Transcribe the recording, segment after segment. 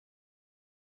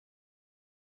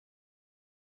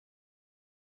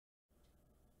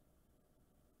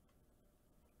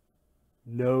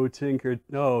No Tinker...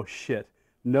 Oh, shit.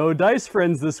 No Dice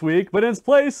Friends this week, but in its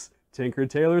place, Tinker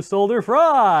Tailor Solder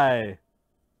Fry!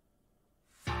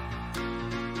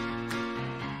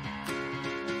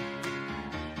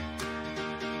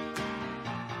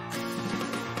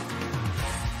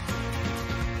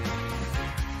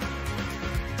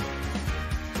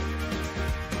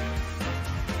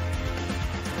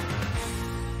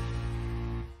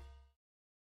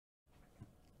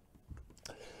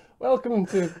 Welcome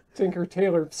to Tinker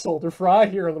Tailor Solder Fry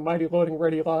here on the Mighty Loading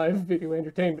Ready Live Video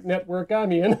Entertainment Network.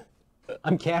 I'm Ian.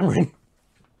 I'm Cameron.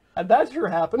 And that sure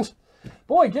happened.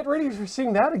 Boy, get ready for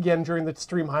seeing that again during the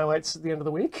stream highlights at the end of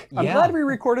the week. I'm glad we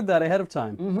recorded that ahead of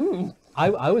time. Mm-hmm.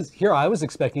 I was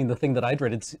expecting the thing that I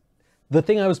dreaded. The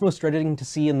thing I was most dreading to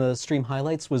see in the stream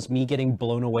highlights was me getting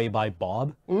blown away by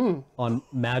Bob on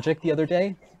Magic the other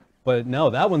day. But no,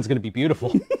 that one's going to be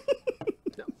beautiful.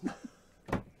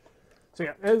 So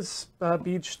yeah, as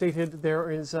Beach stated, there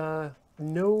is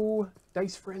no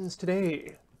Dice Friends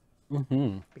today.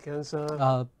 Mm-hmm. Because...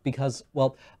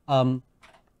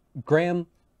 Graham,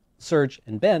 Serge,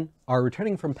 and Ben are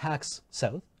returning from PAX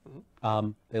South.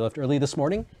 They left early this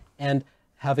morning and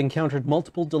have encountered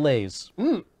multiple delays,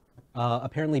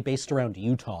 apparently based around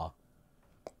Utah.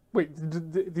 Wait,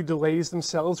 the delays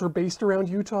themselves were based around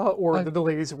Utah, or the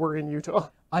delays were in Utah?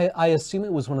 I assume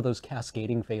it was one of those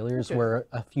cascading failures where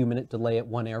a few-minute delay at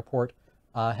one airport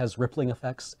has rippling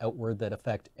effects outward that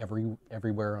affect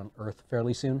everywhere on Earth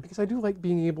fairly soon. Because I do like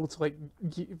being able to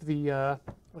give the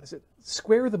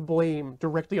square the blame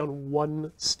directly on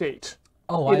one state.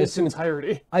 Oh, in its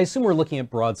entirety. I assume we're looking at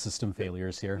broad system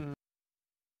failures here.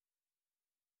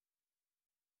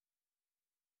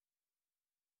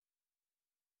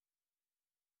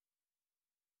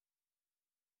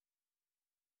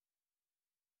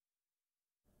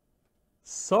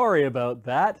 Sorry about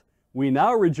that. We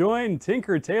now rejoin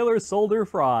Tinker Tailor Solder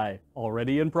Fry,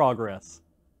 already in progress.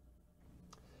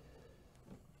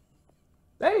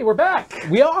 Hey, we're back!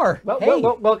 We are!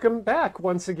 Welcome back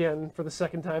once again for the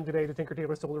second time today to Tinker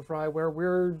Tailor Solder Fry, where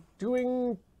we're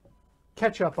doing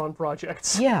catch-up on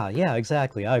projects. Yeah,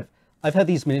 exactly. I've had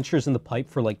these miniatures in the pipe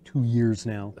for like 2 years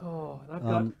now. Oh, and I've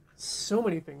got so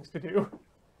many things to do.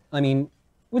 I mean,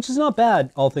 which is not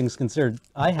bad, all things considered.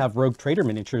 I have Rogue Trader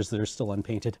miniatures that are still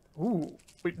unpainted. Ooh,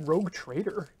 wait, Rogue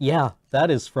Trader? Yeah,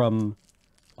 that is from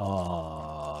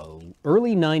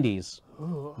early 90s.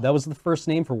 Ooh. That was the first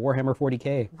name for Warhammer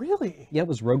 40k. Really? Yeah, it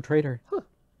was Rogue Trader. Huh.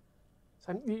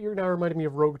 So you're now reminding me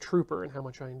of Rogue Trooper and how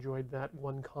much I enjoyed that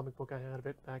one comic book I had of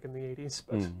it back in the 80s.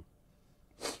 But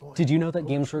boy, did you know that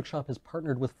Games Workshop has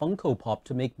partnered with Funko Pop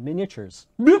to make miniatures?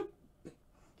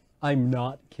 I'm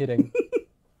not kidding.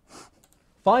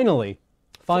 Finally,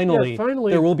 finally,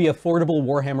 there will be affordable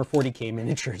Warhammer 40k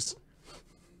miniatures.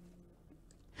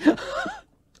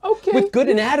 Okay. With good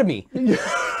anatomy.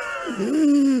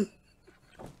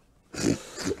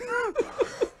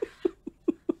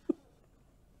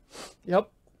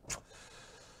 Yep.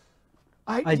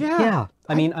 I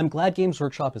mean, I'm glad Games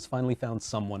Workshop has finally found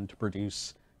someone to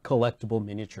produce collectible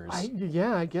miniatures.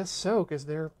 I guess so, because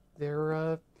they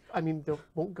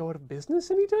won't go out of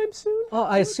business anytime soon?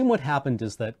 I assume what happened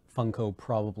is that Funko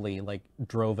probably,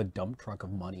 drove a dump truck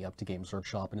of money up to Games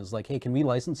Workshop and is like, hey, can we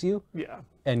license you? Yeah.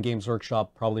 And Games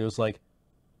Workshop probably was like,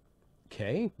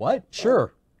 okay, what?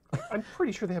 Sure. I'm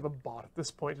pretty sure they have a bot at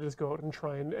this point to just go out and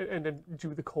try and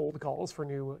do the cold calls for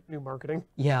new marketing.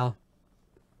 Yeah.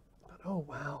 But, oh,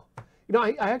 wow. You know,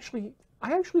 I actually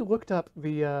looked up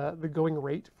the going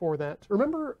rate for that.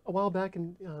 Remember a while back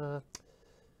in...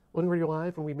 Loading Radio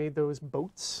Live when we made those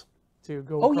boats to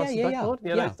go across the duck pond?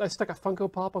 Yeah. I stuck a Funko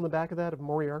Pop on the back of that of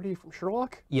Moriarty from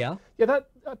Sherlock. Yeah. Yeah, that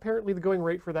apparently the going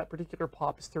rate for that particular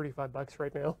pop is $35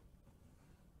 right now.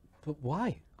 But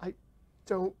why? I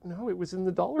don't know. It was in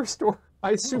the dollar store.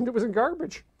 I assumed it was in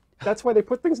garbage. That's why they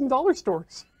put things in dollar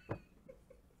stores.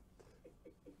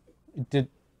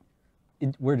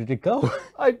 Where did it go?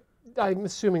 I'm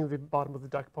assuming the bottom of the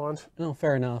duck pond. Oh,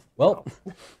 fair enough. Well.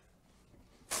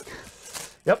 Oh.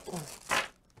 Yep.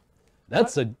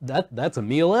 That's a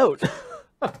meal out.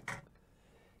 Yeah.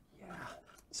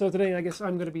 So today, I guess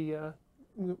I'm going to be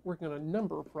working on a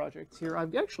number of projects here.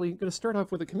 I'm actually going to start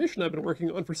off with a commission I've been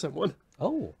working on for someone.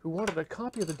 Oh. Who wanted a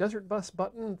copy of the Desert Bus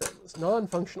button that was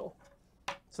non-functional.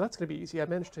 So that's going to be easy. I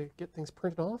managed to get things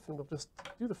printed off, and we'll just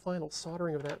do the final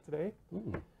soldering of that today.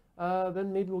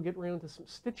 Then maybe we'll get around to some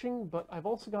stitching, but I've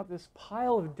also got this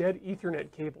pile of dead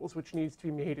Ethernet cables, which needs to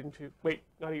be made into... Wait,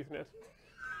 not Ethernet.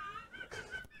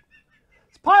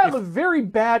 Pile of very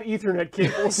bad Ethernet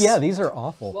cables. Yeah, these are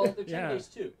awful. Well, they're 10 base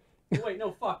 2. Wait,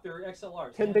 no, fuck, they're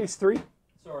XLRs. 10 base 3?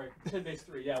 Sorry, 10 base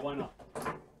 3, yeah, why not?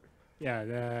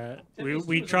 Yeah,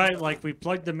 we tried, like, we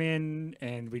plugged them in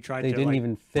and we tried They to didn't like,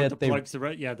 even put fit. the They plugs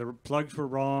the plugs were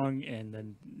wrong, and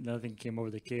then nothing came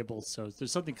over the cable. So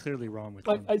there's something clearly wrong with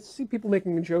them. I see people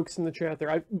making jokes in the chat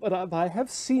there, but I have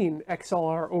seen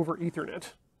XLR over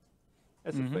Ethernet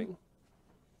as a thing.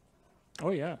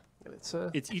 Oh yeah, And it's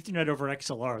Ethernet over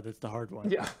XLR. That's the hard one.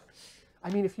 yeah.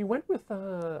 I mean, if you went with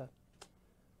what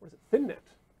is it,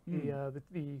 ThinNet,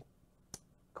 the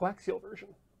coaxial version,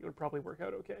 it would probably work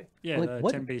out okay. Yeah, Like,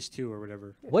 what- 10 base 2 or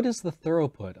whatever. what is the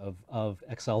throughput of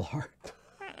XLR?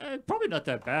 Probably not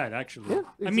that bad, actually. Yeah,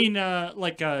 I mean,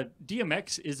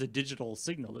 DMX is a digital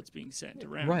signal that's being sent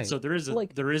around, Right. so there is a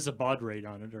Like- there is a baud rate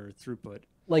on it, or a throughput.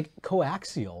 Like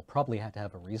coaxial probably had to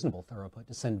have a reasonable throughput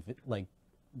to send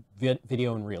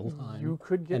video in real time. You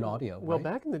could get and audio. Well, right?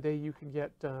 back in the day, you could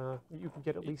get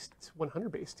at least 100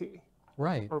 base T,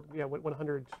 Right. or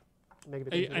 100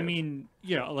 megabit. I mean,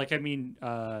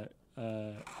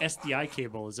 SDI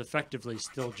cable is effectively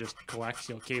still just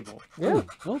coaxial cable, yeah.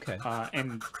 Okay.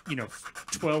 and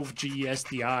 12G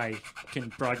SDI can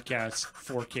broadcast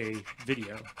 4K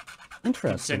video, can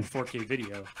Interesting. send 4K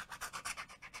video.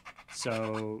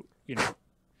 So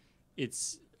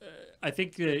it's. I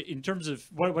think in terms of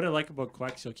what I like about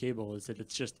coaxial cable is that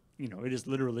it's just it is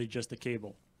literally just a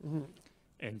cable,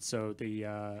 and so the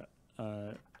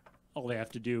all they have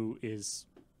to do is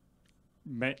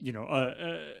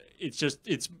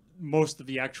it's most of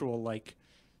the actual like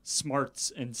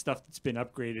smarts and stuff that's been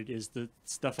upgraded is the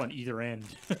stuff on either end.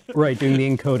 Right, doing the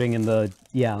encoding and the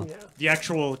Yeah. The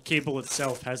actual cable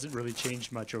itself hasn't really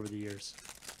changed much over the years.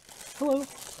 Hello.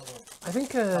 I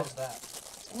think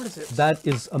what is it? That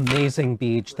is amazing,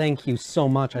 Beach. Thank you so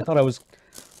much. I thought I was.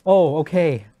 Oh,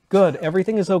 okay. Good.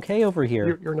 Everything is okay over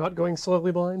here. You're not going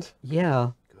slowly blind?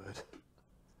 Yeah. Good.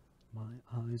 My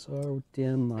eyes are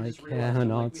dim. I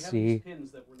cannot see.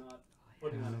 Pins that we're not I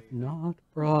have not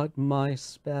brought my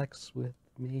specs with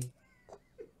me.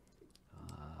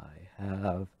 I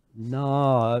have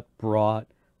not brought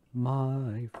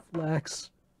my flex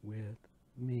with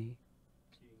me.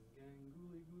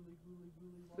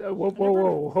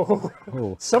 Whoa.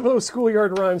 Oh. Some of those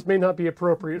schoolyard rhymes may not be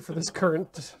appropriate for this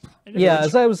current. Yeah,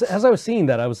 as I was seeing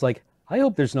that, I was like, I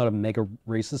hope there's not a mega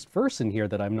racist verse in here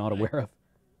that I'm not aware of.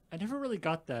 I never really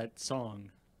got that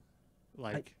song.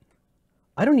 Like,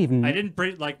 I don't even. I didn't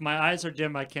bring, like, my eyes are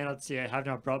dim, I cannot see, I have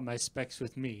not brought my specs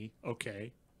with me.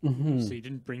 Okay. Mhm. So you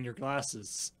didn't bring your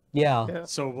glasses. Yeah. Yeah.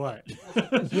 So what?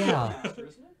 Yeah.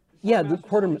 Yeah, the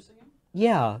quarter.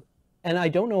 Yeah, and I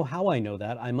don't know how I know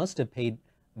that. I must have paid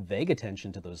vague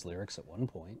attention to those lyrics at one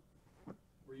point.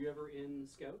 Were you ever in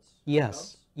Scouts? Yes.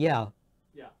 Scouts? Yeah.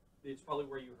 Yeah, it's probably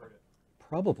where you heard it.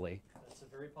 Probably. That's a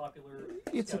very popular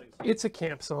It's scouting song. it's a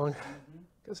camp song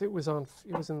because it was in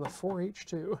the 4-H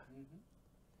too.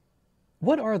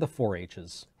 What are the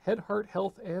 4-H's? Head, heart,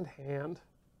 health, and hand.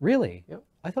 Really? Yep.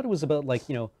 I thought it was about like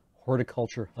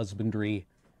horticulture, husbandry.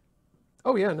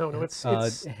 Oh yeah, no, it's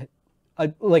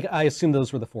Like I assume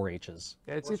those were the 4-H's.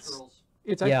 yeah, Horse it's girls.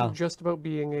 actually Yeah. just about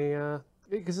being a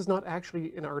because it's not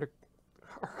actually an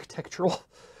architectural,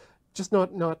 just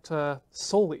not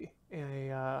solely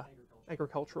a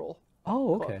agricultural.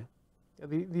 Oh, Club. okay. Yeah,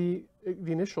 the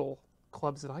initial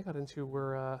clubs that I got into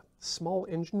were small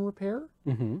engine repair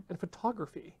Mm-hmm. and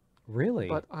photography. Really?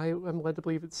 But I am led to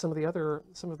believe that some of the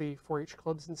 4-H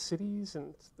clubs in cities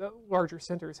and the larger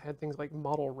centers had things like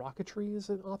model rocketry as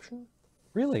an option.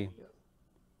 Really?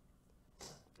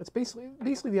 It's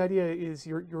basically the idea is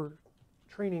you're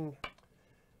training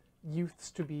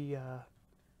youths to be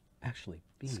Actually,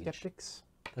 Beach, skeptics.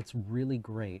 that's really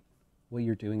great what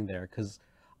you're doing there, because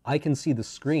I can see the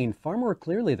screen far more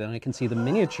clearly than I can see the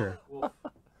miniature.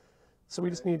 So we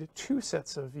just need 2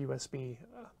 sets of USB.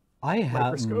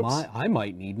 I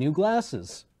might need new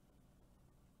glasses.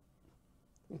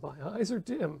 My eyes are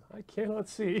dim. I cannot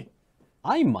see.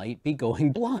 I might be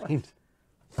going blind.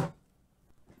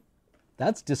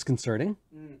 That's disconcerting.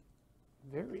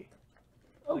 Very.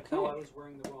 Like how I Okay. was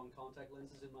wearing the wrong contact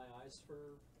lenses in my eyes for,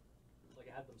 like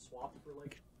I had them swapped for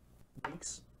like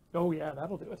weeks. Oh yeah,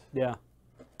 that'll do it. Yeah.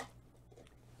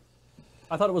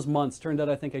 I thought it was months. Turned out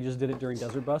I think I just did it during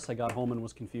Desert Bus. I got home and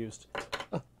was confused.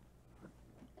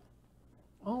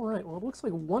 All right. Well, it looks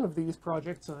like one of these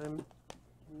projects I'm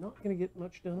not going to get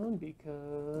much done on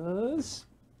because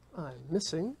I'm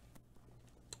missing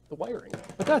the wiring.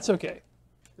 But that's okay.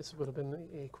 This would have been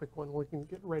a quick one. We can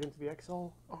get right into the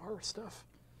XLR stuff.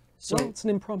 So, Well, it's an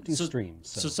impromptu so- stream.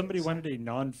 so somebody wanted a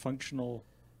non-functional,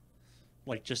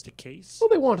 like just a case? Well,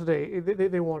 they wanted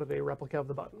a replica of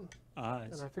the button, Ah,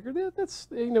 and I figured that's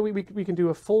we can do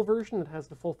a full version that has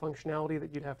the full functionality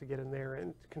that you'd have to get in there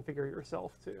and configure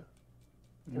yourself too.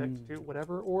 connect to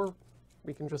whatever, or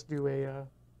we can just do a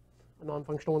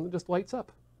non-functional one that just lights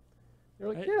up.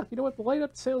 You're like, yeah, you know what? The light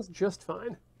up sounds just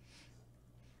fine.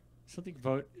 Something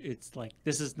about it's like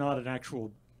this is not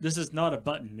a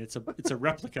button. It's a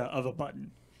replica of a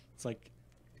button. It's like,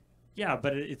 yeah,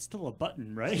 but it's still a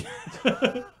button, right?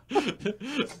 Well,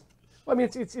 I mean,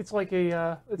 it's like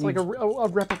a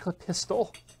replica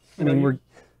pistol. I mean,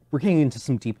 we're getting into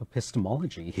some deep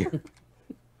epistemology here.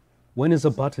 When is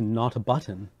a button not a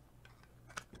button?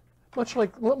 Much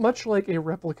like a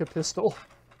replica pistol,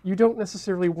 you don't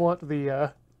necessarily want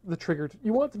the trigger.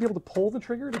 You want to be able to pull the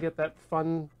trigger to get that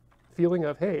fun feeling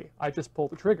of, hey, I just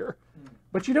pulled the trigger.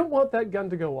 But you don't want that gun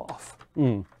to go off.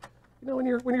 You know, when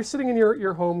you're sitting in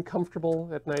your home comfortable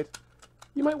at night,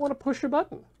 you might want to push a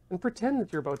button and pretend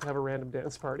that you're about to have a random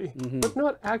dance party, but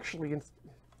not actually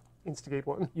instigate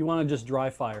one. You want to just dry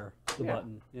fire the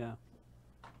button. Yeah.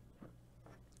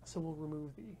 So we'll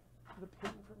remove the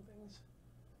pin from things.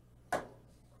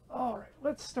 All right,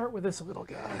 let's start with this little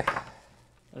guy.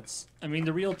 I mean,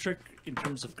 the real trick in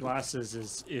terms of glasses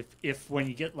is if when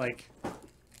you get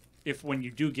when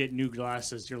you do get new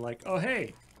glasses, you're like, oh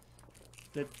hey,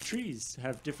 the trees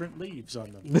have different leaves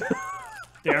on them.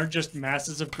 They aren't just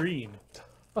masses of green.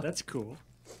 That's cool.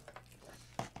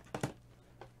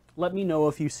 Let me know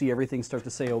if you see everything start to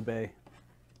say obey.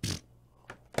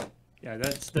 Yeah,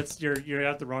 that's you're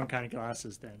at the wrong kind of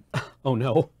glasses then. Oh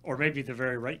no. Or maybe the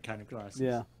very right kind of glasses.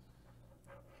 Yeah.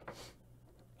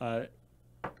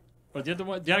 Or the other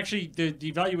one, the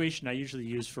evaluation I usually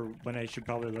use for when I should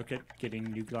probably look at getting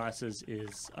new glasses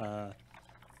is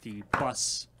the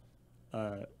bus,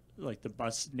 like the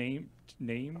bus name.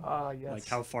 Yes. Like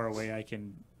how far away I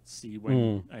can see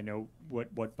when I know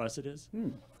what bus it is.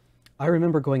 I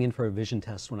remember going in for a vision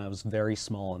test when I was very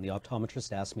small, and the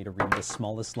optometrist asked me to read the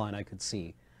smallest line I could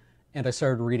see. And I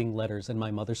started reading letters, and my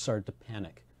mother started to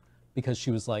panic because she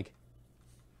was like,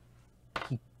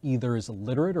 he either is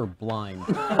illiterate or blind.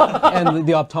 And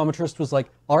the optometrist was like,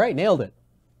 all right, nailed it.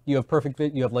 You have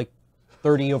you have like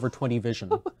 30/20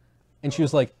 vision. And she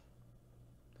was like,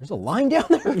 there's a line down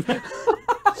there?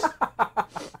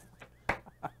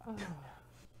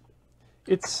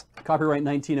 It's copyright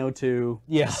 1902.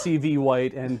 Yeah. CV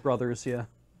White and Brothers. Yeah.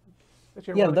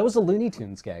 Yeah, that was a Looney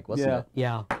Tunes gag, wasn't Yeah. it?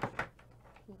 Yeah.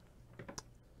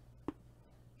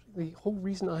 the whole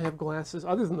reason I have glasses,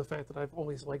 other than the fact that I've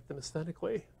always liked them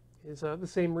aesthetically, is the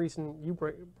same reason you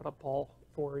put up, Paul,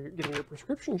 for getting your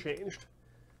prescription changed.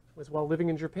 Was while living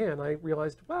in Japan, I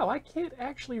realized, wow, I can't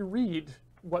actually read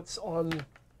what's on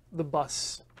the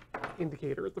bus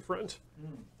indicator at the front.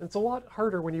 It's a lot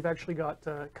harder when you've actually got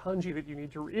kanji that you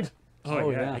need to read. Oh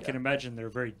yeah, I can imagine they're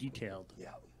very detailed. Yeah.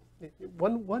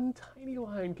 One tiny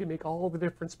line can make all the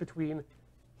difference between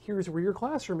here's where your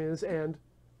classroom is and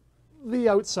the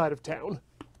outside of town.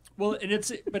 Well, and it's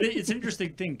an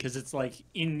interesting thing because it's like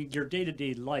in your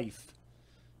day-to-day life,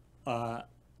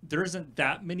 there isn't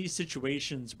that many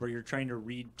situations where you're trying to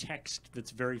read text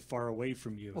that's very far away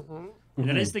from you. And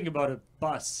the nice thing about a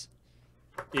bus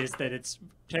is that it's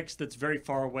text that's very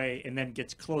far away and then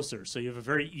gets closer. So you have a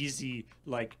very easy,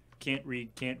 like, can't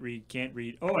read, can't read, can't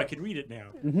read. Oh, I can read it now.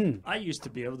 I used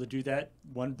to be able to do that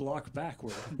one block back.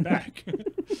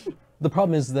 The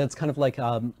problem is that's kind of like,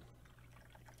 you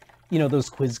know, those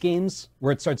quiz games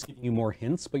where it starts giving you more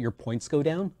hints, but your points go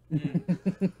down.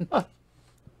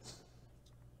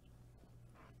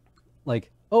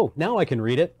 Like, oh, now I can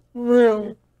read it.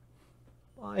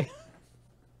 Why?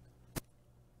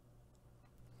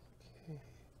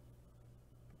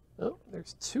 Oh,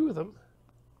 there's two of them.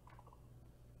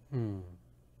 There's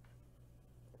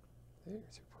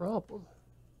your problem.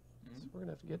 So we're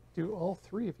gonna have to do all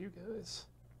three of you guys.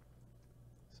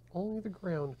 It's only the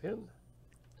ground pin.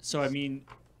 So, I mean,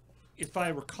 if I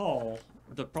recall,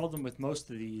 the problem with most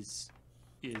of these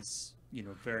is, you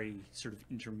know, very sort of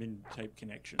intermittent type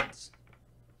connections.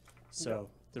 So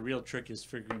the real trick is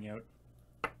figuring out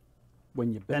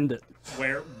when you bend it,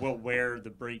 where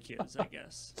the break is, I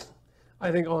guess.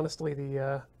 I think honestly,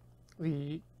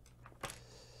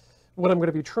 what I'm going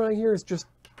to be trying here is just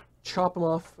chop them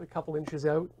off a couple inches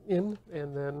out and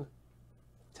then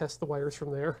test the wires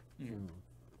from there.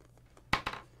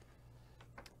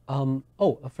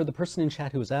 For the person in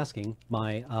chat who was asking,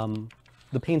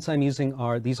 the paints I'm using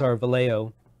these are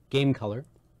Vallejo Game Color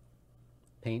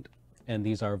paint, and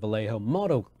these are Vallejo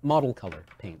Model Color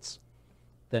paints.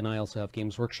 Then I also have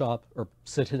Games Workshop or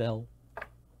Citadel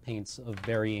paints of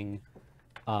varying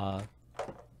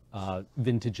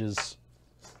vintages,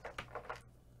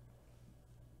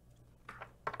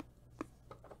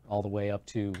 all the way up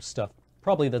to stuff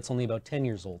probably that's only about 10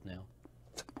 years old now.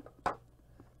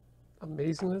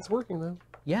 Amazing that it's working though.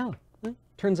 Yeah.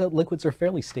 Turns out liquids are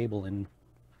fairly stable in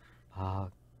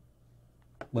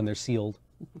when they're sealed.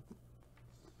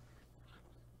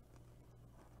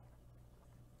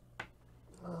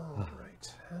 All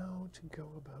right, how to go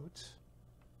about...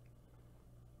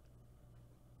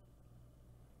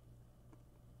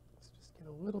 Let's just get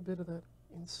a little bit of that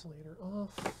insulator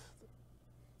off.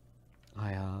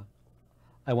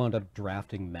 I wound up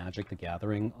drafting Magic the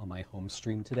Gathering on my home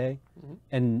stream today,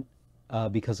 and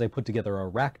because I put together a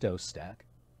Rakdos stack,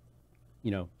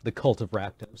 you know, the cult of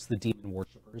Rakdos, the demon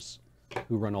worshippers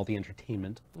who run all the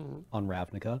entertainment on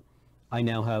Ravnica, I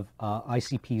now have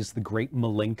ICP's The Great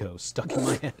Malenko stuck in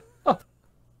my head,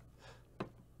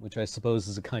 which I suppose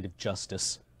is a kind of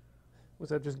justice. Was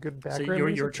that just good So background you're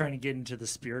music? trying to get into the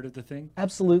spirit of the thing?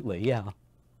 Absolutely, yeah.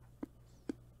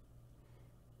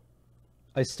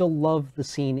 I still love the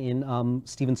scene in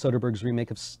Steven Soderbergh's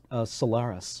remake of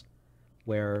Solaris,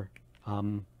 where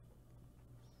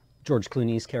George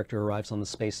Clooney's character arrives on the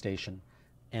space station,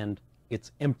 and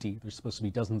it's empty. There's supposed to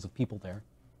be dozens of people there,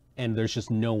 and there's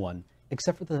just no one,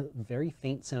 except for the very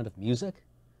faint sound of music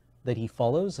that he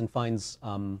follows and finds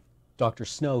Dr.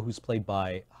 Snow, who's played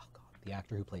by the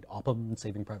actor who played Oppum in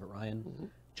Saving Private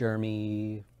Ryan,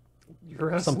 Jeremy...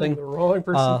 You're asking something. the wrong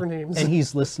person for names. And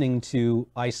he's listening to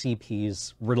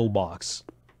ICP's Riddle Box,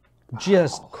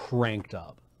 just cranked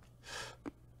up,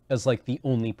 as like the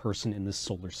only person in this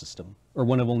solar system, or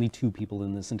one of only 2 people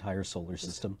in this entire solar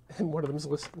system. And one of them's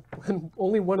listening. And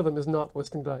only one of them is not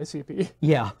listening to ICP.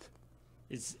 Yeah.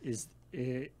 Is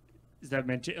that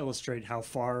meant to illustrate how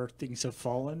far things have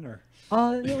fallen, or?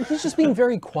 No, he's just being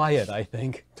very quiet, I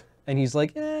think. And he's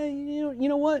like, you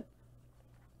know what?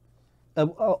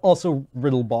 Also,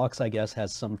 Riddle Box, I guess,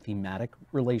 has some thematic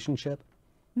relationship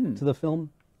to the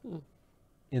film,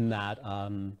 in that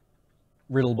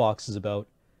Riddle Box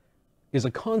is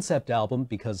a concept album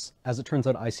because, as it turns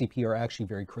out, ICP are actually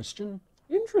very Christian,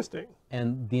 Interesting.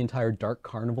 and the entire Dark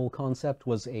Carnival concept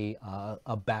was a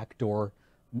backdoor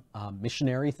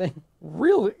missionary thing.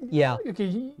 Really? Yeah.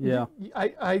 Okay. Yeah.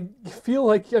 I feel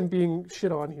like I'm being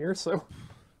shit on here, so...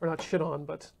 Or not shit on,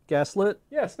 but... Gaslit?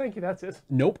 Yes, thank you, that's it.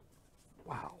 Nope.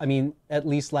 Wow. I mean, at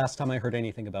least last time I heard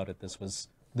anything about it, this was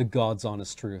the God's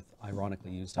honest truth,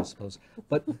 ironically used, I suppose.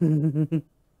 But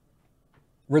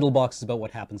Riddle Box is about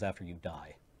what happens after you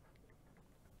die.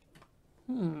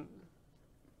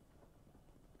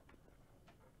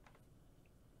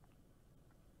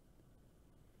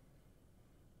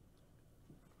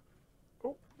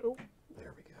 Oh,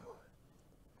 there we go.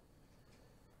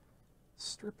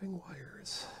 Stripping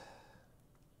wires.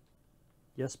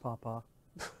 Yes, Papa.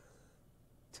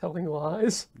 Telling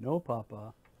lies. No,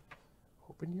 Papa.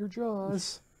 Open your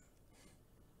jaws.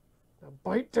 Now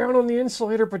bite down on the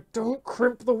insulator, but don't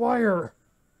crimp the wire.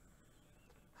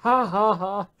 Ha ha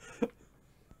ha.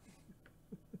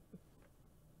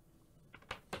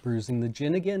 Bruising the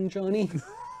gin again, Johnny?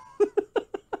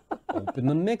 Open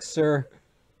the mixer.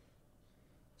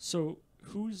 So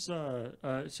who's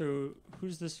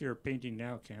this you're painting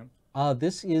now, Cam?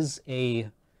 This is a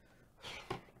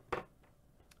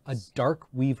Dark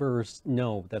Weaver.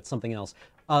 No, that's something else.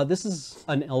 This is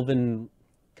an elven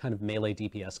kind of melee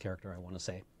DPS character, I want to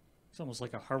say. It's almost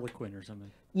like a Harlequin or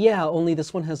something. Yeah, only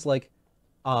this one has like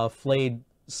flayed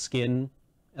skin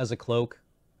as a cloak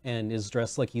and is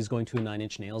dressed like he's going to a Nine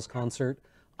Inch Nails concert.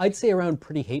 I'd say around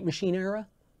Pretty Hate Machine era.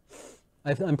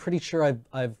 I'm pretty sure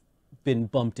I've been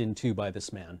bumped into by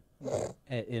this man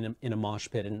in a mosh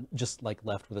pit and just like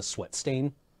left with a sweat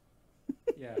stain.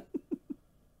 Yeah.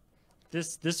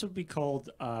 This would be called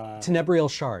Tenebrial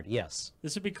Shard, yes.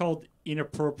 this would be called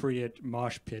inappropriate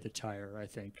mosh pit attire, I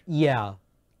think. Yeah.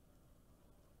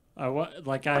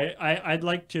 I'd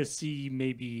like to see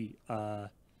maybe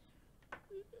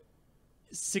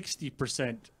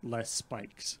 60% less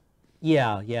spikes.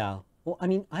 Yeah. Well, I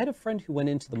mean, I had a friend who went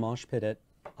into the mosh pit at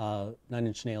Nine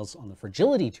Inch Nails on the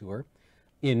Fragility tour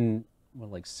in,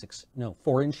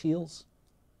 4-inch heels.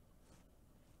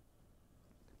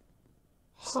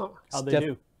 Huh. How'd they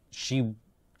do? She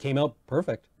came out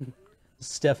perfect.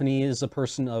 Stephanie is a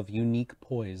person of unique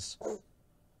poise.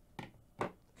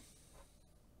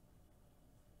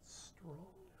 Strong.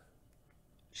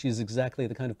 She's exactly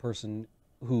the kind of person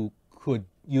who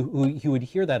you would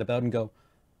hear that about and go,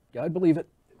 yeah, I'd believe it.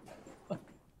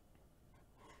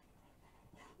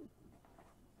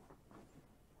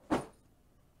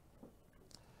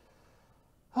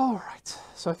 All right.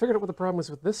 So I figured out what the problem was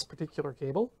with this particular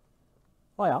cable.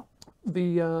 Oh, yeah.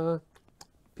 The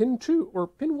pin 2 or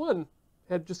pin 1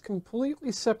 had just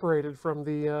completely separated from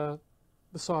the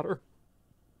solder.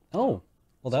 Oh,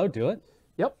 well, that would do it.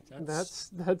 Yep,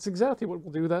 that's exactly what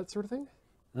will do that sort of thing.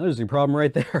 There's your problem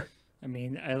right there. I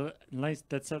mean,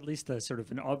 that's at least a sort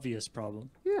of an obvious problem.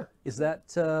 Yeah. Is that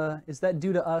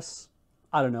due to us?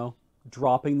 I don't know,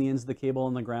 dropping the ends of the cable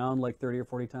on the ground like 30 or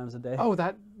 40 times a day. Oh,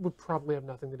 that would probably have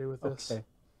nothing to do with this. Okay.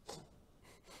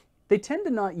 They tend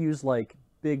to not use like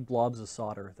big blobs of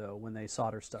solder though when they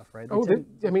solder stuff, right?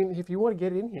 I mean, if you want to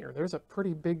get in here, there's a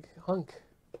pretty big hunk.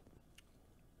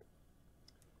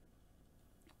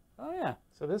 Oh yeah.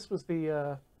 So this was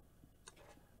the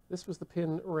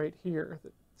pin right here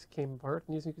that came apart,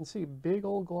 and as you can see, big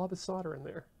old glob of solder in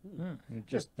there.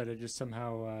 But it just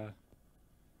somehow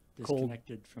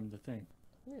disconnected from the thing.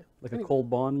 Yeah. Like a cold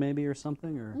bond maybe or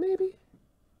something, or Maybe.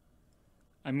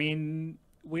 I mean,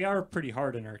 we are pretty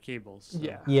hard on our cables. So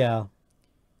Yeah. Yeah.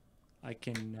 I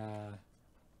can.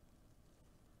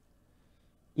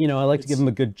 You know, I like to give them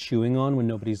a good chewing on when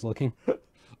nobody's looking.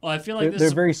 Well, I feel like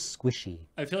They're very squishy.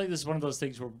 I feel like this is one of those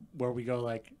things where we go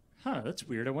like, huh, that's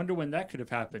weird. I wonder when that could have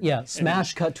happened. Yeah,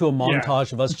 smash cut to a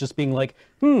montage of us just being like,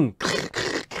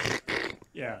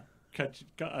 Yeah, cut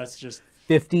us just.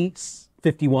 50,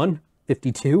 51,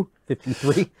 52,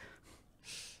 53.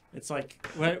 It's like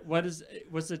what was it?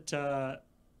 What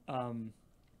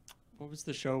was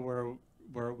the show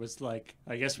where it was like,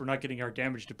 I guess we're not getting our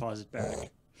damage deposit back,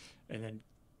 and then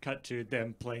cut to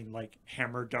them playing like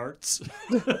hammer darts.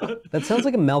 That sounds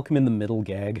like a Malcolm in the Middle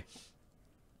gag.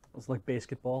 it's like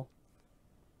basketball.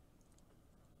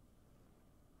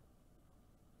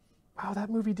 Wow, that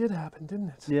movie did happen, didn't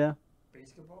it? Yeah.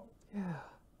 Basketball. Yeah.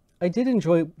 I did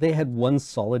enjoy, they had one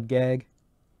solid gag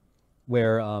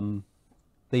where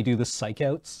they do the psych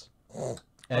outs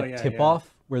at tip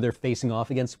off, where they're facing off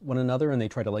against one another and they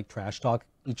try to like trash talk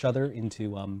each other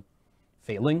into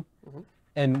failing.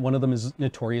 And one of them is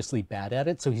notoriously bad at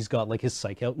it, so he's got like his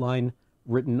psych out line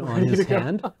written on his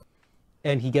hand.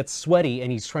 And he gets sweaty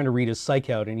and he's trying to read his psych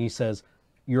out and he says,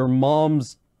 "Your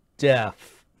mom's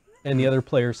deaf." And the other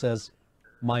player says,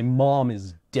 "My mom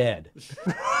is dead."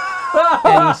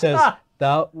 And he says,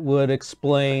 "That would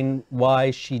explain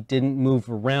why she didn't move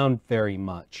around very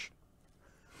much."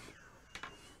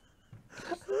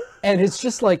 And it's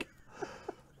just like,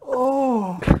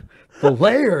 oh, the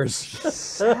layers.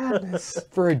 Sadness.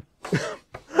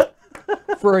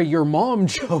 For a your mom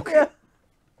joke.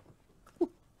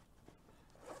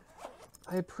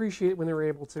 I appreciate when they were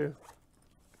able to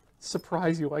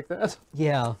surprise you like that.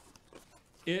 Yeah.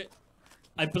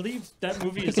 I believe that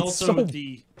movie is It's also so-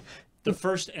 the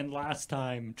first and last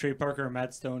time Trey Parker and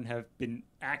Matt Stone have been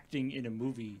acting in a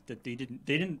movie that they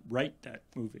didn't write that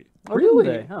movie. Oh, Really?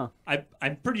 didn't they? Huh.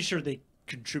 I'm pretty sure they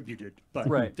contributed, but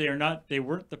Right. they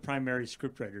weren't the primary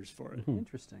scriptwriters for it.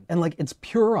 Interesting. And like it's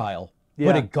puerile, Yeah.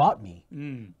 but it got me.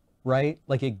 Right?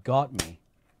 Like it got me.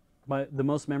 The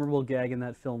most memorable gag in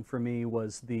that film for me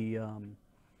was the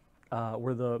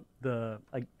where the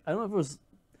I don't know if it was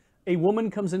a woman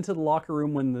comes into the locker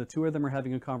room when the two of them are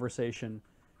having a conversation,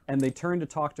 and they turn to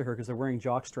talk to her because they're wearing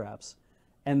jock straps,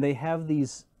 and they have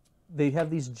these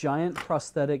giant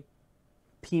prosthetic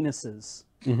penises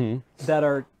that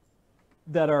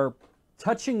are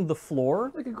touching the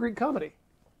floor. Like a Greek comedy.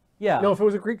 Yeah. No, if it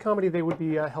was a Greek comedy, they would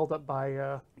be held up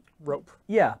by rope.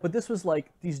 Yeah, but this was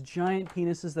like these giant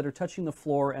penises that are touching the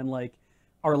floor and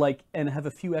and have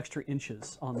a few extra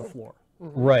inches on the floor.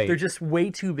 Right. They're just way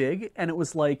too big, and it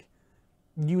was like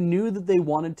you knew that they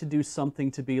wanted to do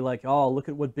something to be like, oh, look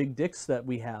at what big dicks that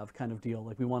we have, kind of deal.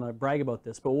 Like we want to brag about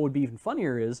this. But what would be even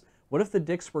funnier is, what if the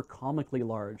dicks were comically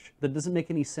large? That doesn't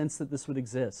make any sense that this would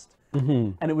exist.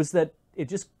 And it was that it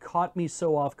just caught me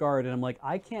so off guard, and I'm like,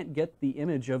 I can't get the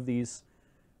image of these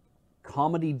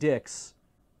comedy dicks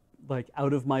like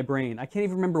out of my brain. I can't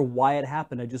even remember why it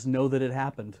happened. I just know that it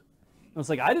happened. I was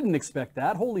like, I didn't expect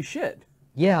that. Holy shit.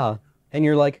 Yeah. And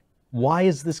you're like, why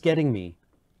is this getting me?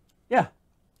 Yeah.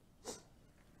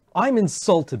 I'm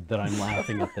insulted that I'm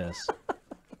laughing at this. I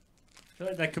feel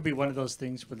like that could be one of those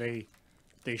things where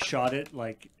they shot it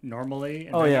like normally,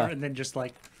 and and then just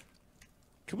like,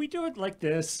 can we do it like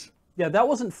this? Yeah, that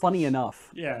wasn't funny enough.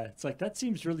 Yeah, it's like that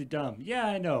seems really dumb. Yeah,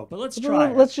 I know, but let's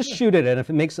try. Let's just shoot it, and if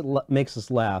it makes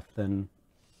us laugh, then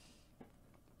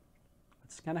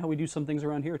That's kind of how we do some things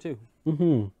around here too. I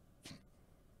mean,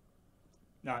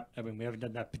 we haven't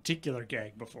done that particular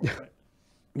gag before, but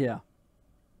Yeah.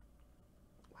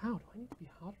 Wow, do I need to be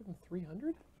hotter than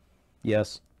 300?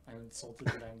 yes. I'm insulted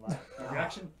that I'm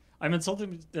laughing. I'm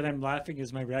insulted that I'm laughing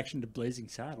is my reaction to Blazing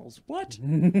Saddles. What?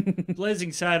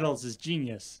 Blazing Saddles is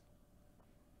genius.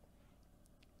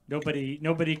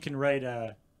 Nobody can write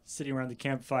a sitting around the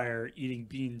campfire eating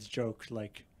beans joke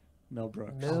like Mel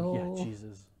Brooks. Mel Yeah,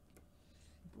 Jesus.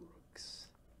 Brooks.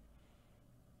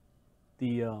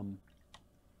 The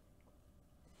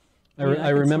I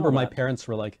can remember smell my that. parents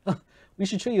were like, "Huh, we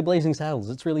should show you Blazing Saddles.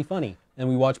 It's really funny." And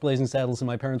we watched Blazing Saddles, and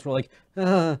my parents were like,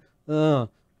 I don't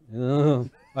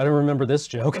remember this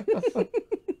joke.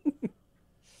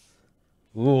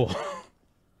 Ooh,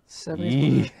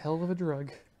 70s were a hell of a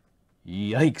drug.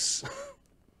 yikes.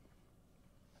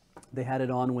 They had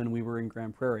it on when we were in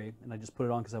Grand Prairie, and I just put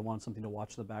it on because I wanted something to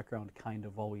watch in the background, kind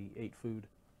of, while we ate food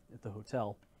at the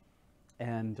hotel.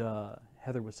 And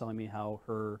Heather was telling me how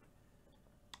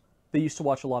they used to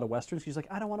watch a lot of westerns. She's like,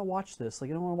 I don't want to watch this. Like,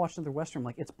 I don't want to watch another western. I'm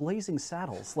like, it's Blazing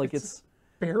Saddles. Like, it's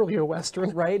Barely a Western.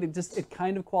 right. It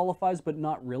kind of qualifies, but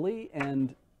not really.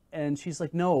 And she's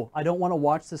like, no, I don't want to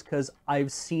watch this because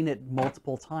I've seen it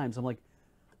multiple times. I'm like,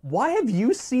 why have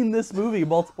you seen this movie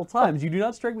multiple times? You do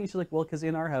not strike me. She's like, well, because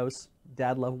in our house,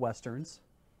 Dad loved westerns.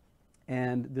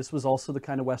 And this was also the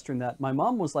kind of western that my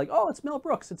mom was like, oh, it's Mel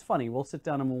Brooks. It's funny. We'll sit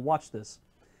down and we'll watch this.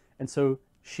 And so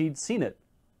she'd seen it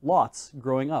lots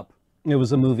growing up. It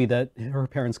was a movie that her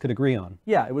parents could agree on.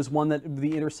 Yeah, it was one that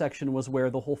the intersection was where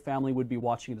the whole family would be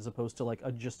watching it as opposed to like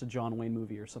just a John Wayne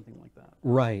movie or something like that.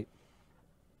 Right.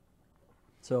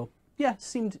 So yeah, it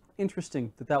seemed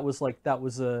interesting that was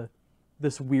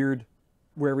this weird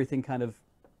where everything kind of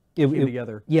came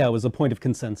together. Yeah, it was a point of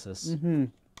consensus. Mm-hmm.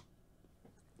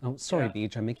 Oh, sorry,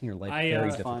 Beach. I'm making your life very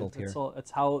That's fine. difficult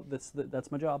here.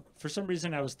 That's my job. For some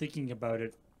reason, I was thinking about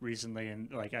it recently,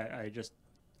 and like I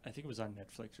think it was on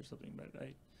Netflix or something, but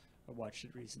I watched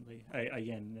it recently.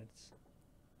 Again, it's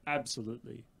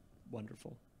absolutely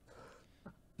wonderful.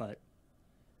 But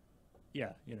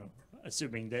yeah,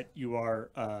 assuming that you are,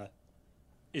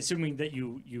 assuming that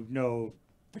you know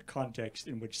the context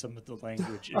in which some of the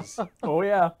language is Oh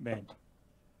yeah, meant.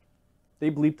 they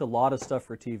bleeped a lot of stuff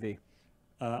for TV.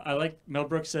 I like Mel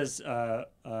Brooks says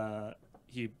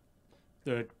he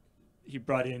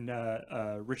brought in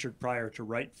Richard Pryor to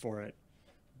write for it,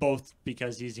 both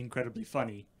because he's incredibly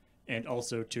funny and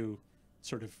also to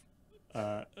sort of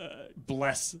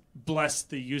bless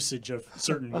the usage of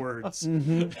certain words.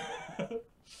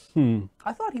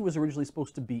 I thought he was originally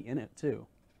supposed to be in it too.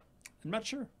 I'm not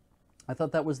sure. I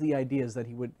thought that was the idea, is that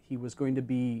he was going to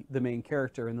be the main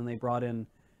character, and then they brought in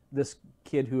this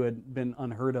kid who had been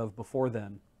unheard of before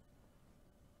then,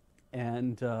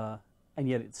 and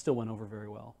yet it still went over very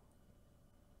well.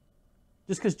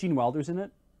 Just because Gene Wilder's in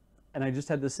it, and I just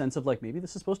had this sense of like, maybe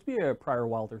this is supposed to be a Pryor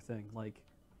Wilder thing, like.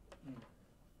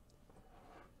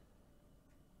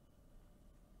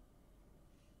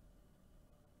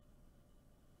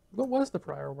 What was the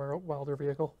Pryor Wilder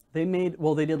vehicle? They did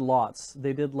lots.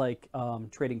 They did like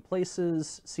Trading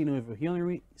Places, See No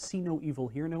Evil,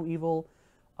 Hear No Evil.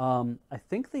 I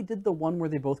think they did the one where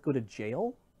they both go to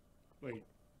jail. Wait,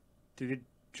 did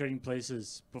Trading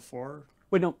Places before?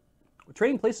 Wait, no,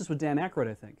 Trading Places with Dan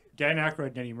Aykroyd, I think. Dan Aykroyd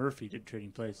and Eddie Murphy did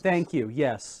Trading Places. Thank you.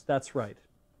 Yes, that's right.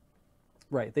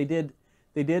 Right. They did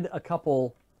a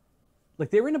couple. Like,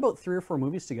 they were in about 3 or 4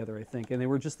 movies together, I think, and they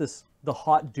were just the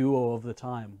hot duo of the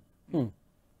time. I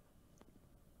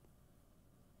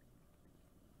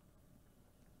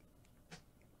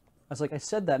was like, I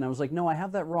said that, and I was like, no, I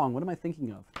have that wrong. What am I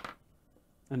thinking of?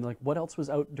 And like, what else was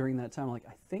out during that time? I'm like,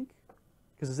 I think,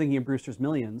 because I was thinking of Brewster's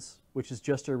Millions, which is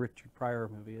just a Richard Pryor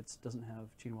movie. It doesn't have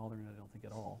Gene Wilder in it, I don't think,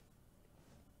 at all.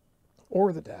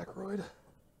 Or the Aykroyd.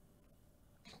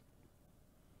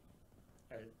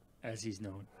 As he's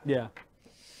known. Yeah.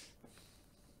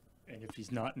 And if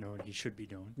he's not known, he should be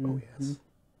known. Oh, yes. Let's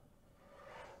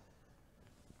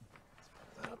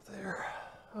put that up there.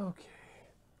 Okay.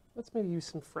 Let's maybe use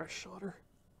some fresh solder.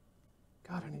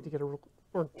 God, I need to get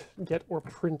or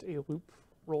print a loop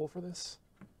roll for this.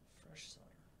 Fresh solder.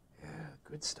 Yeah,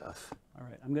 good stuff. All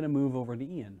right, I'm going to move over to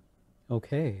Ian.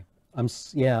 Okay. I'm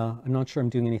not sure I'm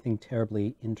doing anything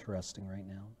terribly interesting right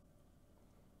now.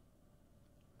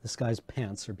 This guy's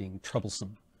pants are being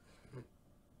troublesome.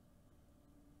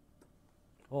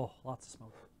 Oh, lots of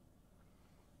smoke.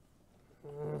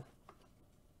 Oh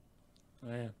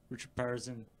yeah, Richard Pryor's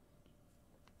in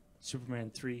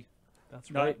Superman 3. That's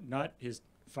right. Not his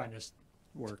finest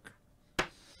work.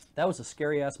 That was a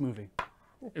scary-ass movie.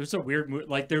 It was a weird movie.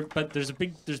 Like there's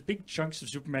big chunks of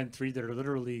Superman 3 that are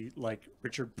literally like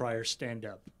Richard Pryor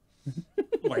stand-up.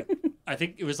 Like, I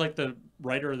think it was like the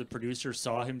writer or the producer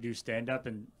saw him do stand-up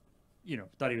and,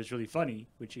 thought he was really funny,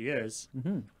 which he is.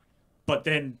 Mm-hmm. But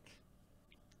then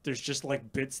there's just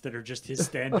like bits that are just his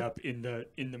stand-up in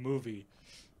the movie.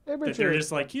 Hey, That they're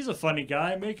just like, he's a funny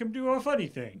guy, make him do a funny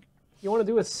thing. You want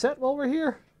to do a set while we're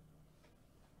here?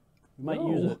 You might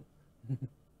use it.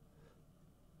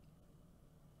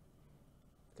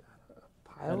 Got a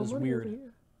pile That is of money weird. over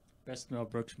here. Best Mel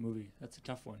Brooks movie. That's a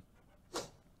tough one.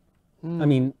 I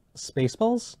mean,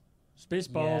 Spaceballs?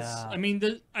 Spaceballs. Yeah. I mean,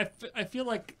 I feel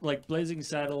like Blazing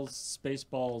Saddles,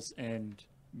 Spaceballs, and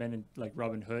Men in like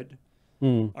Robin Hood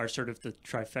are sort of the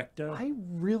trifecta. I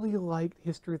really liked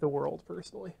History of the World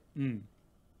personally.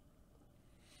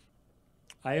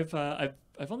 I've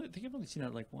only I think I've only seen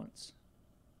that like once,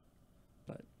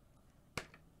 but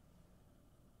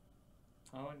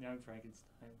and Young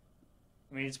Frankenstein.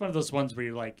 I mean, it's one of those ones where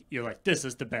you're like, this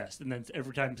is the best, and then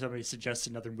every time somebody suggests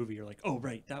another movie, you're like, oh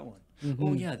right, that one.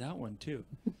 Oh yeah, that one too.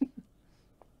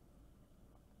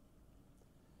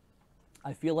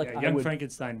 I feel like Yeah, I Young would.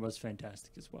 Frankenstein was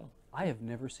fantastic as well. I have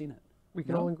never seen it. We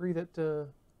can No? all agree that The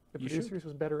You should. Producers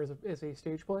was better as a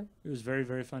stage play. It was very,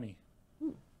 very funny.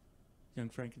 Young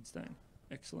Frankenstein,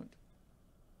 excellent.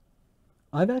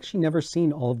 I've actually never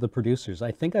seen all of The Producers.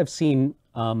 I think I've seen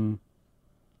the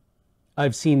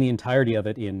entirety of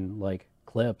it in like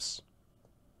clips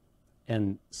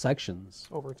and sections.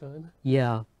 Over time.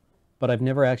 Yeah, but I've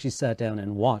never actually sat down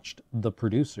and watched The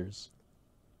Producers.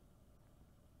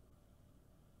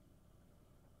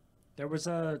 There was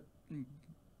a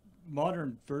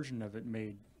modern version of it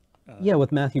made. Yeah,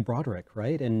 with Matthew Broderick,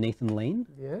 right, and Nathan Lane.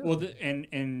 Yeah. Well,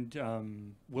 and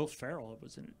Will Ferrell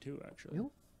was in it too, actually.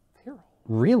 Will Ferrell.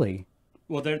 Really?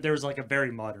 Well, there was like a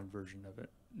very modern version of it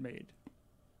made.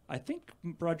 I think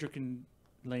Broderick and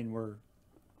Lane were,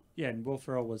 yeah, and Will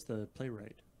Ferrell was the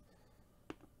playwright.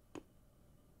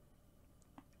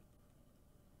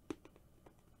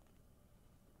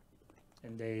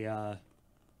 And they,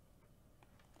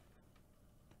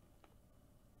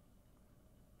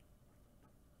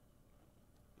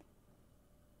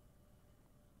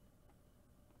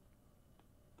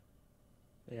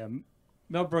 yeah,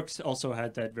 Mel Brooks also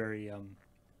had that very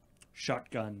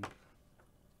shotgun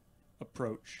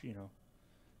approach, you know.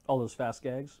 All those fast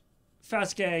gags.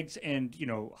 Fast gags and, you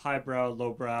know, highbrow,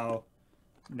 lowbrow,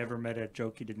 never met a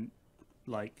joke he didn't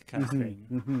like kind of thing.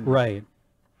 Right.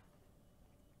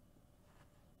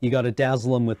 You got to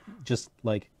dazzle them with just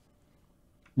like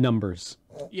numbers.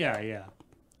 Yeah, yeah.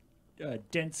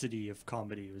 Density of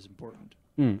comedy was important.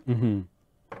 Mm-hmm.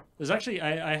 There's actually,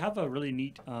 I have a really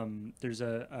neat, there's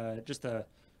just a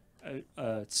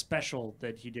special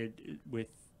that he did with,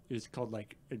 it's called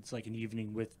like, it's like an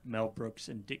evening with Mel Brooks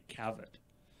and Dick Cavett.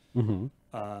 Mm-hmm.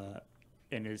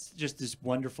 And it's just this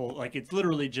wonderful, like it's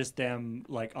literally just them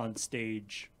like on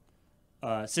stage,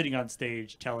 sitting on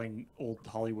stage telling old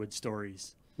Hollywood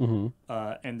stories. Mm-hmm.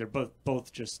 And they're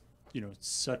both just, you know,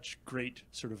 such great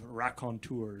sort of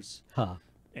raconteurs. Huh.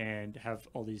 And have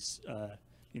all these,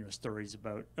 you know, stories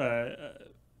about,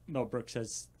 Mel Brooks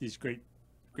has these great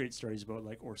stories about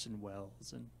like Orson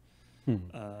Welles and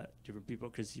different people,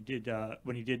 because he did,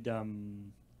 when he did,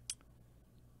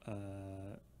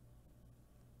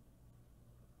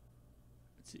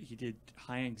 he did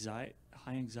High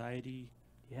Anxiety.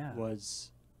 Yeah.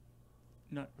 Was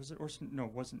it Orson? No,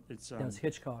 it wasn't. It's Yeah, it's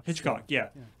Hitchcock. Hitchcock, yeah.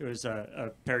 It was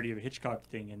a parody of a Hitchcock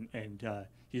thing, and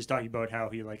he was talking about how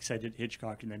he like cited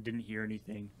Hitchcock and then didn't hear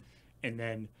anything, and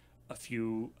then a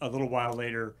little while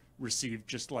later received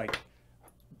just like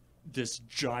this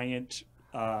giant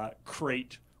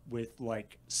crate with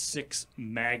like 6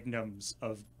 magnums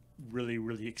of really,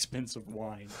 really expensive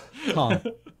wine. Huh.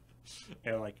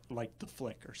 And like the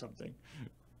flick or something.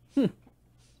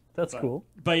 That's cool.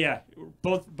 But yeah,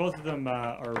 both of them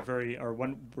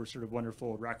were sort of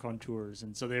wonderful raconteurs,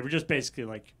 and so they were just basically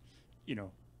like, you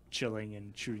know, chilling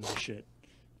and shooting the shit.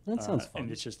 That sounds fun.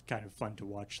 And it's just kind of fun to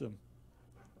watch them.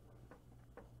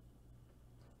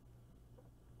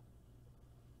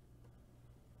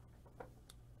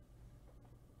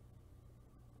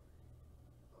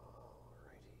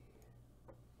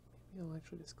 Maybe I'll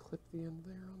actually just clip the end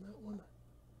there on that one.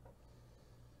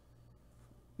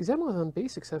 These Amazon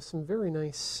Basics have some very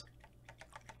nice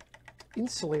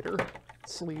insulator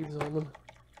sleeves on them.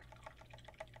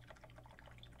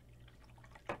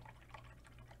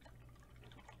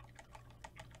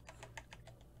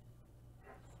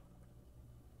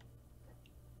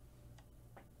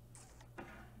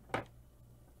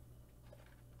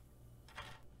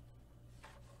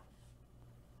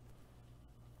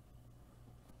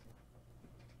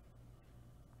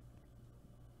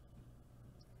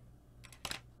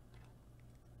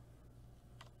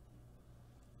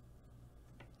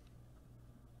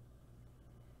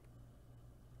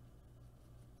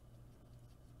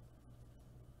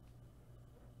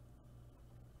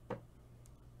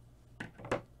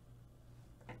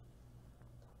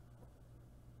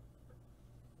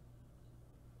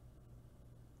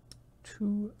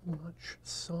 Too much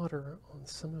solder on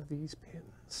some of these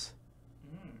pins.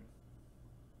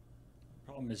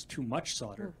 Problem is too much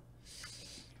solder.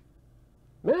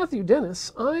 Matthew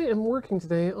Dennis. I am working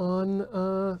today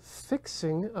on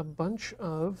fixing a bunch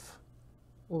of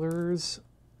Lur's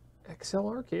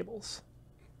XLR cables.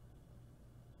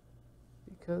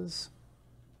 Because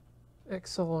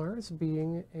XLRs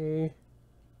being a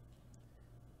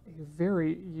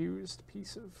very used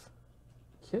piece of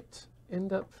kit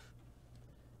end up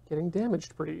getting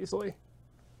damaged pretty easily.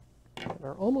 And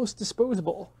are almost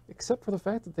disposable, except for the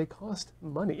fact that they cost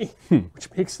money, which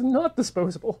makes them not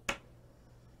disposable.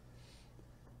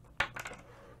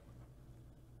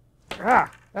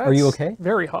 Are you okay?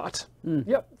 Very hot.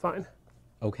 Yep, fine.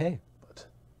 Okay. But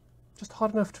just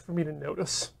hot enough for me to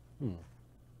notice.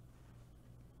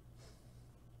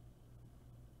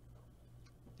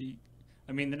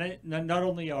 I mean, not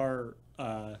only are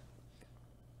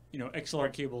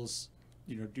XLR cables,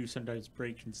 do sometimes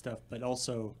break and stuff, but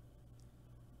also,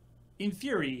 in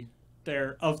theory,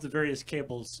 they're of the various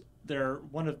cables, they're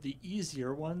one of the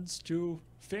easier ones to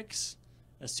fix,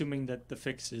 assuming that the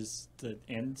fix is the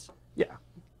end. Yeah.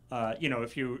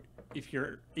 If your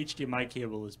HDMI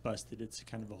cable is busted, it's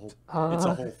kind of a whole it's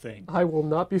a whole thing. I will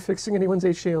not be fixing anyone's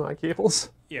HDMI cables.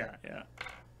 Yeah.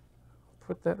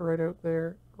 Put that right out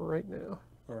there right now.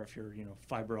 Or if your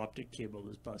fiber optic cable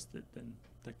is busted, then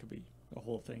that could be a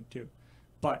whole thing too.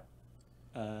 But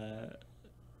XLR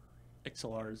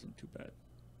isn't too bad.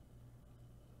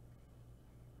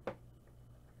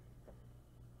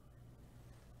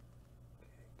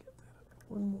 Get that up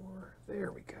one more.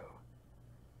 There we go.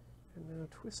 And now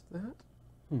twist that,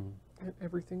 and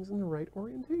everything's in the right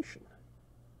orientation.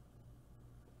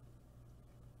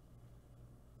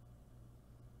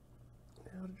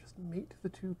 Now to just mate the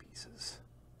two pieces.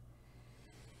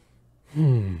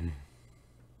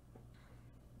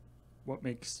 What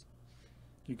makes...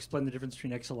 Can you explain the difference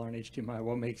between XLR and HDMI?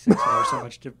 What makes XLR so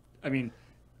much different? I mean,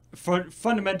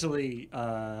 fundamentally,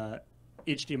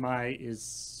 HDMI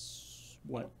is,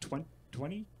 what,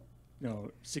 20?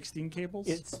 No, 16 cables?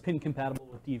 It's pin compatible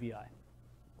with DVI.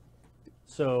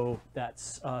 So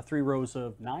that's 3 rows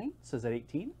of 9. Says at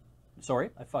 18.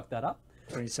 Sorry, I fucked that up.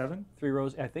 27? 3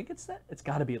 rows. I think it's that. It's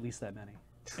got to be at least that many.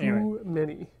 Too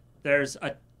many. There's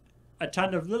a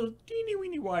ton of little teeny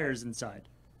weeny wires inside,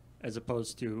 as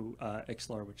opposed to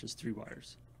XLR, which is 3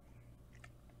 wires.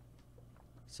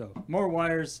 So more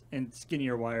wires and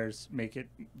skinnier wires make it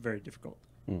very difficult.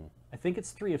 I think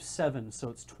it's 3 of 7,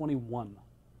 so it's 21.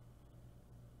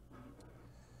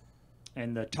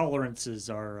 And the tolerances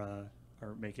are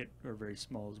very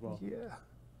small as well. Yeah.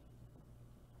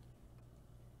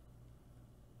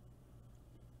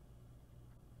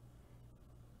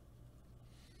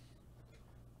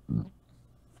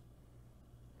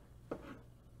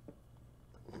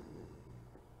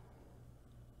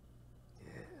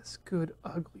 Yes, good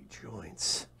ugly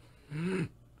joints. Oh,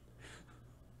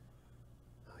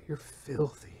 you're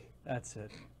filthy. That's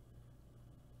it.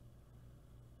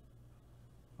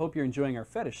 Hope you're enjoying our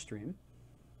fetish stream.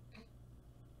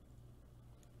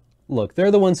 Look,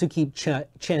 they're the ones who keep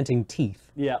chanting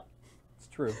teeth. Yeah, it's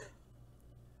true.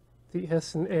 The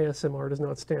S in ASMR does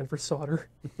not stand for solder.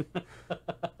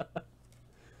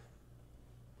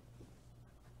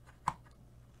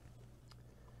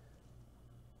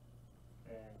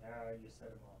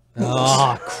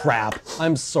 Ah, crap.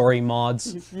 I'm sorry,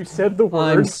 mods. You said the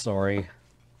word. I'm sorry.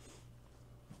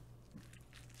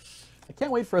 I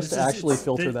can't wait for us to actually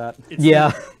filter that.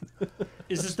 Yeah.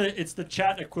 Is this it's the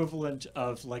chat equivalent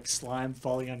of like slime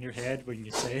falling on your head when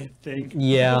you say a thing?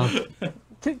 Yeah.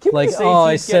 Can we Like, just- oh,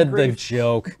 I teeth get said the grief.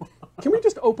 joke. Can we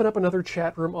just open up another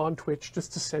chat room on Twitch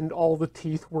just to send all the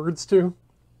teeth words to?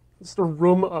 Just a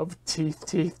room of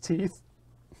teeth.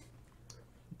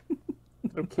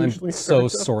 I'm Occasionally so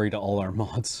starts up. sorry to all our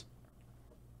mods.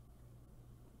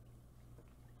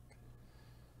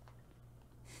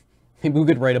 Maybe we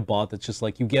could write a bot that's just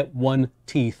like, you get 1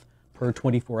 teeth per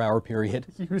 24-hour period.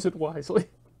 Use it wisely.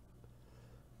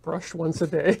 Brush once a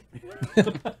day.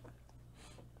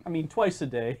 I mean, twice a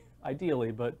day,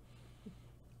 ideally, but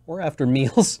Or after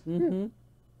meals.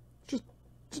 Just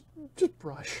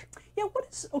brush. yeah, what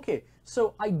is okay?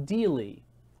 So ideally,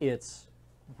 it's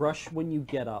brush when you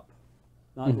get up,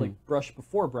 not like brush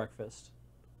before breakfast,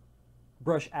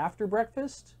 brush after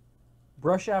breakfast,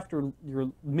 brush after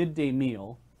your midday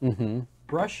meal,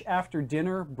 brush after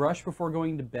dinner, brush before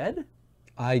going to bed.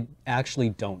 I actually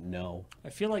don't know. I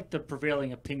feel like the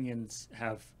prevailing opinions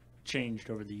have changed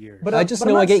over the years. But I just I'm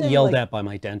know I not get saying, yelled like- at by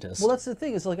my dentist. Well, that's the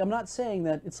thing. Is like I'm not saying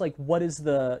that it's like what is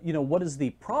the what is the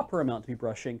proper amount to be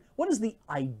brushing? What is the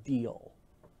ideal?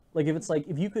 Like if it's like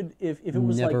if you could if it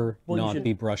was Never like well, you not should-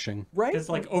 be brushing. right Because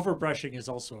like overbrushing is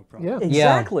also a problem. Yeah.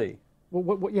 exactly.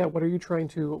 What are you trying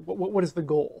to? What is the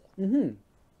goal?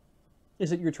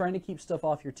 Is it you're trying to keep stuff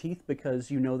off your teeth because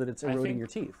you know that it's eroding think- your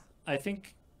teeth? I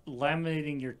think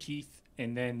laminating your teeth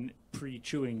and then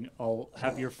pre-chewing,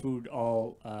 have your food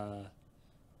all, go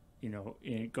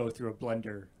through a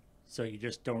blender, so you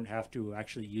just don't have to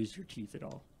actually use your teeth at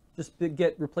all. Just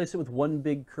replace it with one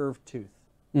big curved tooth.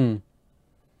 Mm.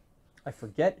 I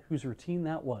forget whose routine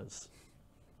that was.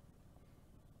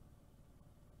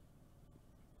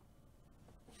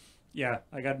 Yeah,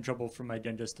 I got in trouble from my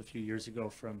dentist a few years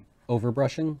ago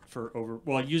Overbrushing?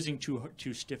 using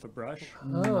too stiff a brush.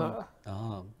 Ah.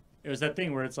 Oh. It was that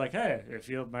thing where it's like, hey, I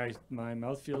feel my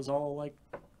mouth feels all like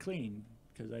clean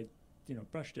because I,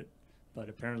 brushed it, but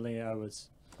apparently I was,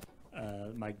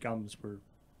 my gums were,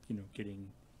 getting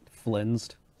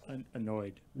Flinsed.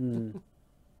 annoyed.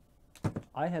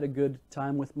 I had a good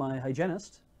time with my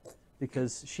hygienist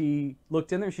because she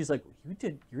looked in there and she's like,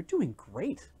 you're doing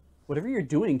great. Whatever you're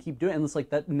doing, keep doing it. And it's like,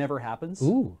 that never happens.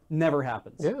 Ooh. Never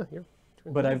happens. Yeah, you're doing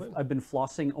But well then. I've been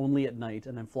flossing only at night,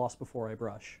 and I'm floss before I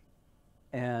brush.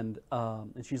 And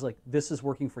she's like, this is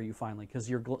working for you finally because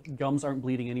your gums aren't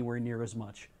bleeding anywhere near as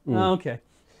much. Oh, okay.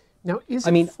 Now, is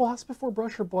I mean- it floss before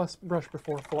brush or brush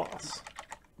before floss?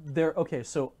 Okay,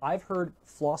 so I've heard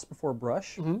floss before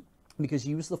brush because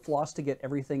you use the floss to get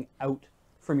everything out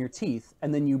from your teeth,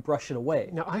 and then you brush it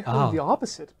away. Now, I heard the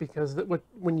opposite, because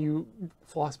when you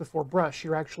floss before brush,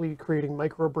 you're actually creating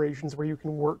microabrasions where you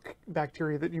can work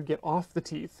bacteria that you get off the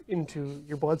teeth into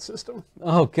your blood system.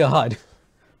 Oh, God.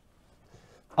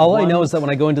 All I know is that when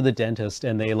I go into the dentist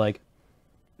and they,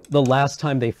 the last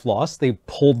time they flossed, they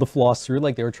pulled the floss through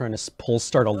like they were trying to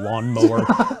start a lawnmower.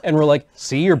 And we're like,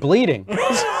 see, you're bleeding. And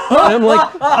I'm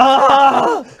like,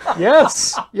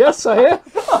 Yes, yes, I am.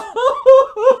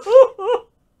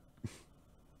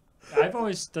 I've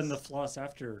always done the floss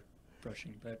after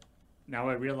brushing, but now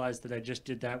I realize that I just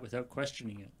did that without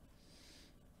questioning it.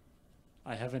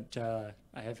 I haven't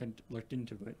looked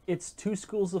into it. It's two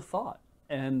schools of thought,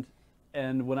 and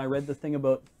when I read the thing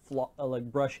about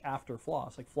brush after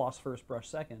floss, like floss first, brush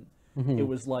second, it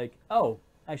was like, oh,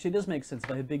 actually, it does make sense.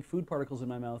 If I have big food particles in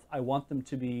my mouth, I want them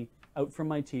to be out from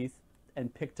my teeth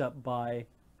and picked up by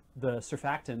the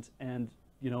surfactant and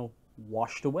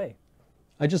washed away.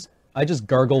 I just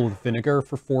gargle with vinegar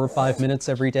for 4 or 5 minutes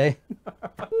every day.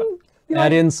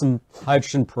 Add in some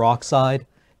hydrogen peroxide,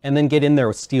 and then get in there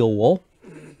with steel wool. A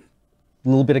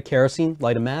little bit of kerosene,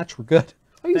 light a match, we're good.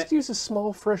 I used to use a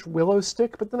small fresh willow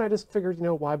stick, but then I just figured,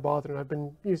 why bother? And I've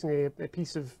been using a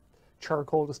piece of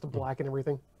charcoal just to blacken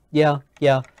everything. Yeah.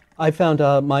 I found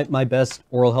my best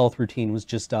oral health routine was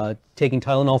just taking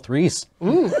Tylenol 3s.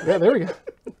 Yeah, there we go.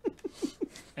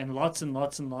 And lots and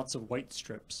lots of white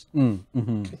strips.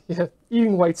 Yeah,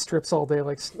 eating white strips all day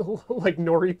like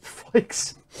nori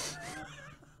flakes.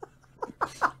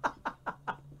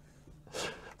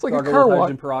 It's like a Gargle car with wash.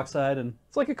 hydrogen peroxide, and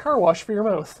It's like a car wash for your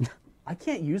mouth. I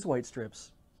can't use white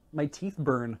strips. My teeth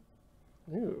burn.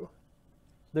 Ooh.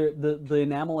 The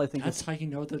enamel, I think, That's how you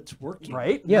know that it's working.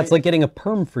 right. Yeah, it's like getting a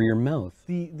perm for your mouth.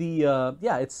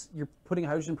 You're putting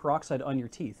hydrogen peroxide on your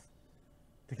teeth,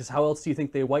 because how else do you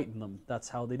think they whiten them? That's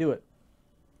how they do it,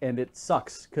 and it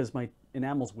sucks because my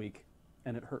enamel's weak,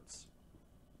 and it hurts.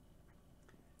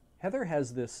 Heather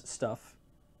has this stuff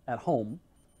at home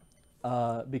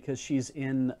because she's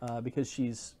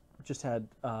just had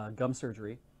gum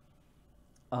surgery.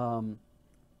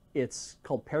 It's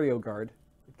called PerioGuard.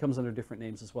 It comes under different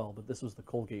names as well, but this was the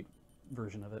Colgate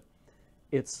version of it.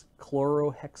 It's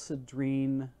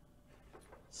chlorohexadrine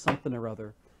something or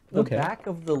other. The Okay. back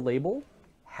of the label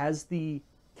has the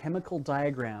chemical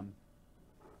diagram,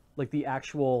 like the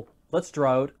actual. Let's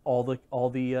draw out all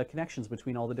the connections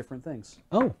between all the different things.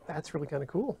 Oh, That's really kind of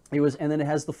cool. And then it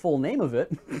has the full name of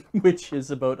it, which is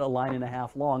about 1.5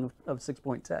 lines long of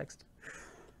 6-point text,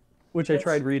 which I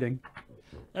tried reading.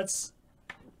 That's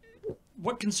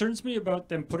what concerns me about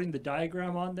them putting the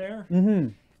diagram on there.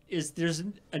 Is there's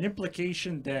an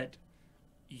implication that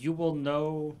you will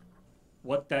know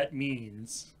what that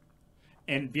means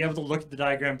and be able to look at the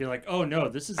diagram and be like, oh no,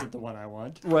 this isn't the one I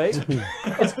want. Right?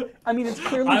 It's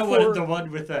clearly I for... wanted the one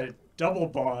with a double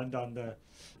bond on the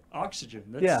oxygen.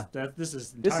 This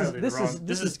is entirely wrong.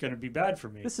 This is going to be bad for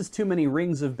me. This is too many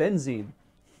rings of benzene.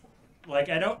 Like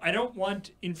I don't want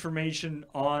information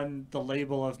on the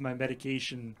label of my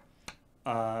medication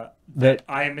that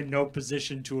I am in no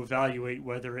position to evaluate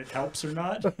whether it helps or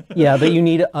not. yeah, that you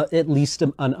need at least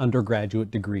an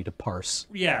undergraduate degree to parse.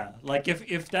 Yeah, like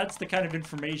if that's the kind of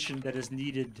information that is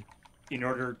needed in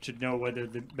order to know whether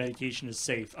the medication is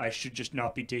safe, I should just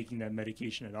not be taking that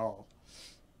medication at all.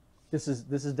 This is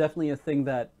definitely a thing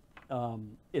that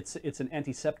it's an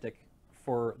antiseptic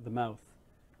for the mouth,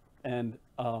 and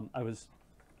I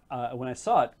when I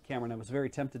saw it, Cameron, I was very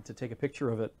tempted to take a picture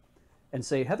of it and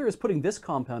say, Heather is putting this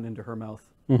compound into her mouth.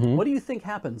 What do you think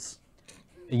happens?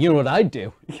 You know what I'd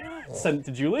do? Send it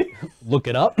to Julie? Look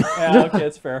it up. Yeah, okay,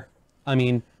 it's fair. I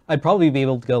mean, I'd probably be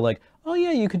able to go like, oh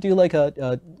yeah, you could do like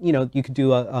you could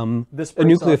do a This a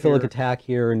breaks off nucleophilic here. attack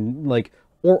here, and like,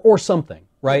 or something,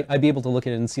 right? I'd be able to look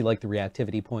at it and see like the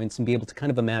reactivity points and be able to kind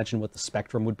of imagine what the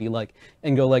spectrum would be like,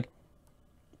 and go like,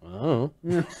 oh,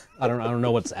 I don't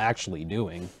know what's actually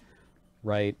doing,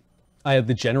 right? I have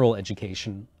the general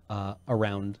education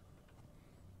around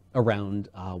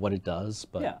what it does,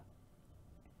 but Yeah.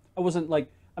 I wasn't like,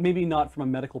 maybe not from a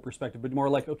medical perspective, but more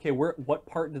like, okay, what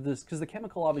part did this, because the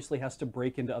chemical obviously has to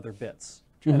break into other bits.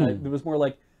 And it was more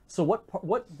like, so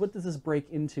what does this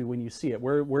break into when you see it?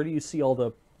 Where do you see all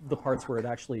the parts where it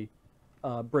actually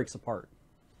breaks apart?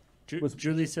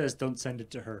 Julie says don't send it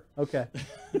to her. Okay.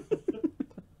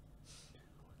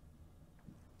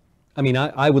 I mean,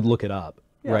 I would look it up,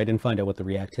 Yeah. right, and find out what the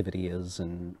reactivity is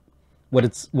and what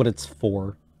it's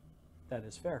for. That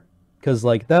is fair. Because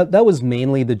like that was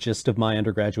mainly the gist of my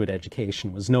undergraduate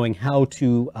education, was knowing how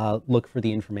to look for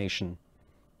the information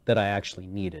that I actually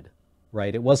needed,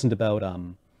 right? It wasn't about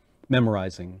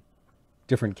memorizing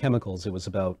different chemicals. It was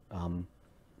about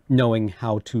knowing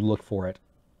how to look for it.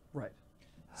 Right.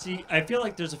 See, I feel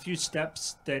like there's a few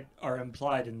steps that are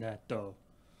implied in that, though.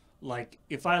 Like,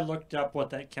 if I looked up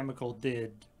what that chemical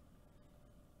did,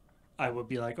 I would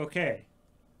be like, okay,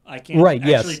 I can't Right,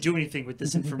 yes. actually do anything with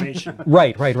this information.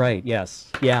 Right,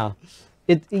 yes, yeah.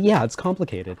 It's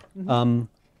complicated. That's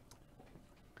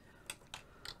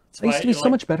I used to be why, so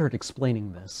much better at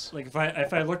explaining this. Like,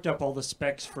 if I looked up all the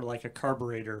specs for, like, a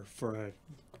carburetor for a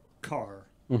car,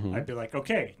 I'd be like,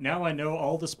 okay, now I know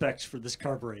all the specs for this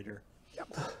carburetor.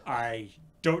 I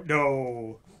don't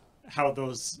know how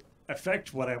those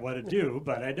affect what I want to do,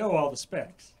 but I know all the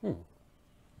specs.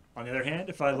 On the other hand,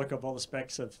 if I look up all the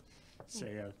specs of,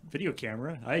 say, a video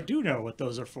camera, I do know what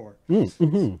those are for.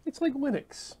 It's like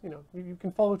Linux. You know, you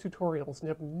can follow tutorials and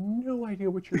have no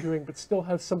idea what you're doing, but still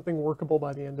have something workable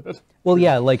by the end of it. Well,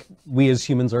 yeah, like we as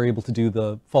humans are able to do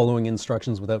the following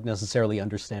instructions without necessarily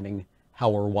understanding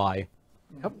how or why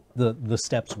Yep. the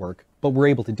steps work, but we're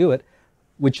able to do it,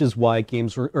 which is why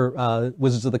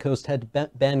Wizards of the Coast had to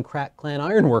ban Crack Clan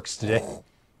Ironworks today.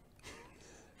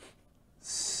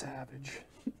 Savage.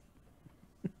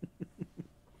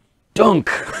 Dunk!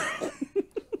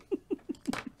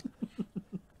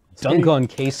 Dunk on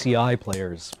KCI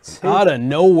players. Out of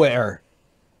nowhere.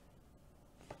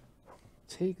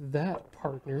 Take that,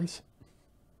 partners.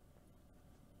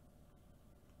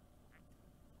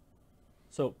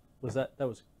 So that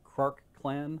was Clark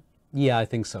Clan? Yeah, I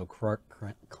think so. Crack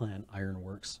Clan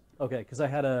Ironworks. Okay, because I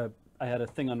had a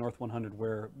thing on North 100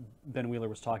 where Ben Wheeler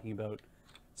was talking about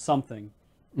something,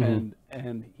 and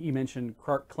he mentioned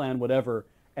Clark Clan whatever,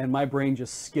 and my brain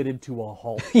just skidded to a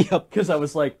halt. Yep. Because I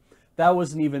was like, that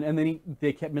wasn't even. And then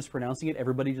they kept mispronouncing it.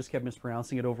 Everybody just kept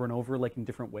mispronouncing it over and over, like in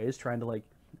different ways, trying to like.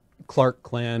 Clark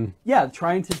Clan. Yeah,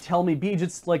 trying to tell me, Beej,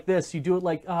 it's like this. You do it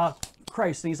like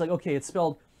Christ, and he's like, okay, it's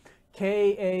spelled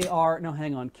K-A-R. No,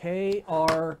 hang on,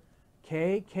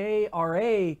 K-R-K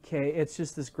K-R-A-K. It's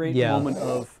just this great moment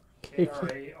of.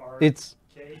 K-R-A-R-K. It's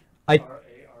I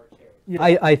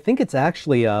think it's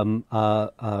actually is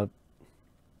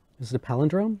it a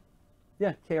palindrome?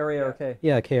 Yeah, K-R-A-R-K.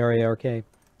 Yeah, K-R-A-R-K.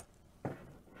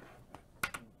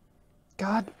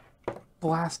 God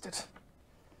blast it.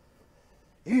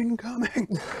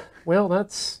 Incoming. Well,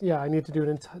 that's, yeah, I need to do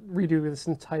redo this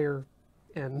entire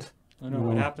end. I don't know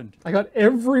what happened. I got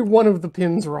every one of the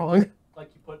pins wrong. Like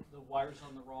you put the wires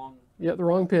on the wrong. Yeah, the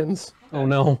wrong pins. Oh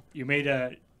no. You made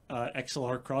a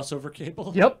XLR crossover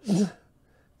cable? Yep.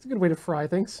 It's a good way to fry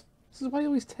things. This is why you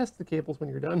always test the cables when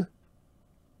you're done.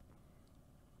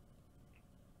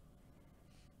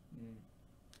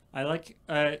 I like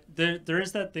there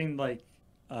is that thing like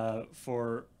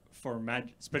for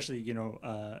especially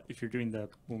if you're doing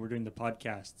when we're doing the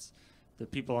podcasts, the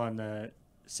people on the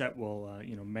set will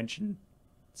mention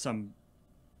some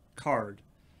card,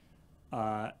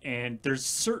 and there's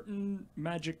certain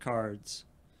Magic cards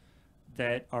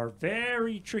that are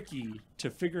very tricky to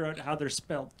figure out how they're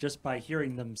spelt just by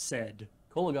hearing them said.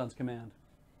 Kolagon's command.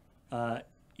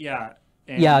 Yeah.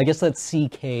 And Yeah, I guess that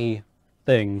CK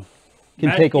thing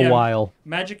can take a while.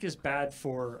 Magic is bad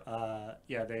for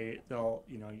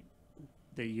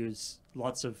they use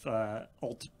lots of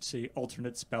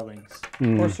alternate spellings.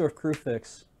 Courser of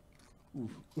Crufix.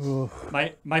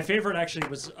 My favorite actually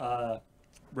was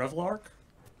Revelark.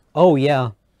 Oh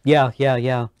yeah.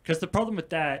 Yeah. Because the problem with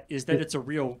that is that it's a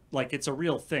real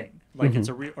thing. like it's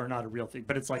a real or not a real thing,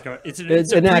 but it's like it's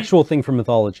an actual thing from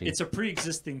mythology. It's a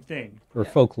pre-existing thing or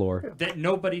folklore that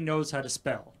nobody knows how to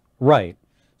spell. Right.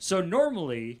 So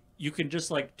normally you can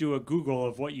just like do a Google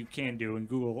of what you can do, and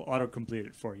Google will autocomplete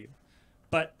it for you.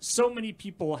 But so many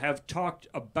people have talked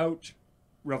about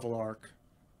Revelark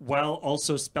while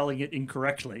also spelling it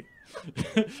incorrectly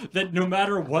that no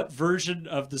matter what version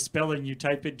of the spelling you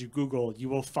type into Google, you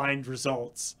will find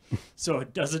results. So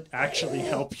it doesn't actually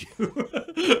help you. God,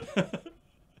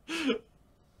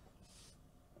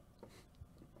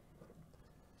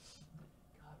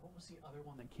 what was the other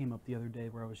one that came up the other day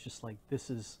where I was just like, this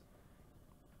is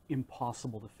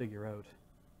impossible to figure out?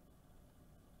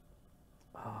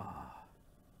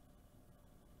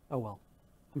 Oh well,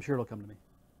 I'm sure it'll come to me.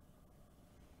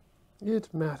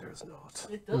 It matters not.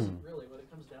 It doesn't really, when it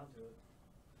comes down to it.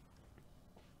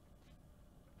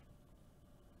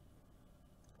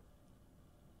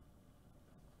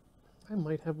 I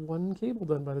might have one cable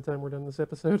done by the time we're done this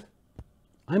episode.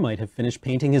 I might have finished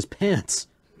painting his pants.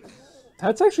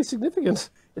 That's actually significant.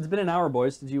 It's been an hour,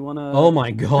 boys. Did you want to... Oh my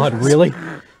god, really?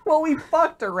 Well, we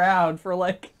fucked around for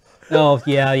like... Oh,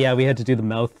 yeah, we had to do the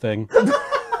mouth thing.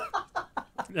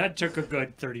 That took a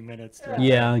good 30 minutes.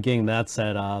 Yeah, getting that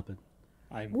set up.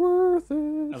 I'm Worth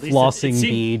it. at least Flossing seemed,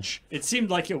 beach. It seemed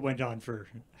like it went on for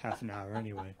half an hour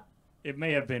anyway. It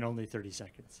may have been only 30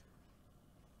 seconds.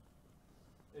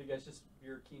 You guys just,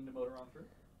 you're keen to motor on through?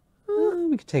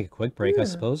 We could take a quick break, I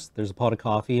suppose. There's a pot of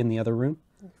coffee in the other room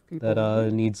People-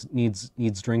 that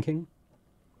needs drinking.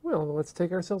 Well, let's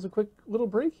take ourselves a quick little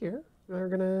break here. We're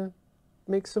gonna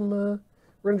make some. We're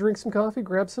gonna drink some coffee,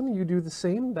 grab some. You do the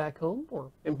same back home, or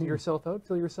empty yourself out,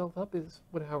 fill yourself up. Is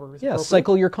however is Yeah, appropriate.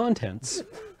 cycle your contents.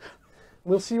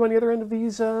 We'll see you on the other end of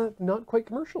these not quite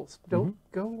commercials. Don't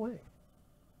go away.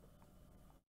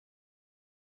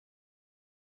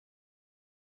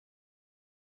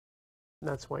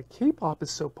 That's why K-pop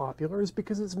is so popular, is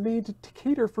because it's made to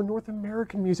cater for North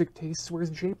American music tastes,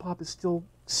 whereas J-pop is still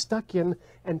stuck in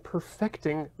and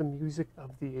perfecting the music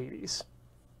of the 80s.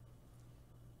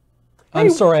 I'm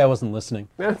sorry I wasn't listening.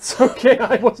 That's okay,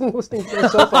 I wasn't listening to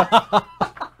myself.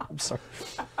 I'm sorry.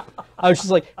 I was just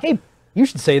like, hey, you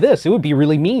should say this. It would be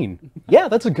really mean. Yeah,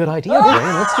 that's a good idea,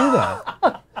 Brian. Let's do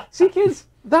that. See, kids,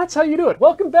 that's how you do it.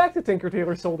 Welcome back to Tinker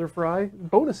Tailor Solder Fry,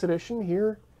 bonus edition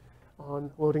here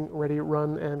on Loading Ready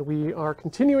Run, and we are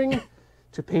continuing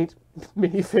to paint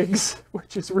minifigs,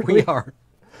 which is really... We are.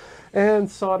 And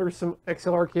solder some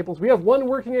XLR cables. We have one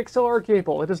working XLR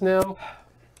cable. It is now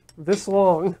this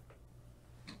long.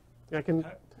 I can...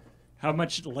 How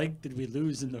much length did we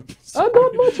lose in the...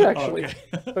 not much, actually. Okay.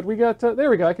 But we got... there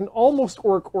we go. I can almost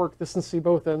orc this and see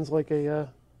both ends like a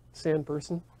sand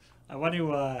person. I want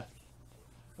to...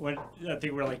 I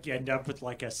think we're like end up with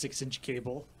like a 6-inch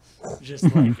cable.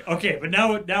 Just like, okay, but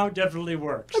now it definitely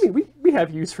works. I mean, we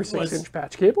have use for 6-inch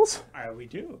patch cables. We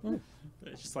do.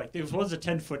 It's just like, it was a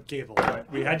 10-foot cable,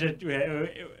 but we had to...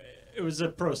 It was a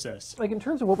process. Like, in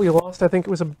terms of what we lost, I think it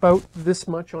was about this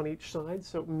much on each side,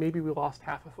 so maybe we lost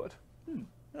half a foot.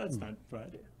 That's not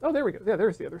bad. Oh, there we go. Yeah,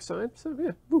 there's the other side. So,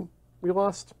 yeah, boom. We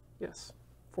lost, yes,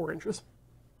 4 inches.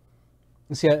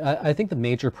 See, I think the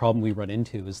major problem we run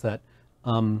into is that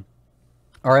our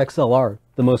XLR,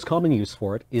 the most common use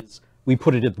for it is we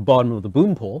put it at the bottom of the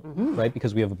boom pole, right?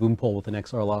 Because we have a boom pole with an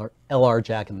XLR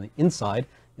jack in the inside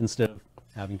instead of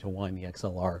having to wind the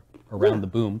XLR around the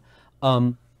boom.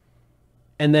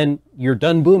 And then you're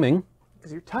done booming.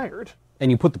 Because you're tired. And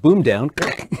you put the boom down,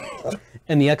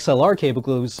 and the XLR cable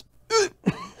goes...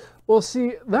 Well,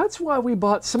 see, that's why we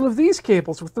bought some of these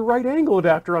cables with the right angle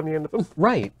adapter on the end of them.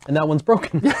 Right, and that one's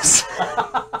broken. Yes.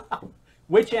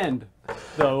 Which end,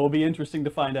 though, will be interesting to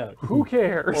find out. Who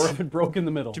cares? Or if it broke in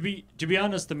the middle. To be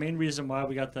honest, the main reason why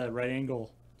we got the right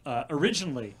angle,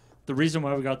 originally, the reason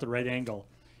why we got the right angle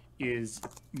is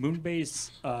Moonbase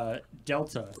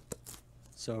Delta,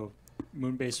 so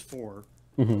Moonbase 4.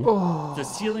 The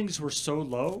ceilings were so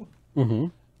low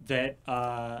that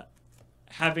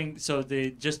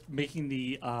making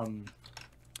the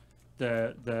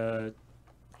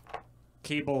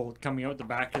cable coming out the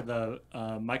back of the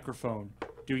microphone,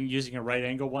 using a right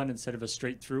angle one instead of a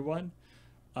straight through one,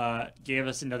 gave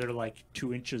us another like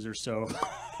 2 inches or so.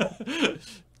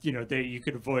 That you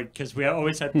could avoid, because we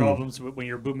always had problems when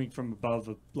you're booming from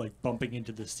above, like bumping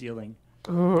into the ceiling.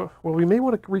 Well, we may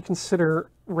want to reconsider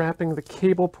wrapping the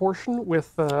cable portion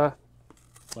with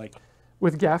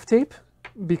gaff tape,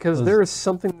 because there is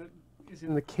something that is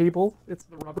in the cable. It's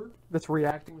the rubber that's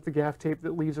reacting with the gaff tape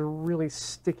that leaves a really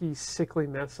sticky, sickly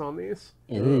mess on these.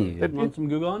 Want some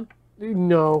Goo Gone?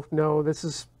 No, this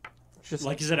is Just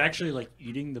Like, is it actually like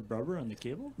eating the rubber on the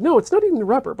cable? no, it's not even the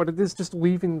rubber, but it is just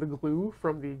leaving the glue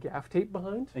from the gaff tape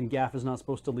behind. And gaff is not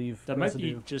supposed to leave That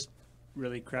residue. might be just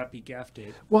really crappy gaff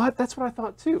tape. Well, that's what I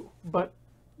thought too. But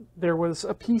there was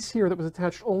a piece here that was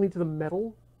attached only to the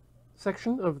metal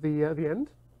section of the end,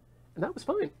 and that was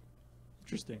fine.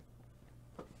 Interesting.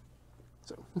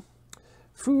 So,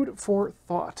 food for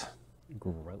thought.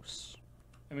 Gross.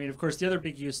 I mean, of course, the other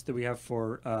big use that we have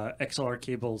for XLR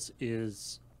cables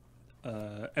is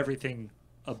everything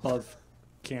above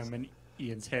Cam and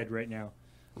Ian's head right now.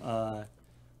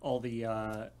 All the,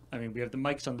 I mean, we have the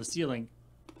mics on the ceiling,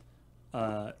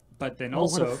 but then Oh,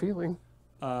 what a also, feeling.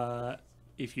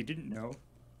 if you didn't know,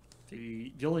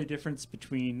 the only difference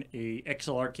between a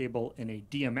XLR cable and a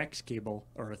DMX cable,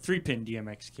 or a 3-pin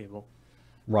DMX cable,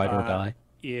 Ride or die.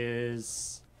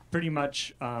 is pretty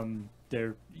much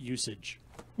their usage.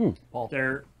 Paul, do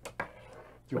They're,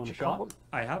 you want a shot?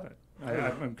 I haven't.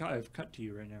 I've cut to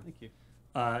you right now. Thank you.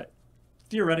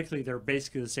 Theoretically, they're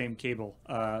basically the same cable.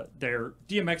 Their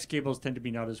DMX cables tend to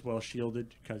be not as well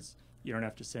shielded because you don't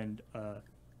have to send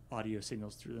audio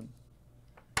signals through them.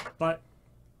 But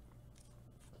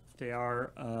they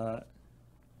are.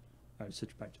 I'll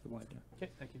switch back to the wide now.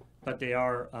 Okay, thank you. But they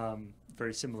are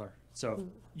very similar. So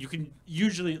you can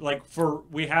usually, like,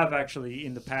 we have actually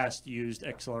in the past used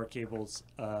XLR cables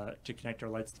to connect our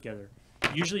lights together.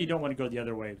 Usually you don't want to go the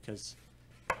other way because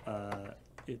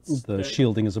it's The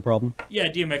shielding is a problem. yeah,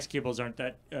 DMX cables aren't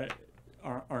that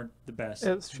aren't the best.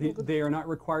 It's shielded. They are not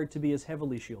required to be as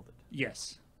heavily shielded.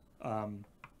 Yes, and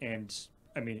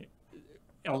I mean,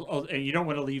 and you don't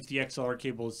want to leave the XLR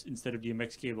cables instead of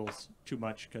DMX cables too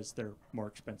much because they're more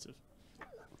expensive.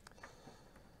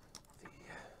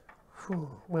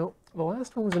 Whew. Well, the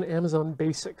last one was an Amazon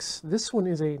Basics. This one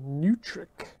is a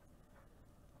Nutric,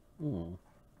 which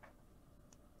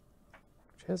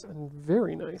has a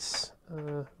very nice.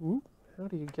 Ooh, how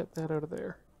do you get that out of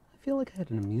there? I feel like I had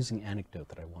an amusing anecdote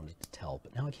that I wanted to tell,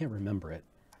 but now I can't remember it.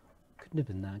 Couldn't have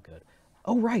been that good.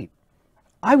 Oh, right.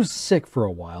 I was sick for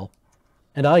a while,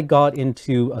 and I got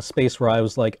into a space where I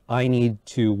was like, I need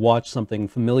to watch something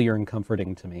familiar and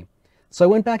comforting to me. So I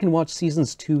went back and watched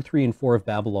seasons 2, 3, and 4 of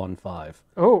Babylon 5.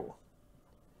 Oh,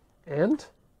 and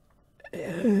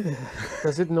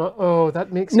does it not? Oh,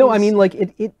 that makes No, me I mean, like,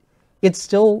 it's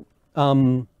still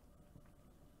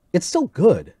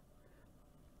good,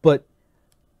 but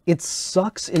it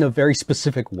sucks in a very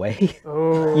specific way.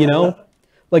 Oh, You know?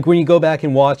 Like when you go back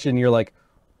and watch it and you're like,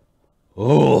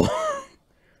 oh,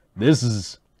 this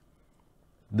is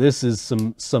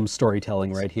some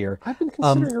storytelling right here. I've been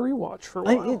considering a rewatch for a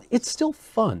while. It's still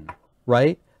fun,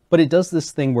 right? But it does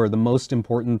this thing where the most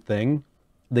important thing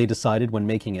they decided when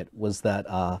making it was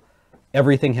that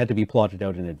everything had to be plotted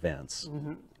out in advance.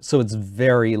 So it's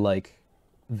very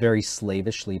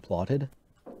slavishly plotted,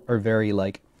 or very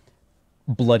like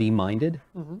bloody-minded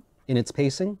in its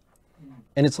pacing.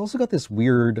 And it's also got this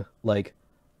weird like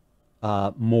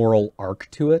moral arc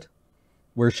to it,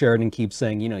 where Sheridan keeps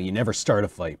saying, you know, you never start a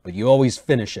fight, but you always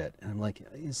finish it. And I'm like,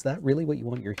 is that really what you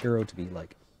want your hero to be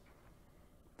like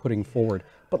putting forward?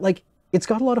 But like, it's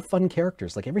got a lot of fun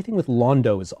characters. Like everything with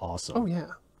Londo is awesome. Oh yeah.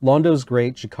 Londo's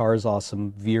great. Jakar is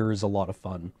awesome. Veer is a lot of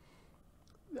fun.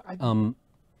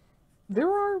 There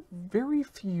are very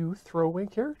few throwaway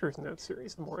characters in that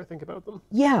series, the more I think about them.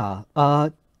 Yeah.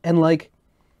 And like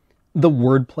the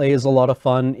wordplay is a lot of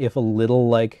fun, if a little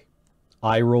like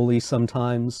eye-rolly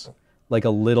sometimes. Like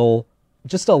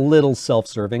just a little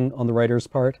self-serving on the writer's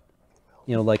part.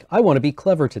 You know, like, I want to be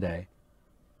clever today.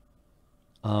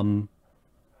 And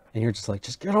you're just like,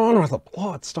 just get on with the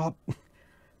plot, stop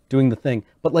doing the thing.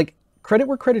 But like, credit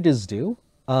where credit is due.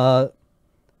 The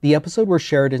episode where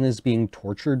Sheridan is being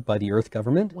tortured by the Earth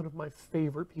government. One of my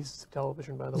favorite pieces of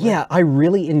television, by the way. Yeah, I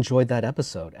really enjoyed that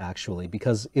episode, actually,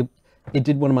 because it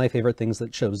did one of my favorite things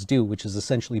that shows do, which is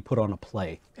essentially put on a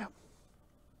play. Yeah.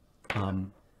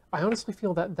 I honestly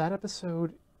feel that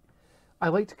episode, I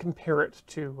like to compare it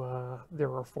to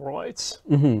There Are Four Lights.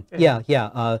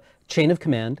 Yeah. Chain of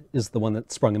Command is the one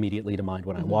that sprung immediately to mind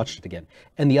when I watched it again.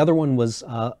 And the other one was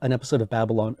an episode of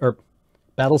Battlestar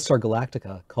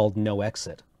Galactica called No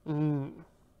Exit.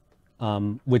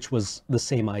 Which was the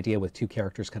same idea with two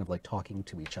characters kind of like talking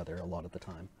to each other a lot of the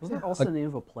time. Wasn't that also the name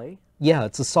of a play? Yeah,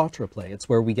 it's a Sartre play. It's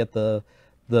where we get the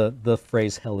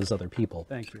phrase "hell is other people."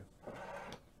 Thank you.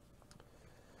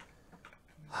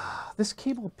 This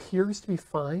cable appears to be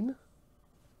fine,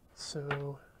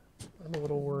 so I'm a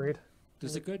little worried.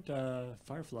 There's a good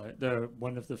Firefly,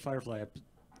 one of the Firefly,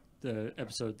 the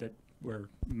episode where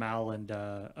Mal and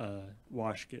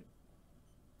Wash get.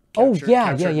 Oh,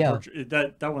 captured yeah. and tortured.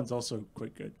 That one's also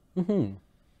quite good.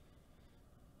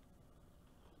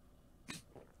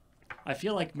 I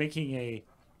feel like making a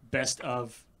best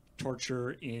of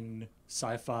torture in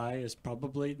sci-fi is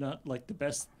probably not like the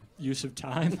best use of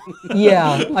time.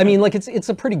 Yeah, I mean, like it's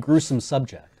a pretty gruesome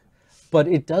subject, but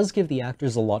it does give the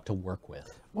actors a lot to work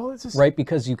with, Well, it's just right?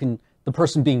 Because the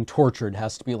person being tortured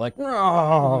has to be like,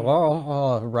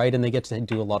 right, and they get to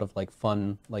do a lot of like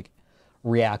fun like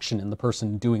reaction, and the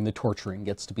person doing the torturing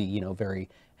gets to be, you know, very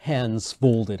hands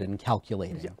folded and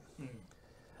calculating.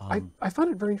 Yeah. I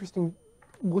found it very interesting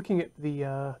looking at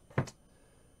the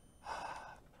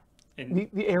And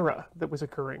the era that was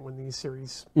occurring when these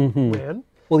series Mm-hmm. ran.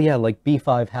 Well, yeah, like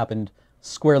B5 happened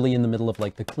squarely in the middle of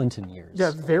like the Clinton years.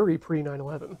 Yeah, very pre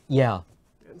 9/11. Yeah.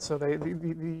 And so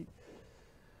the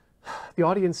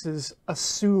audience's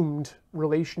assumed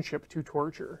relationship to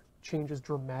torture changes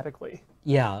dramatically.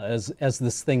 Yeah, as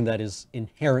this thing that is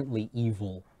inherently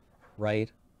evil,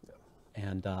 right?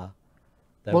 And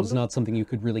that Well, was not something you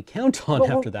could really count on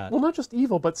after that. Well, not just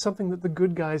evil, but something that the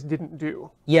good guys didn't do.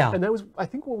 Yeah. And that was, I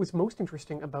think, what was most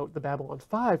interesting about the Babylon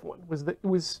 5 one was that it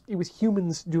was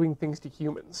humans doing things to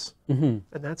humans, and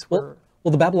that's where.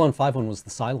 Well, the Babylon 5 one was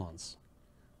the Cylons.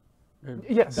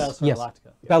 Yes. Battlestar Yes.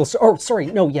 Galactica. Battlestar. Oh, sorry.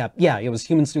 No, yeah, it was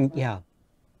humans doing. Yeah.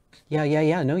 No,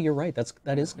 you're right.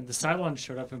 That is. when the Cylons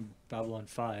showed up in Babylon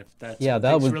 5, that's Yeah, when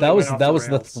that things was really that was went off that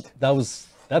the was rails.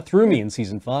 that threw me in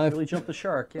season 5. Really jumped the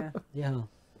shark, yeah. Yeah.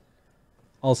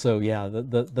 Also, yeah,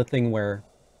 the thing where,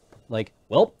 like,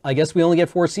 well, I guess we only get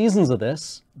 4 seasons of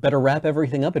this. Better wrap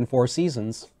everything up in 4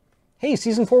 seasons. Hey,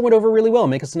 season 4 went over really well.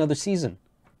 Make us another season.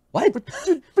 What? But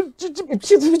you just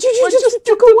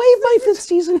took away my 5th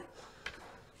season.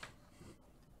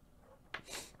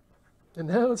 And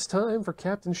now it's time for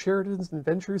Captain Sheridan's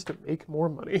adventures to make more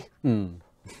money.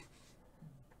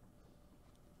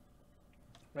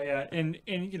 But yeah, and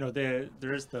you know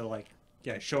there is the like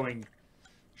showing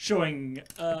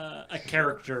a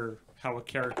character, how a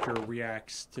character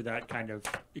reacts to that kind of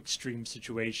extreme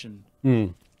situation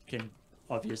can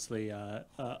obviously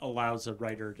allows a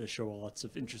writer to show lots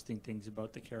of interesting things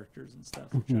about the characters and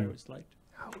stuff, which I always liked.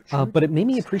 But it made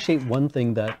me appreciate one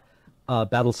thing that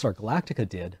Battlestar Galactica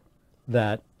did,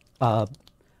 that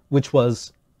which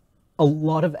was a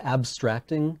lot of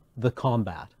abstracting the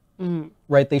combat.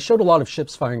 Right? They showed a lot of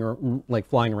ships flying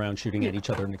around, shooting at each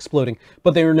other and exploding,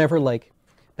 but they were never like.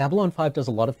 Babylon 5 does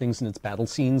a lot of things in its battle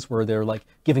scenes where they're like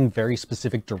giving very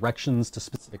specific directions to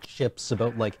specific ships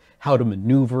about like how to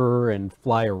maneuver and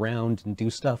fly around and do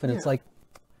stuff, and it's like,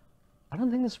 I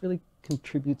don't think this really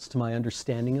contributes to my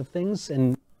understanding of things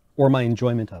or my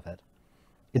enjoyment of it.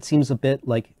 It seems a bit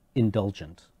like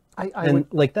indulgent.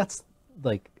 Like that's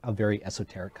like a very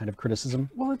esoteric kind of criticism.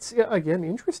 Well, it's again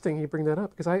interesting you bring that up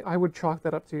because I would chalk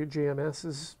that up to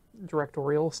JMS's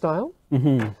directorial style.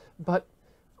 But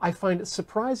I find it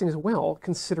surprising as well,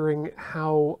 considering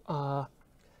how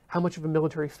much of a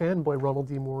military fanboy Ronald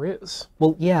D. Moore is.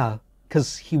 Well, yeah,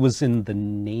 because he was in the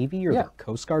Navy or the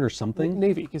Coast Guard or something.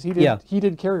 Navy, because he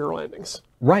did carrier landings.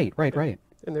 Right.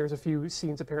 And there's a few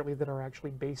scenes apparently that are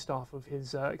actually based off of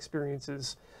his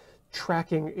experiences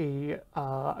tracking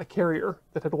a carrier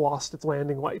that had lost its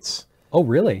landing lights Oh,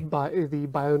 really? by the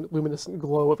bioluminescent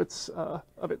glow of its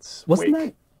Wasn't wake.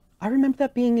 that? I remember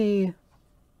that being a.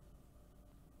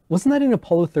 Wasn't that in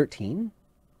Apollo 13?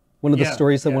 One of the Yeah,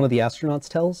 stories that yeah. one of the astronauts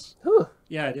tells. Huh.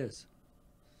 Yeah, it is.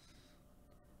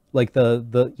 Like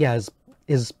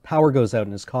his power goes out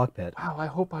in his cockpit. Wow, I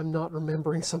hope I'm not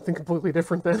remembering something completely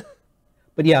different then.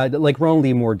 But yeah, like Ronald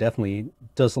D. Moore definitely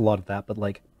does a lot of that. But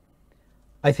like,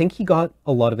 I think he got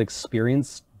a lot of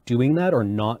experience doing that, or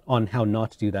not, on how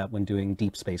not to do that when doing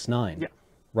Deep Space Nine. Yeah.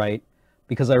 Right.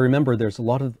 Because I remember there's a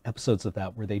lot of episodes of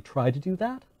that where they try to do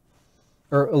that,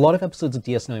 or a lot of episodes of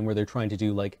DS9 where they're trying to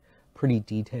do like pretty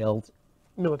detailed,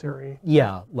 Military.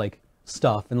 like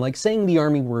stuff, and like saying the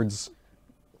army words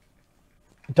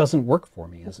doesn't work for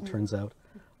me, as it turns out.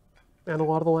 And a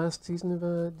lot of the last season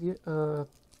of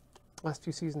last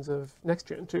few seasons of Next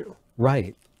Gen too.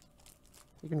 Right.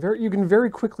 You can very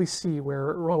quickly see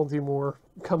where Ronald D. Moore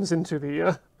comes into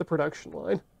the production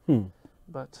line.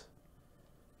 But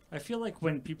I feel like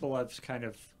when people have kind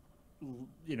of,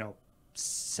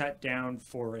 sat down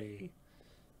for a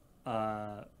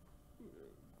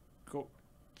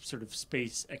sort of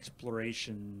space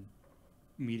exploration,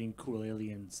 meeting cool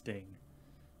aliens thing,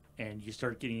 and you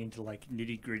start getting into like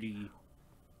nitty gritty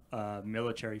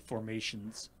military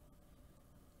formations,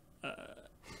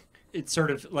 it's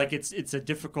sort of like it's a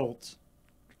difficult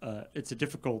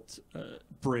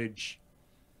bridge.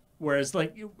 Whereas,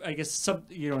 like, I guess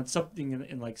in something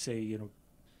in like, say,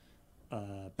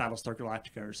 Battlestar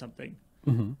Galactica or something,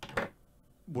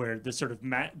 where the sort of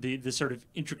the sort of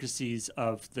intricacies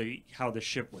of how the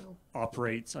ship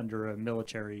operates under a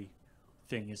military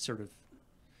thing is sort of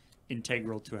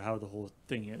integral to how the whole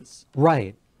thing is.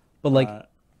 Right, but like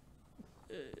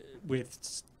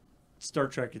with Star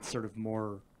Trek, it's sort of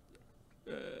more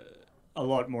a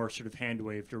lot more sort of hand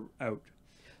waved out.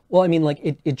 well, I mean, like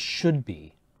it should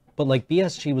be, but like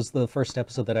BSG was the first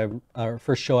episode that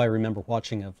first show I remember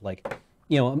watching of like,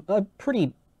 you know, a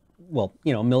pretty, well,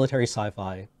 you know, military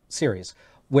sci-fi series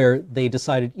where they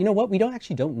decided, you know what, we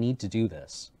don't need to do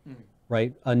this,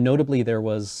 right? Notably, there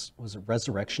was it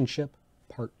Resurrection Ship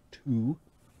Part 2,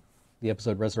 the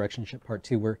episode Resurrection Ship Part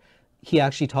 2, where he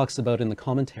actually talks about in the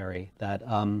commentary that,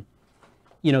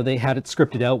 you know, they had it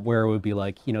scripted out where it would be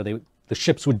like, you know, the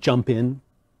ships would jump in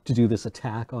to do this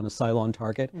attack on a Cylon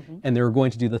target, and they were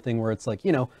going to do the thing where it's like,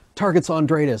 you know, targets on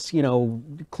Dratus, you know,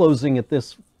 closing at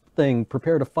this thing,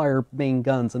 prepare to fire main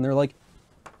guns, and they're like,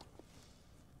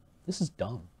 this is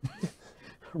dumb,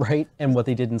 right? And what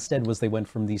they did instead was they went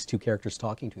from these two characters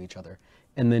talking to each other,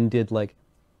 and then did like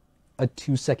a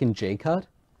 2-second J cut,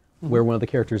 where one of the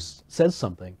characters says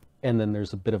something, and then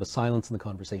there's a bit of a silence in the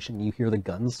conversation. You hear the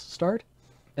guns start,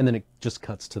 and then it just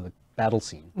cuts to the battle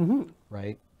scene,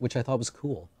 right? Which I thought was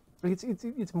cool.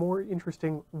 It's more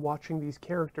interesting watching these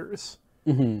characters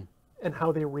and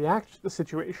how they react to the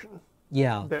situation.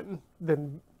 Yeah.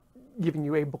 Than giving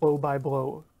you a blow by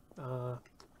blow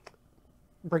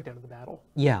breakdown of the battle.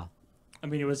 Yeah. I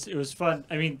mean, it was fun.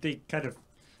 I mean, they kind of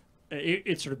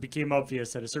it sort of became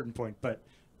obvious at a certain point, but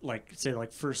like say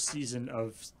like first season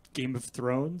of Game of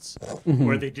Thrones,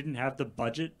 where they didn't have the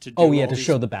budget to do to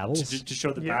show the battles, to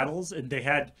show the battles, and they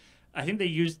had, I think they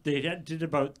did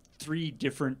about 3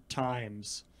 different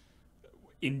times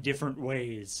in different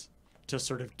ways to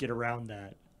sort of get around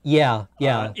that. Yeah,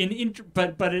 yeah.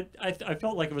 I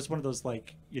felt like it was one of those,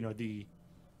 like, you know,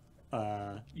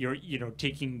 you're, you know,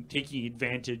 taking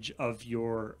advantage of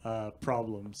your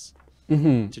problems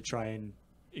to try and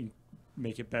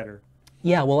make it better.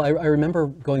 Yeah, well, I remember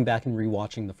going back and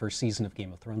rewatching the first season of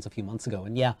Game of Thrones a few months ago,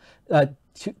 and yeah,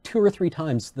 2 or 3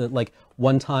 times, like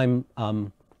one time,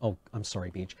 oh, I'm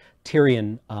sorry, Beach,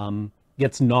 Tyrion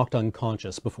gets knocked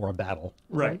unconscious before a battle.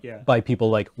 Right, yeah. By people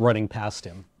like running past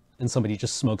him, and somebody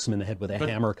just smokes him in the head with a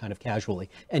hammer kind of casually,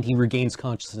 and he regains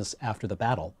consciousness after the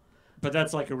battle. But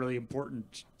that's like a really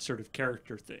important sort of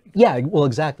character thing. Yeah, well,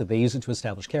 exactly. They use it to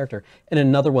establish character. And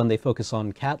another one, they focus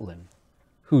on Catelyn,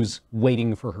 who's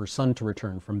waiting for her son to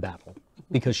return from battle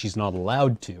because she's not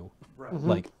allowed to,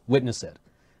 like, witness it.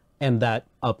 And that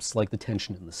ups, like, the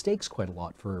tension and the stakes quite a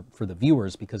lot for the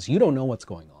viewers because you don't know what's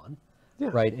going on,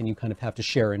 right? And you kind of have to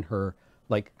share in her,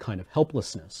 like, kind of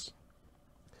helplessness.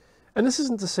 And this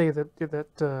isn't to say that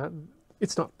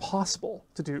it's not possible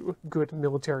to do good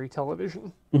military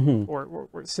television or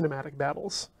cinematic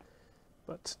battles,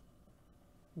 but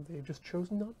they've just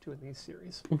chosen not to in these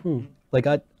series. Like,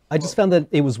 I just found that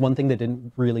it was one thing that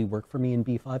didn't really work for me in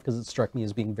B5 because it struck me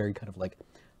as being very kind of like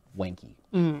wanky.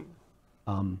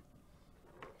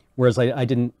 Whereas I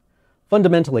didn't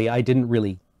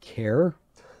really care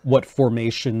what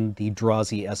formation the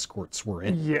Drazi escorts were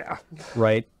in. Yeah.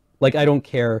 Right? Like, I don't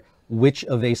care which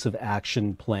evasive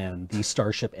action plan the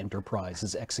Starship Enterprise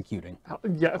is executing.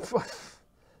 Yeah.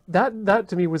 That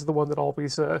to me was the one that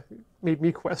always made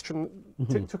me question,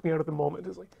 took me out of the moment.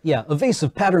 It's like, yeah,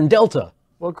 evasive pattern delta.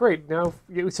 Well, great. Now,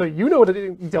 so you know what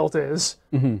a delta is.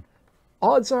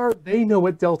 Odds are they know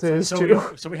what delta is too.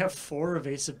 So we have 4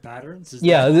 evasive patterns?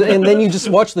 And then you just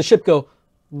watch the ship go,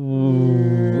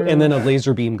 and then a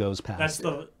laser beam goes past. That's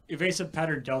the evasive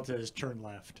pattern delta is turn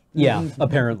left. Yeah,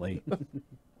 apparently.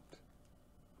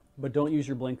 But don't use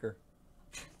your blinker.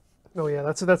 Oh yeah,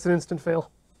 that's an instant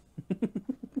fail.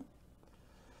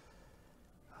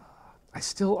 I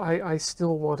still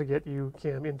want to get you,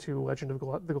 Cam, into Legend of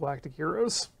the Galactic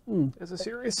Heroes as a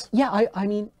series. Yeah, I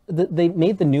mean, they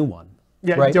made the new one,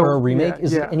 Yeah, right? Or a remake.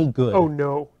 Is it any good? Oh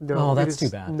no. Oh, that's it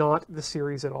is too bad. Not the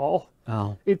series at all.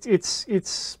 Oh, It's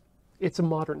a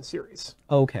modern series,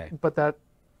 okay, but that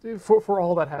for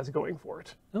all that has going for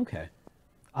it. okay.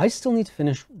 I still need to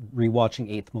finish rewatching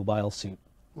 8th Mobile Suit,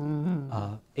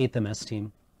 8th MS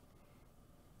Team,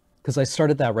 because I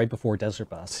started that right before Desert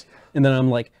Bus, and then I'm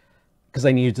like, because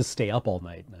I needed to stay up all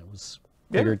night, and I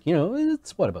figured, you know,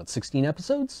 it's what, about 16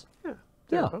 episodes?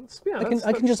 Yeah.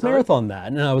 I can just marathon that,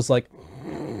 and I was like,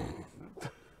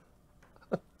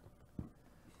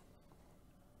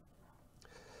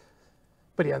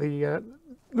 But yeah,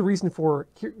 the reason for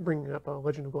bringing up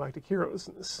Legend of Galactic Heroes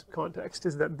in this context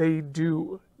is that they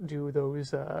do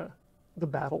those the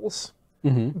battles,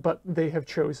 but they have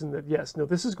chosen that, yes, no,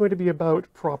 this is going to be about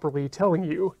properly telling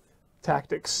you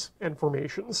tactics and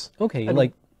formations. Okay, And-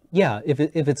 like, yeah, if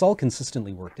it's all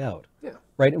consistently worked out. Yeah.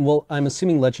 Right, and well, I'm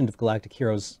assuming Legend of Galactic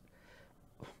Heroes,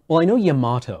 well, I know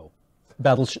Yamato,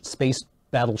 Space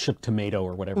Battleship Tomato,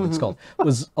 or whatever it's called,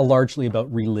 was largely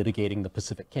about relitigating the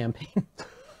Pacific Campaign.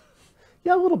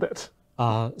 Yeah, a little bit.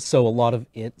 So a lot of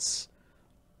its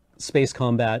space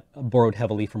combat borrowed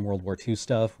heavily from World War II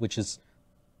stuff, which is,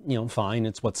 you know, fine.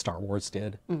 It's what Star Wars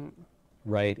did,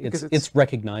 right? Because It's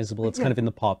recognizable. It's kind of in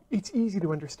the pop. It's easy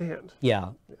to understand. Yeah,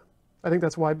 I think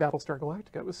that's why Battlestar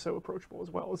Galactica was so approachable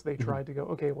as well, as they tried to go,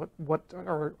 okay, what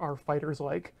are our fighters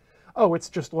like? Oh, it's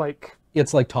just like,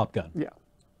 it's like Top Gun. yeah,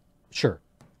 Sure.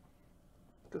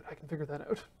 good, I can figure that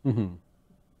out.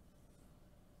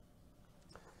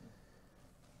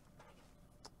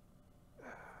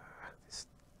 This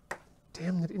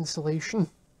damned insulation.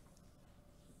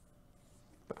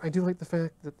 But I do like the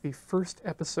fact that the first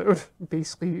episode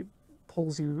basically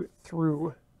pulls you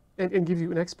through and gives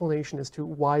you an explanation as to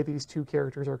why these two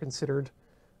characters are considered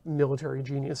military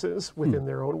geniuses within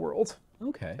their own world,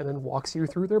 Okay. and then walks you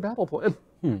through their battle plan.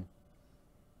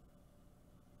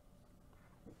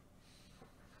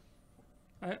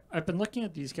 I've been looking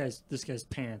at this guy's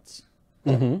pants,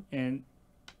 and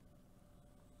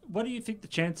what do you think the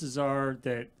chances are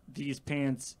that these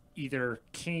pants either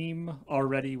came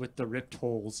already with the ripped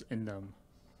holes in them?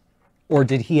 Or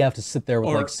did he have to sit there with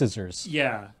Or- like scissors?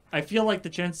 Yeah, I feel like the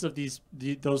chances of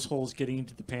those holes getting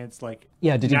into the pants, like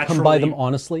Yeah, did he come by them naturally-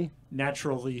 honestly?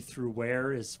 naturally through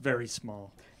wear, is very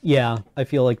small. Yeah, I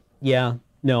feel like, yeah.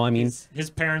 No, I mean, His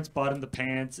parents bought him the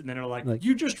pants, and then they're like, Like-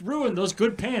 "You just ruined those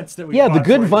good pants that we yeah, the bought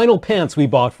good for you." vinyl pants we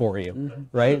bought for you,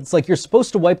 right? It's like you're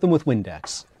supposed to wipe them with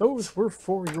Windex. Those were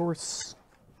for your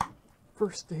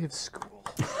first day of school.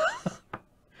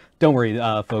 Don't worry,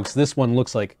 folks. This one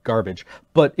looks like garbage,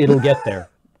 but it'll get there.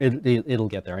 It'll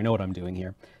get there. I know what I'm doing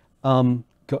here,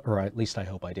 or at least I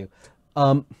hope I do.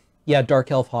 Yeah,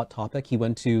 Dark Elf hot topic. He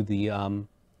went to the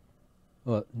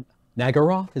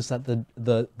Nagaroth. Is that the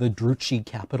Druchi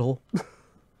capital?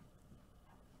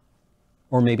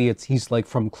 Or maybe he's like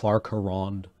from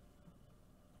Clark-Harond.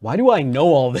 Why do I know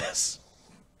all this?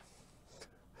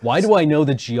 Why do I know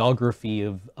the geography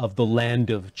of the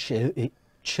land of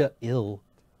Ch'il?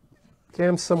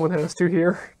 Cam, someone has to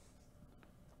here.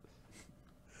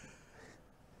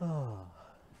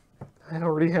 I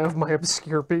already have my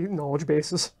obscure knowledge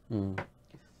bases.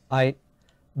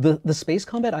 The space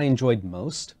combat I enjoyed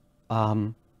most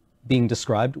being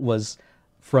described was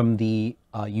from the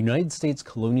United States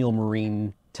Colonial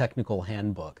Marine Technical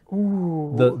Handbook.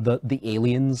 Ooh. The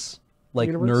aliens like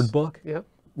Universe? nerd book, Yep.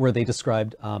 where they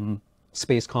described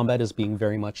space combat as being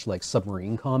very much like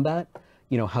submarine combat.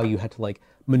 You know, how you had to like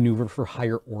maneuver for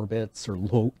higher orbits or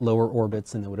lower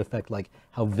orbits, and it would affect like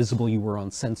how visible you were on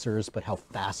sensors, but how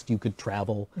fast you could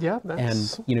travel. Yeah,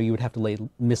 that's... And you know, you would have to lay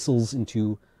missiles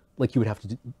into, like, you would have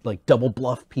to like double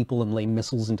bluff people and lay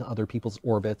missiles into other people's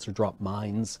orbits or drop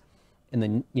mines, and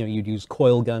then you know, you'd use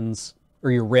coil guns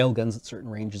or your rail guns at certain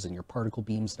ranges and your particle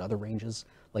beams at other ranges.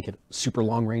 Like at super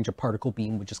long range, a particle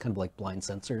beam would just kind of like blind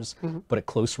sensors, but at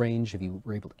close range, if you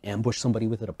were able to ambush somebody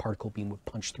with it, a particle beam would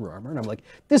punch through armor. And I'm like,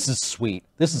 this is sweet,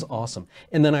 this is awesome.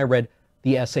 And then I read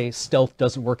the essay, Stealth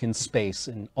Doesn't Work in Space,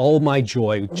 and all my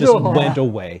joy just went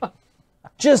away.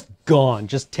 Just gone,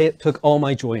 just took all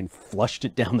my joy and flushed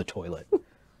it down the toilet.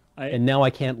 And now I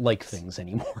can't like things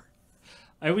anymore.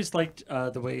 I always liked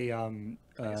the way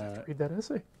Read that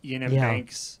essay. Ian M. Yeah.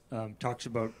 Banks talks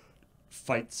about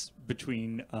fights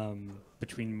between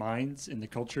minds in the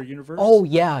culture universe. Oh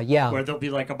yeah, yeah. Where there'll be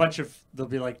like a bunch of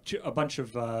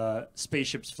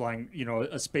spaceships flying, you know,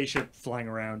 a spaceship flying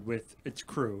around with its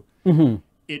crew.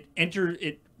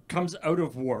 It comes out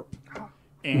of warp,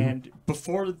 and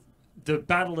before the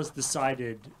battle is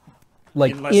decided,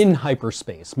 Like unless- in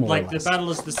hyperspace, more or like the less.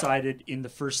 battle is decided in the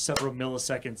first several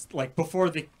milliseconds, like before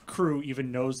the crew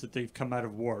even knows that they've come out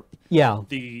of warp. Yeah.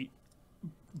 The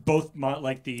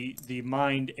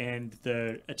mind and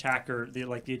the attacker,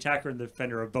 the attacker and the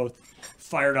defender are both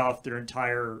fired off their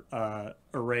entire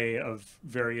array of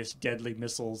various deadly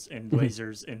missiles and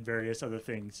lasers and various other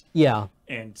things. Yeah.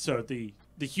 And so the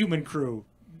human crew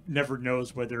never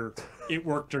knows whether it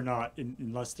worked or not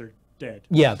unless they're dead.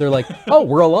 Yeah, they're like, oh,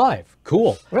 we're alive.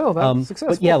 Cool. Well, that's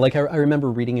successful. But yeah, like I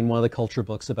remember reading in one of the culture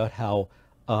books about how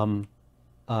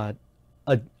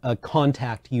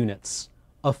contact units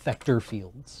effector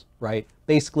fields, right?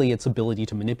 Basically, its ability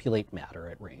to manipulate matter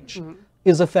at range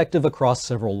is effective across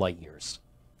several light years.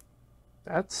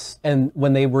 That's... And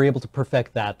when they were able to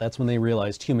perfect that, that's when they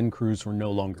realized human crews were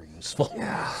no longer useful.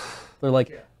 They're like,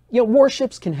 you know,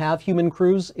 warships can have human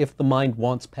crews if the mind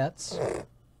wants pets,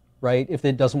 right? If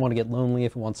it doesn't want to get lonely,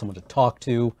 if it wants someone to talk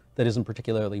to that isn't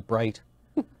particularly bright,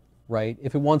 right?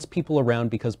 If it wants people around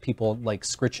because people like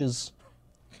scritches,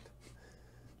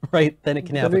 right? Then it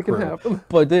can have Then a it can crew. have them.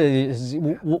 But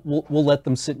we'll let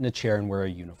them sit in a chair and wear a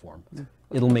uniform.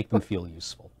 It'll make them feel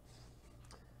useful.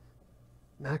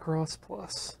 Macross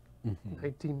Plus,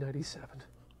 1997.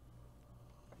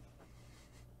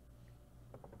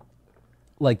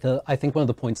 Like I think one of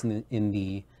the points in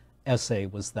the essay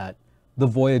was that the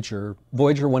Voyager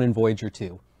 1 and Voyager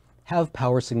 2 have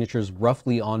power signatures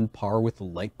roughly on par with the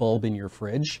light bulb in your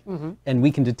fridge, and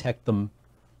we can detect them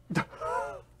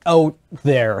out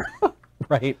there,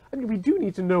 right? I mean, we do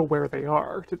need to know where they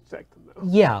are to detect them, though.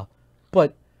 Yeah,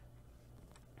 but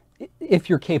if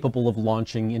you're capable of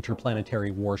launching interplanetary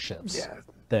warships, Yeah.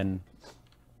 then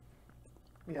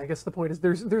Yeah, I guess the point is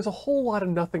there's a whole lot of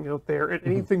nothing out there, and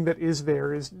anything that is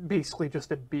there is basically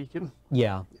just a beacon.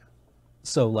 yeah.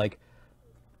 So like,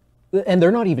 and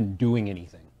they're not even doing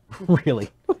anything, really,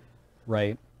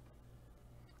 right?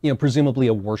 You know, presumably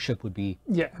a warship would be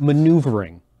Yeah.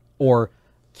 maneuvering or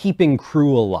keeping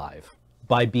crew alive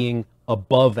by being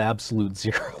above absolute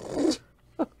zero.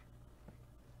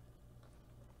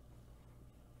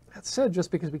 That said,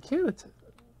 just because we can't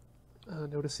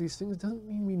notice these things doesn't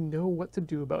mean we know what to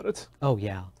do about it. Oh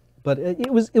yeah, but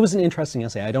it was an interesting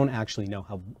essay. I don't actually know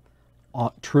how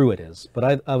true it is,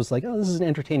 but I was like, oh, this is an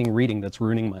entertaining reading that's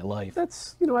ruining my life.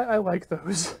 That's, you know, I like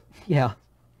those. Yeah.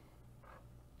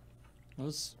 That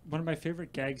was one of my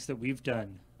favorite gags that we've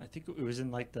done. I think it was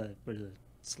in like the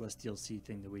Celestial Sea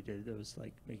thing that we did. That was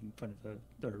like making fun of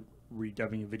or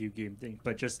redubbing a video game thing,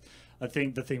 but just the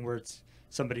thing where it's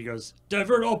somebody goes,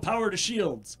 divert all power to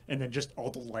shields, and then just all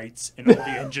the lights and all the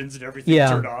engines and everything Yeah.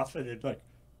 turn off, and then like,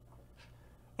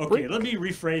 okay, let me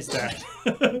rephrase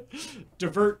that.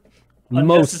 Divert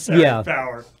unnecessary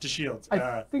power to shields.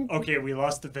 I think- Okay, we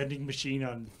lost the vending machine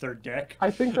on the third deck.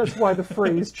 I think that's why the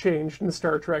phrase changed in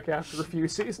Star Trek after a few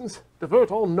seasons.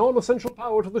 Divert all non-essential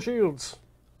power to the shields.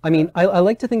 I mean, I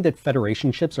like to think that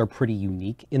Federation ships are pretty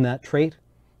unique in that trait.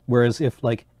 Whereas if,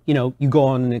 like, you know, you go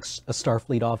on a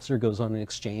Starfleet officer goes on an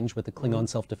exchange with the Klingon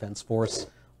Self-Defense Force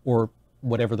or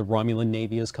whatever the Romulan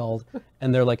Navy is called,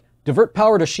 and they're like, divert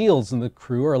power to shields, and the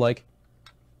crew are like,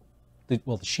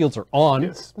 well, the shields are on.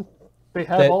 Yes. They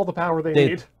have all the power they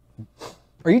need.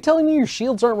 Are you telling me your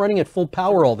shields aren't running at full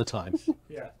power all the time?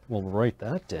 Yeah. Well, write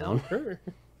that down. Sure.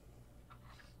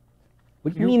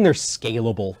 What do you mean they're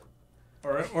scalable?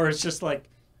 Or it's just like,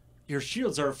 your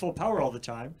shields are full power all the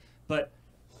time, but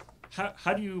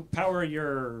how do you power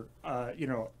your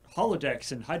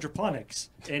holodecks and hydroponics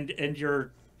and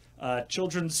your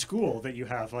children's school that you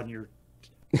have on your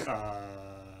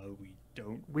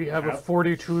We have a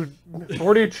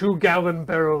 42 gallon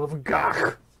barrel of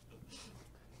gach.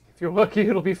 If you're lucky,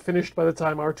 it'll be finished by the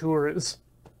time our tour is.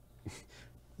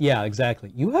 Yeah,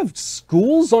 exactly. You have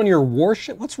schools on your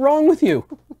warship? What's wrong with you?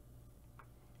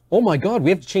 Oh my god, we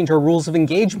have to change our rules of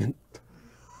engagement.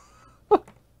 I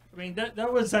mean,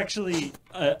 that was actually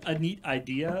a neat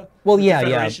idea. Well, with yeah, the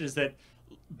yeah. Federation is that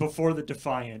before the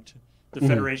Defiant, the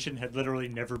Federation had literally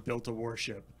never built a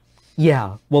warship.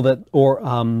 Yeah, well,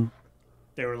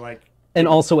 They were like, and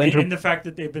also and the fact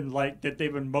that they've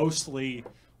been mostly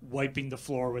wiping the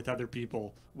floor with other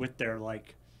people with their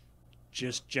like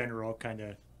just general kind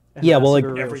of yeah, well, like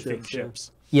everything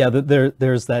ships. yeah,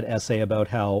 there's that essay about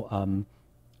how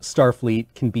Starfleet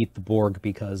can beat the Borg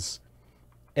because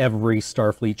every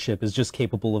Starfleet ship is just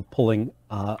capable of pulling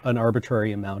an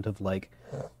arbitrary amount of like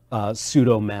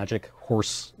pseudo magic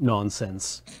horse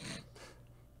nonsense,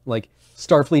 like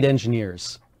Starfleet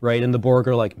engineers, right? And the Borg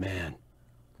are like, man,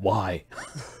 why?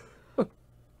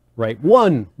 Right?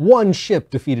 One ship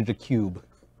defeated a cube.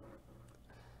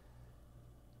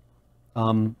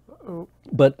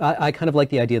 But I kind of like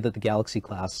the idea that the Galaxy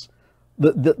class,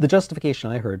 the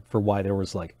justification I heard for why there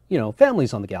was like, you know,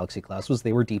 families on the Galaxy class was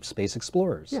they were deep space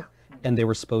explorers. Yeah. And they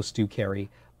were supposed to carry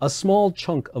a small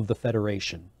chunk of the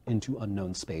Federation into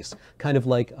unknown space, kind of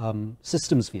like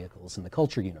systems vehicles in the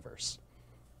Culture universe,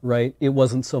 right? It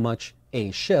wasn't so much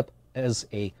a ship as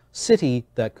a city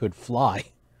that could fly.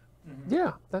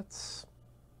 Yeah, that's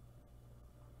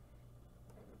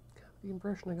kind of the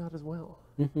impression I got as well.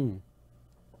 Mm-hmm.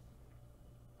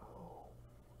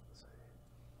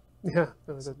 Yeah,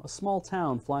 that was A small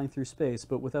town flying through space,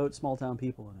 but without small town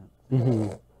people in it.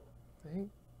 Mm-hmm.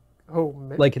 Oh,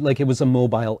 man. Like it was a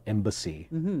mobile embassy.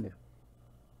 Mm-hmm.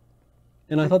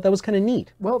 And I thought that was kind of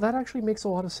neat. Well, that actually makes a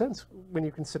lot of sense when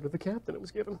you consider the captain it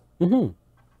was given. Mm-hmm.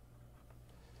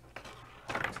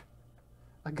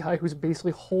 A guy who's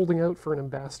basically holding out for an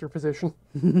ambassador position.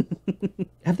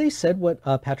 Have they said what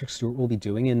Patrick Stewart will be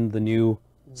doing in the new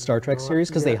Star Trek Not series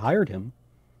because they yet. hired him.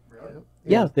 Really?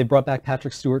 Yeah, they brought back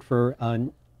Patrick Stewart for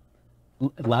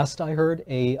last I heard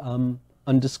a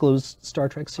undisclosed Star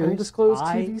Trek series. Undisclosed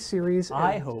TV series.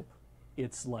 I and- hope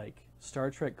it's like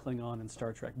Star Trek Klingon and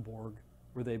Star Trek Borg,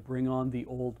 where they bring on the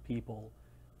old people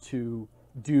to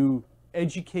do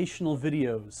educational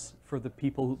videos for the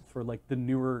people, for like the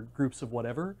newer groups of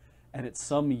whatever, and it's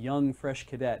some young fresh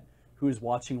cadet who is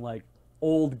watching like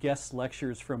old guest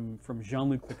lectures from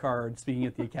Jean-Luc Picard speaking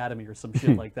at the Academy or some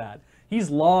shit like that. He's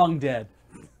long dead.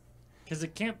 Because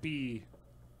it can't be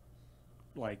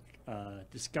like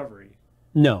Discovery.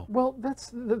 No. Well, that's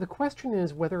the question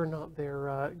is whether or not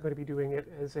they're going to be doing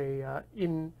it as a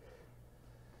in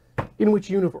which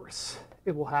universe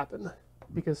it will happen,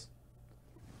 because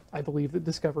I believe that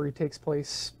Discovery takes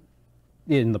place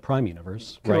In the Prime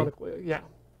universe, right? canonically. Yeah.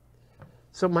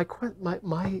 So my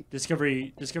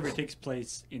Discovery takes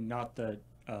place in not the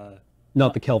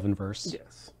Not the Kelvin verse.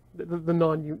 yes, the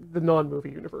non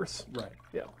movie universe. right.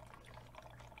 Yeah.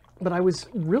 But I was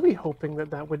really hoping that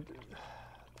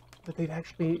they'd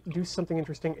actually do something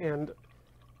interesting and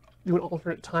do an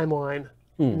alternate timeline,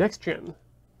 next gen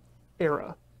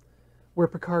era, where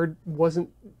Picard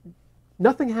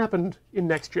nothing happened in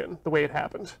next gen the way it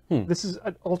happened. This is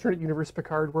an alternate universe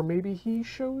Picard where maybe he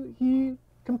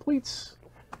completes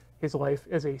his life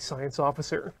as a science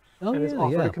officer Oh, and is yeah,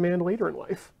 offered yeah. a command later in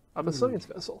life of a science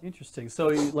vessel. Interesting. So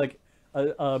like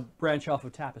a branch off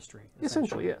of Tapestry.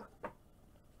 Essentially, yeah.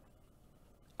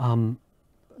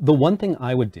 The one thing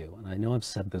I would do, and I know I've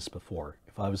said this before,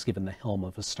 if I was given the helm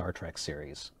of a Star Trek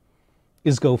series,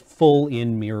 is go full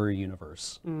in mirror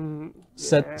universe.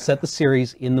 Set the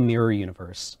series in the mirror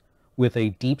universe with a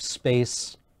deep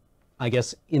space. I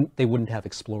guess they wouldn't have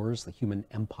explorers. The human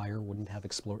empire wouldn't have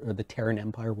explorers, or the Terran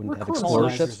Empire wouldn't have explorer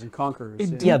Colonizers ships. and conquerors. A yeah.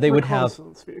 deep Yeah, they would have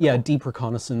reconnaissance vehicle. deep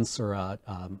reconnaissance or a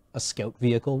scout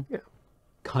vehicle, Yeah.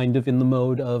 kind of in the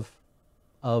mode of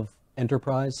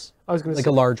Enterprise, I was going to like say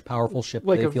a large, powerful ship.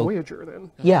 like they a feel Voyager then.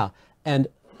 Yeah, and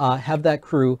have that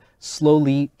crew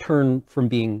slowly turn from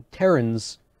being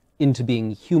Terrans into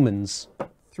being humans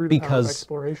Through the power of because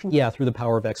exploration. yeah, through the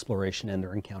power of exploration and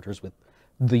their encounters with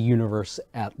the universe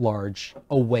at large,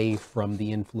 away from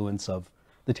the influence of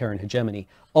the Terran hegemony.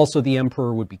 Also, the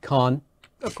Emperor would be Khan,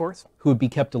 Of course. who would be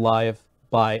kept alive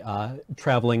by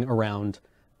traveling around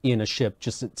in a ship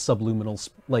just at subluminal,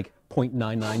 like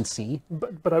 0.99 C.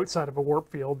 But outside of a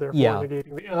warp field, therefore Yeah.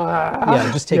 negating the...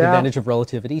 Yeah, just take Yeah. advantage of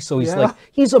relativity. So he's Yeah. like,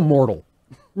 he's immortal,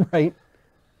 right?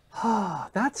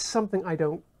 That's something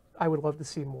I would love to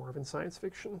see more of in science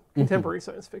fiction. Mm-hmm. Contemporary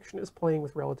science fiction is playing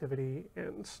with relativity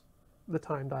and the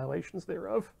time dilations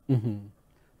thereof.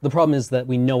 The problem is that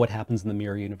we know what happens in the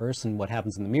mirror universe, and what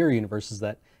happens in the mirror universe is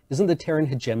that isn't the Terran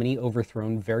hegemony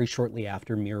overthrown very shortly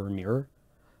after Mirror Mirror?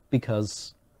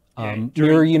 Because during-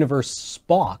 Mirror Universe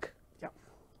Spock. Yeah.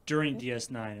 During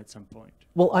DS9 at some point.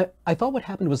 Well, I thought what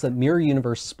happened was that Mirror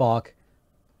Universe Spock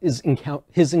his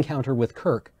encounter with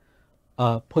Kirk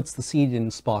puts the seed in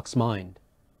Spock's mind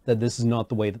that this is not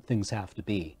the way that things have to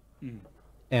be,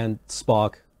 and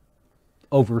Spock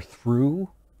overthrew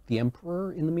the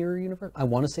Emperor in the Mirror Universe. I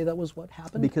want to say that was what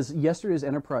happened. Because yesterday's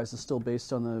Enterprise is still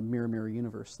based on the Mirror Mirror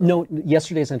universe. Though. No,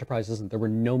 yesterday's Enterprise isn't. There were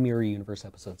no Mirror Universe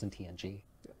episodes in TNG.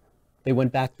 They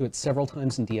went back to it several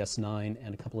times in DS9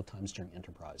 and a couple of times during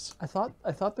Enterprise. I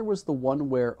thought there was the one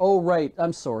where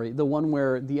I'm sorry, the one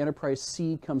where the Enterprise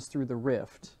C comes through the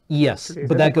rift. Yes, Yesterday's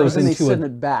but that goes And they into send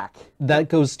it back. that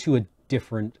goes to a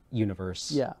different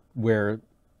universe. Yeah. Where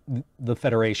the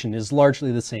Federation is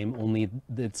largely the same, only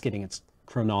it's getting its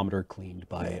chronometer cleaned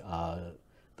by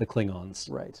the Klingons.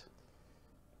 Right.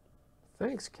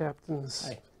 Thanks, Captains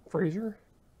Fraser.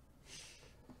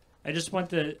 I just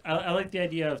want I like the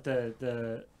idea of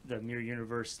the mirror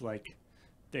universe, like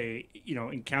they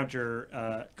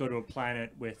encounter go to a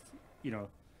planet with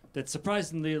that's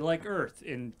surprisingly like Earth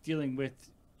in dealing with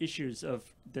issues of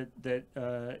that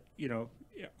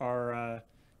are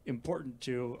important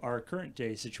to our current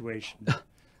day situation,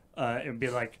 and be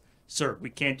like, sir, we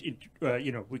can't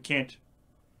we can't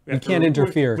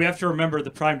interfere. We have to remember the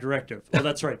Prime Directive. Oh,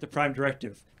 that's right, the Prime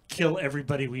Directive. Kill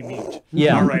everybody we meet.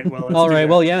 Yeah. All right. Well. Let's All do right. that.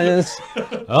 Well, yeah. It's,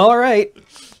 all right.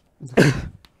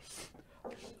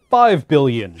 5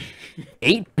 billion,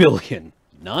 8 billion,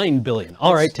 9 billion.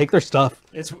 All right, take their stuff.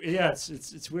 It's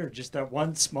weird. Just that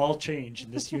one small change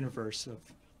in this universe of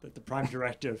that the Prime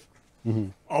Directive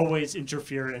always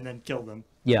interfere and then kill them.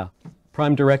 Yeah.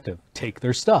 Prime Directive, take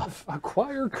their stuff.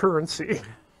 Acquire currency.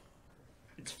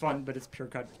 It's fun, but it's pure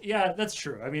cut. Yeah, that's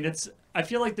true. I mean, I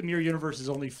feel like the mirror universe is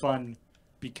only fun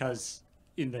because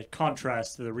in the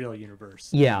contrast to the real universe.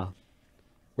 Yeah.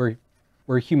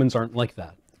 Where humans aren't like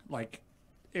that. Like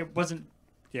it wasn't.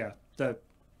 Yeah, the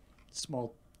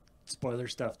small spoiler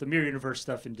stuff, the mirror universe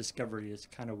stuff in Discovery is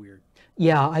kind of weird.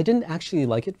 Yeah, I didn't actually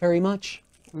like it very much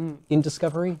in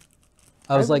Discovery.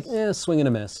 I was like, swing and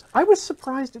a miss. I was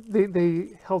surprised they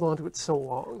held on to it so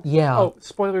long. Yeah. Oh,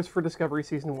 spoilers for Discovery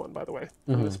Season 1, by the way,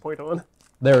 from this point on.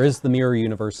 There is the mirror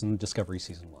universe in Discovery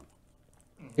Season 1.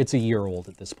 It's a year old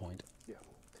at this point. Yeah.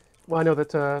 Well, I know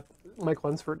that Mike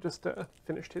Lunsford just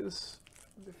finished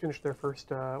their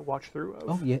first watch through of.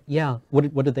 Oh yeah.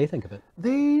 What did they think of it?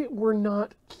 They were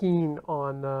not keen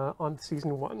on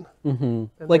Season 1. Mm-hmm.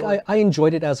 Like I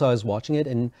enjoyed it as I was watching it,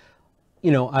 and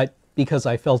because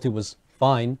I felt it was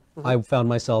fine. I found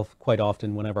myself quite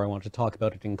often, whenever I wanted to talk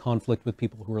about it, in conflict with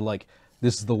people who were like,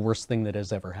 "This is the worst thing that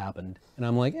has ever happened," and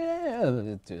I'm like, I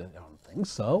don't think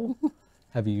so.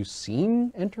 Have you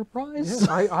seen Enterprise? Yes,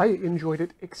 I enjoyed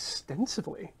it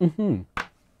extensively, and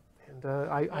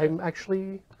I'm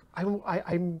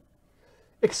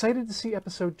excited to see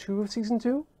episode 2 of season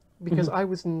 2 because I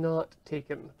was not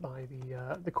taken by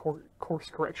the course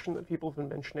correction that people have been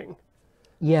mentioning.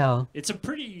 Yeah, It's a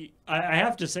pretty. I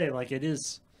have to say, like it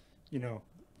is,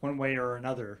 one way or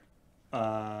another.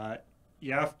 It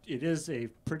is a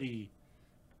pretty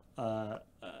ballsy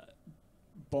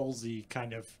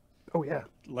kind of. Oh yeah.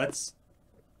 Let's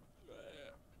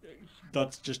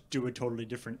just do a totally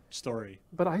different story.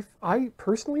 But I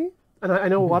personally, and I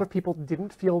know a lot of people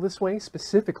didn't feel this way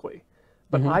specifically,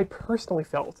 but I personally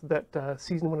felt that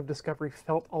season 1 of Discovery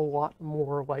felt a lot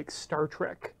more like Star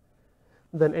Trek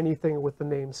than anything with the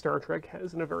name Star Trek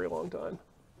has in a very long time.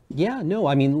 yeah. No,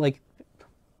 I mean, like,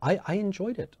 I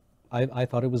enjoyed it. I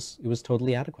thought it was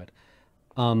totally adequate.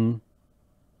 I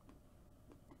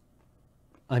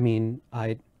mean,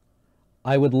 I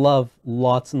would love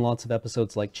lots and lots of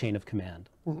episodes like Chain of Command,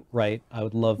 right? I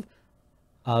would love,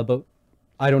 but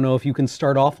I don't know if you can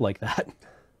start off like that.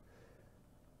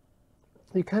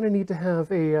 You kind of need to have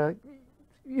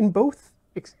in both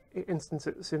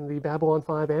instances, in the Babylon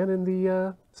 5 and in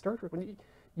the Star Trek,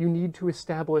 you need to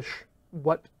establish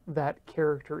what that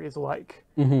character is like.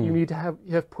 You need to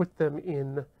have put them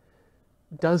in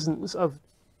dozens of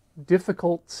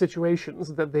difficult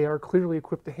situations that they are clearly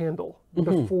equipped to handle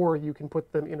before you can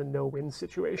put them in a no-win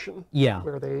situation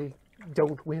where they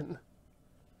don't win.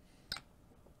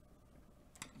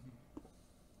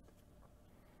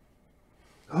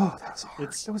 Oh, that was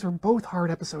hard. Those were both hard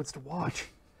episodes to watch.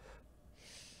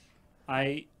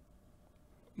 I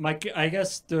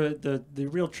guess the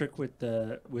real trick with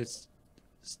the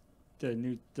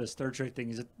Star Trek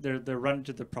thing is that they're run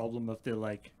into the problem of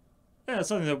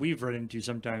something that we've run into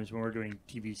sometimes when we're doing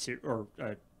TV or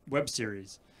web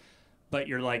series. But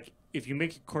you're like, if you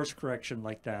make a course correction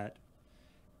like that,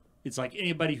 it's like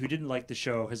anybody who didn't like the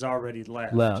show has already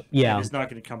left. Yeah. And is not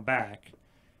going to come back.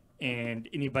 And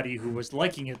anybody who was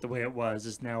liking it the way it was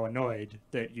is now annoyed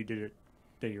that you did it,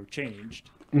 that you're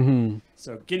changed.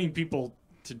 So getting people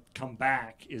to come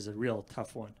back is a real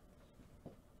tough one.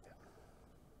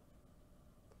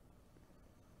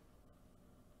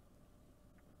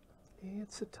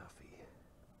 It's a toughie.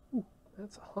 Ooh,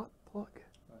 that's a hot plug.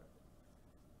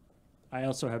 I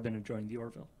also have been enjoying the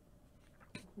Orville,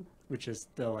 which is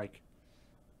the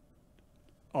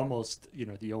almost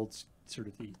the old sort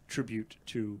of the tribute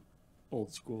to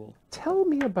old school. Tell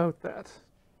me about that,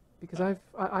 because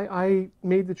I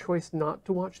made the choice not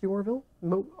to watch the Orville,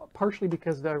 partially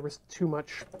because there was too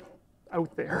much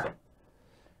out there.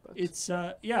 But... It's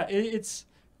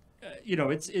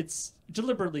it's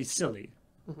deliberately silly.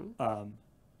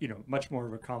 Much more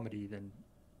of a comedy than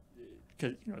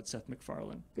because it's Seth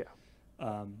MacFarlane. Yeah.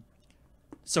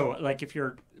 So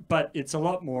but it's a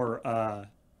lot more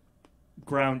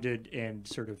grounded and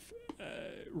sort of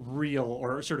real,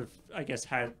 or sort of I guess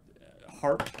had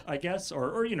heart, I guess,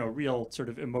 or real sort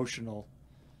of emotional,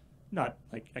 not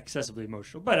like excessively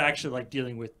emotional, but actually like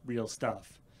dealing with real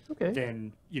stuff. Okay.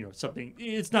 Then something.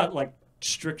 It's not like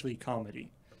strictly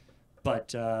comedy,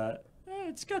 but.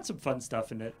 It's got some fun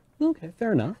stuff in it. Okay,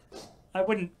 fair enough. I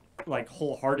wouldn't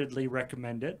wholeheartedly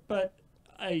recommend it, but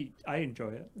I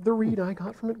enjoy it. The read I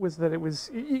got from it was that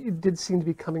it did seem to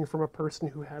be coming from a person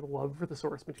who had love for the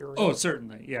source material. Oh,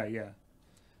 certainly, yeah.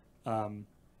 And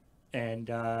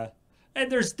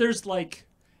there's like,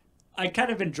 I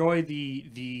kind of enjoy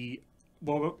the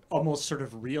almost sort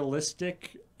of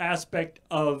realistic aspect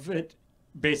of it,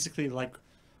 basically like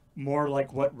more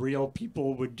like what real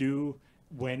people would do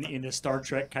when in a Star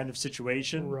Trek kind of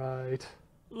situation. Right.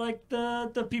 Like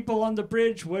the people on the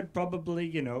bridge would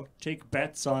probably, take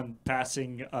bets on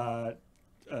passing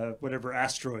whatever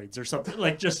asteroids or something.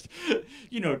 Like just,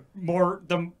 more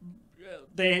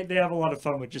they have a lot of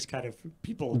fun with just kind of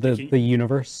people The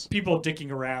universe. people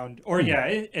dicking around, or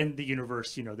and the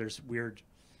universe. You know, there's weird.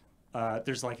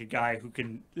 There's like a guy who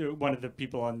can. One of the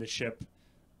people on the ship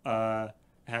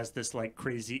has this like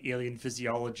crazy alien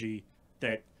physiology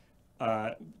that.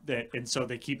 And so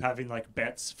they keep having like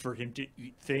bets for him to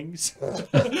eat things.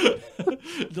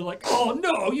 They're like, "Oh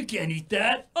no, you can't eat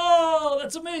that! Oh,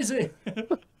 that's amazing!"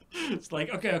 It's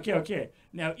like, okay.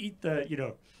 Now eat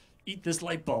this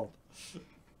light bulb.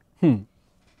 What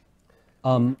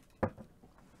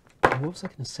was I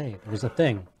going to say? There was a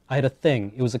thing. I had a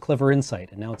thing. It was a clever insight,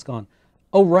 and now it's gone.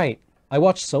 Oh right, I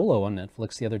watched Solo on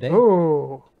Netflix the other day.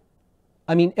 Oh.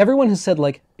 I mean, everyone has said,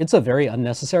 like, it's a very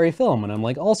unnecessary film, and I'm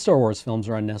like, all Star Wars films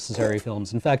are unnecessary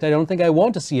films. In fact, I don't think I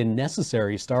want to see a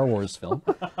necessary Star Wars film.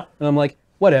 And I'm like,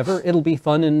 whatever, it'll be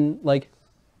fun and, like,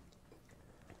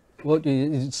 what,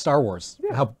 Star Wars.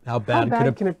 Yeah. How bad,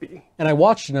 Can it be? And I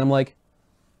watched it, and I'm like,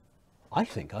 I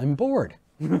think I'm bored.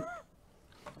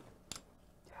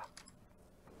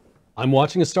 I'm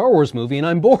watching a Star Wars movie, and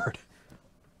I'm bored.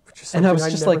 Which is And something I was I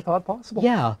just never like, thought possible.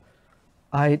 yeah,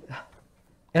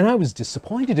 and I was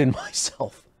disappointed in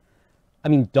myself. I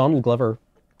mean, Donald Glover,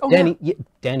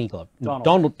 Danny Glover,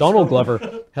 Donald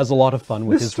Glover has a lot of fun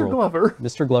with his Mr. role. Glover.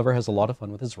 Mr. Glover has a lot of fun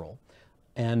with his role,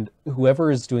 and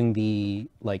whoever is doing the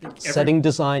setting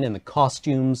design and the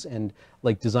costumes and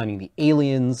like designing the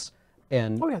aliens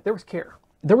and Oh yeah, there was care.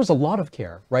 there was a lot of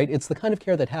care, right? It's the kind of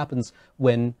care that happens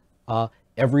when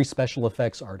every special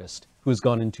effects artist who has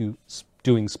gone into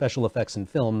doing special effects in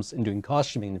films and doing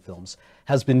costuming in films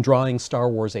has been drawing Star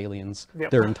Wars aliens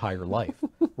their entire life,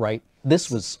 right?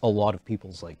 This was a lot of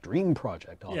people's like dream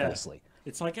project, obviously. Yeah.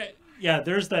 It's like,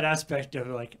 there's that aspect of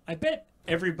like, I bet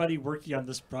everybody working on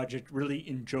this project really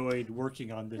enjoyed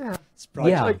working on this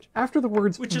project. Yeah. Like after the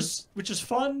words, Which is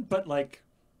fun, but like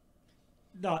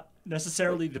not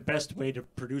necessarily the best way to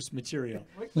produce material.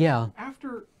 Yeah.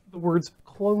 after the words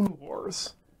Clone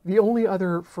Wars, the only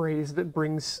other phrase that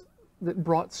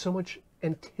brought so much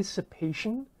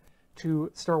anticipation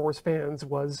to Star Wars fans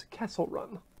was Kessel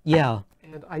Run. Yeah.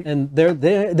 And there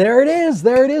it is.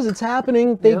 There it is. It's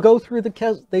happening. They go through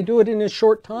they do it in a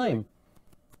short time.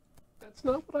 that's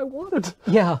not what I wanted.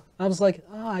 Yeah. I was like,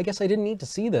 I guess I didn't need to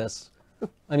see this.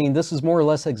 I mean, this is more or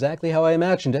less exactly how I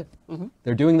imagined it.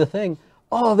 They're doing the thing.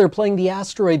 Oh, they're playing the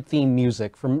asteroid theme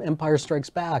music from Empire Strikes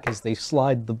Back as they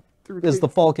slide as the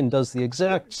Falcon does the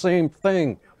exact same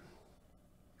thing.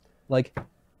 Like,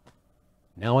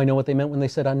 now I know what they meant when they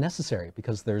said unnecessary,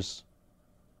 because there's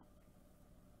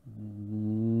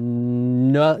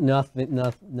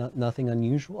nothing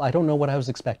unusual. I don't know what I was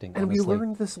expecting, And honestly. we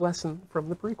learned this lesson from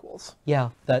the prequels. Yeah,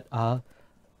 that, I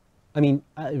mean,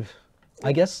 I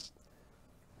guess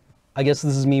this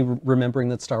is me remembering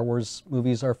that Star Wars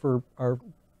movies are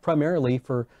primarily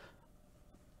for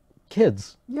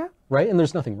kids, Yeah. right? And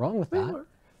there's nothing wrong with that.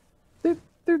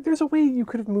 There's a way you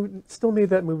could have still made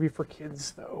that movie for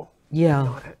kids, though. Yeah.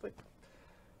 Not like,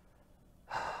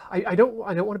 I don't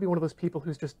want to be one of those people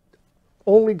who's just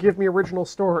only give me original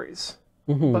stories.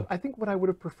 But I think what I would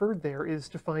have preferred there is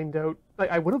to find out.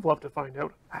 I would have loved to find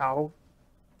out how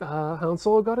Han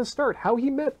Solo got his start, how he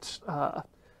met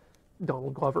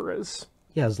Donald Glover as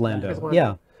Lando. As Lando.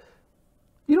 Yeah.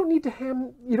 You don't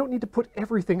need to put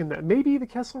everything in that. Maybe the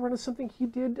Kessel Run is something he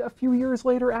did a few years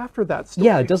later after that story.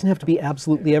 Yeah, it doesn't have to be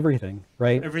absolutely everything,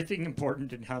 right? Everything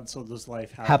important in Han Solo's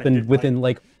life Happened within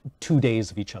like 2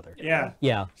 days of each other. Yeah.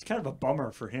 Yeah. It's kind of a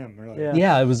bummer for him, really. Yeah.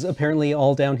 Yeah, it was apparently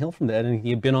all downhill from that, and he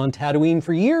had been on Tatooine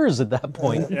for years at that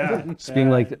point. Yeah. Just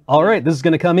being like, all right, this is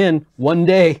going to come in one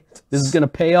day. This is going to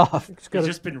pay off. He's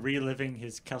just been reliving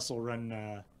his Kessel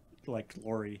Run, like,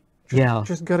 glory. Yeah.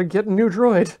 Just gotta get a new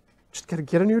droid. Just gotta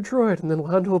get a new droid, and then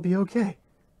Lando will be okay.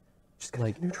 Just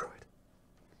gotta get a new droid.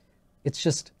 It's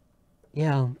just,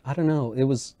 yeah, I don't know. It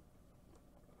was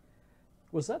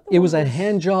that the It one was a with-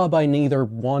 hand job I neither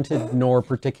wanted nor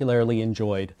particularly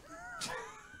enjoyed.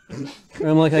 And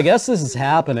I'm like, I guess this is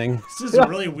happening. This is a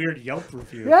really weird Yelp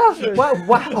review. Yeah.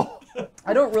 Wow.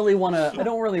 I don't really want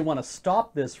to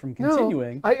stop this from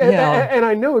continuing. And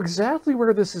I know exactly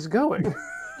where this is going.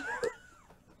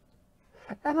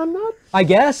 And I'm not. I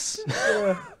guess.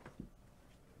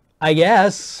 I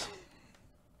guess.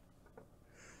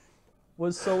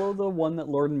 Was Solo the one that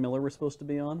Lord and Miller were supposed to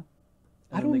be on? And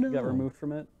I then don't they got know. removed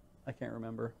from it? I can't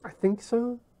remember. I think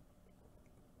so.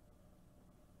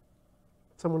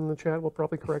 Someone in the chat will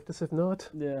probably correct us if not.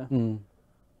 Yeah.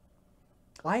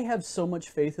 I have so much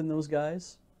faith in those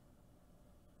guys.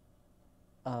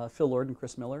 Phil Lord and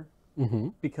Chris Miller.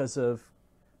 Because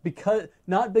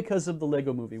not because of the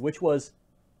Lego movie, which was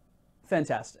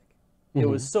fantastic. It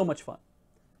was so much fun.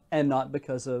 And not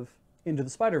because of Into the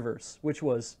Spider-Verse, which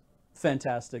was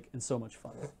fantastic and so much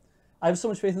fun. I have so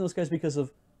much faith in those guys because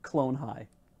of Clone High.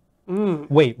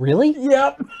 Wait, really?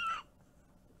 Yep.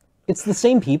 It's the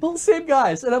same people? Same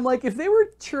guys. And I'm like, if they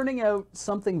were churning out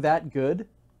something that good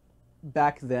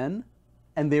back then,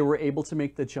 and they were able to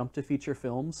make the jump to feature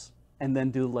films and then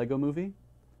do the Lego movie,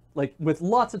 like with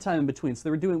lots of time in between,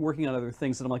 so they were working on other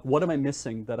things, and I'm like, what am I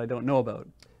missing that I don't know about?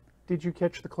 Did you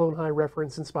catch the Clone High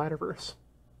reference in Spider-Verse?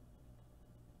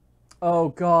 Oh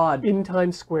God. In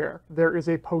Times Square, there is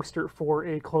a poster for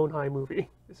a Clone High movie,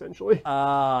 essentially.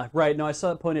 Right. No, I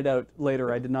saw it pointed out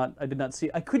later. I did not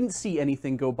see. I couldn't see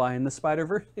anything go by in the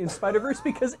Spider-Verse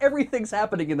because everything's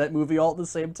happening in that movie all at the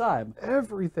same time.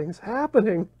 Everything's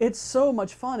happening. It's so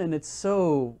much fun and it's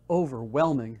so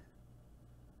overwhelming.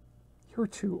 You're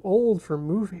too old for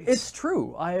movies. It's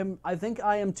true. I think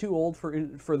I am too old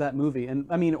for that movie, and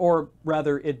I mean, or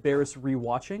rather, it bears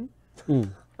rewatching.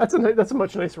 That's a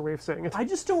much nicer way of saying it. I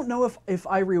just don't know if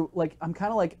I'm kind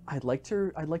of like I'd like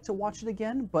to watch it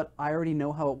again, but I already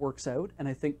know how it works out, and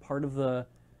I think part of the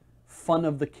fun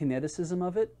of the kineticism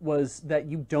of it was that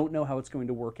you don't know how it's going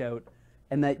to work out,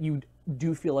 and that you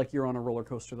do feel like you're on a roller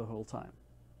coaster the whole time.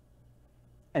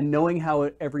 And knowing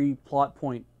how every plot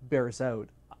point bears out,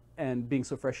 and being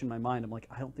so fresh in my mind, I'm like,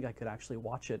 I don't think I could actually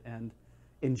watch it and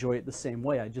enjoy it the same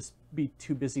way. I'd just be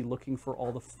too busy looking for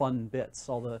all the fun bits,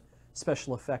 all the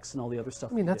special effects and all the other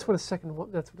stuff. I mean, that's what a second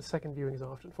viewing is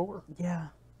often for. Yeah.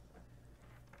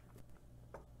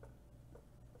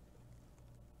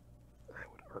 I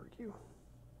would argue.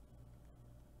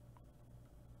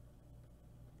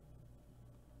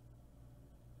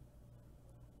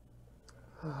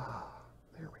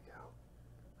 There we go.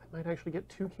 I might actually get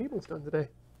 2 cables done today.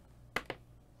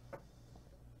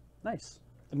 Nice.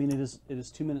 I mean, it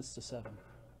is 2 minutes to 7.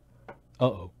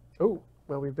 Uh-oh. Oh,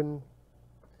 well, we've been...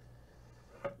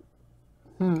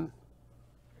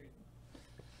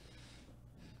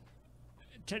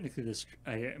 Technically,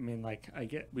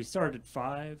 we started at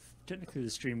 5. Technically, the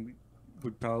stream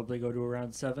would probably go to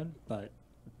around 7, but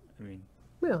I mean,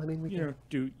 Well, I mean, we you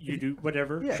do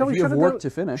whatever. Yeah, Shall if we you shut have it work down- to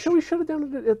finish. Shall we shut it down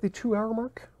at the 2-hour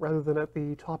mark rather than at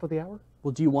the top of the hour?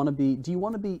 Well, do you want to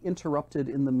be interrupted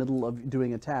in the middle of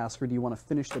doing a task, or do you want to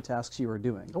finish the tasks you are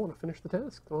doing? I want to finish the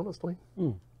task, honestly.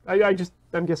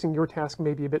 I'm guessing your task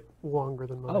may be a bit longer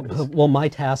than mine. Oh, well, my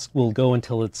task will go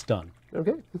until it's done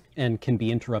Okay. and can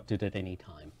be interrupted at any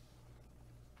time.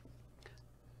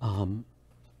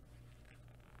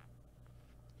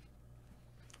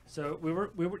 So we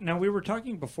were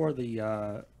talking before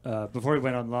before we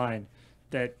went online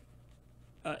that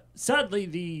sadly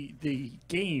the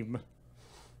game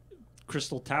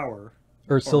Crystal Tower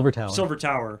Or Silver Tower. Silver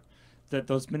Tower that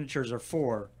those miniatures are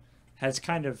for has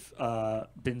kind of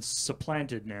been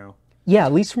supplanted now. Yeah,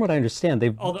 at least from what I understand,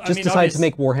 they've Although, I just mean, decided to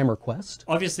make Warhammer Quest.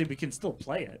 Obviously, we can still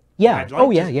play it. Yeah. I'd like Oh,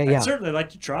 yeah, to- yeah, yeah. I'd certainly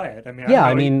like to try it. I mean, Yeah, I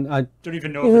I mean, don't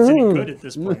even know if it's any good at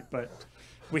this point, but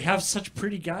we have such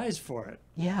pretty guys for it.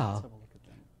 yeah.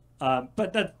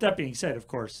 But that being said, of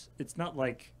course, it's not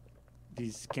like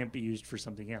these can't be used for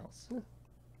something else.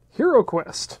 Hero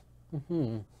Quest.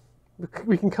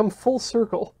 We can come full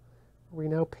circle. We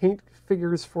now paint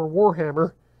figures for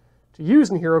Warhammer to use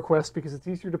in Hero Quest because it's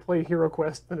easier to play Hero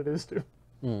Quest than it is to.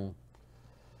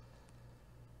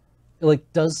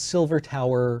 Like, does Silver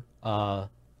Tower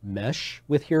mesh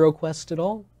with Hero Quest at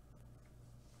all?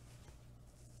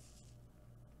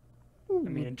 I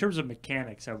mean, in terms of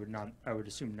mechanics, I would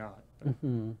assume not.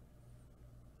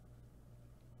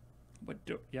 But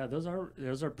yeah, those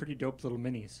are pretty dope little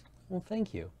minis. Well,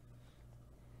 thank you.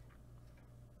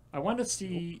 I want to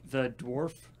see the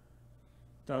dwarf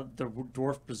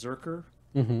berserker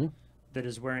that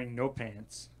is wearing no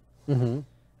pants.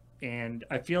 And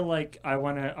I feel like I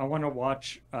wanna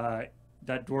watch that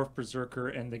dwarf berserker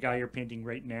and the guy you're painting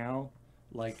right now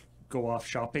like go off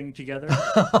shopping together.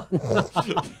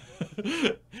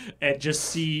 And just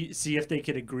see if they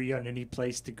could agree on any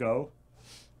place to go.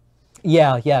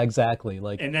 Yeah, exactly.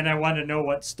 Like, And then I want to know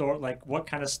what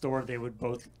kind of store they would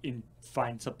both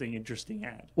find something interesting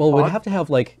at. well, we'd have to have,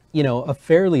 like, a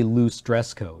fairly loose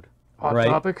dress code, Hot right?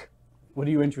 topic. What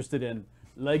are you interested in?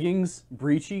 Leggings,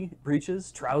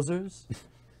 breeches, trousers?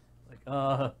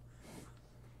 Like,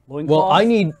 loincloth?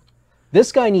 Well,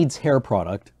 this guy needs hair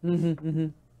product,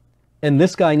 and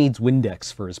this guy needs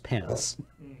Windex for his pants.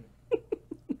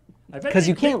 I bet Because they-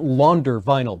 you can't launder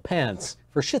vinyl pants,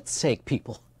 for shit's sake,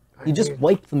 people. You just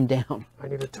wipe them down. I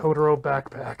need a Totoro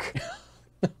backpack.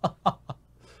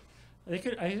 They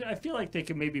could. I feel like they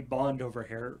could maybe bond over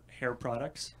hair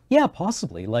products. Yeah,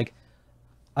 possibly. Like,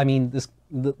 I mean,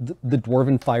 the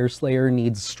Dwarven Fire Slayer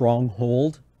needs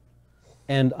Stronghold,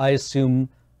 and I assume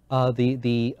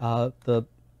the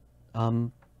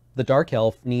dark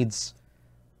elf needs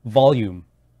volume,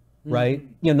 right?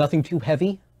 You know, nothing too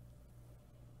heavy.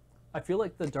 I feel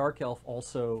like the dark elf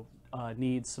also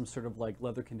needs some sort of like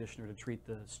leather conditioner to treat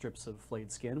the strips of flayed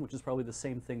skin, which is probably the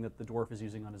same thing that the dwarf is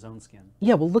using on his own skin.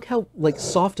 Yeah, well, look how like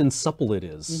soft and supple it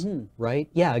is, right?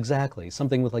 Yeah, exactly.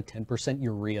 Something with like 10%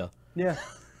 urea. Yeah.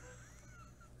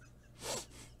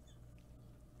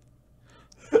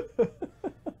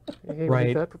 Hey, Right.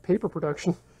 Like that for paper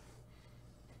production.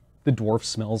 The dwarf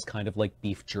smells kind of like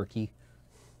beef jerky.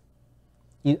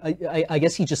 I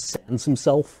guess he just sands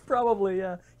himself. Probably,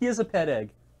 yeah. He has a pet egg.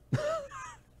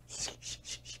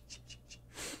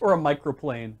 Or a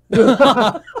microplane.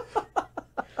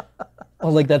 Oh,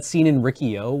 like that scene in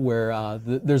Riccio where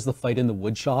there's the fight in the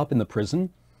wood shop in the prison,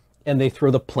 and they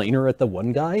throw the planer at the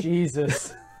one guy.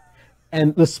 Jesus.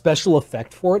 And the special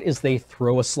effect for it is they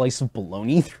throw a slice of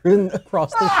bologna through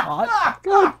across the shot.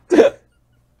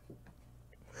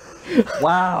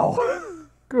 Wow.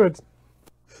 Good.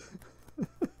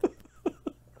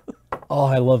 Oh,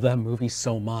 I love that movie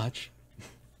so much.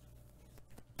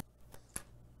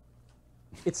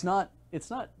 It's not,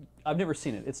 I've never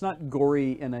seen it. It's not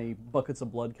gory in a buckets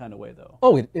of blood kind of way, though.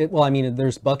 Oh, well, I mean,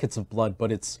 there's buckets of blood,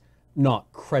 but it's not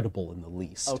credible in the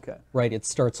least. Okay. Right? It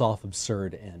starts off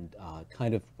absurd and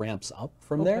kind of ramps up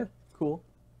from there. Cool.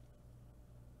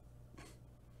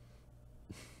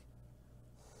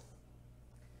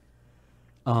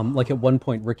 Like at one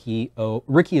point, Ricky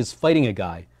is fighting a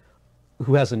guy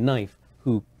who has a knife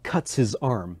who cuts his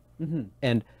arm,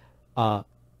 and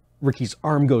Ricky's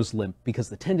arm goes limp because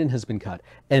the tendon has been cut,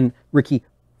 and Ricky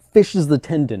fishes the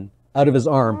tendon out of his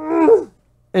arm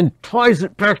and ties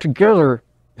it back together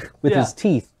with his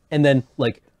teeth, and then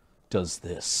like does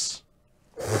this.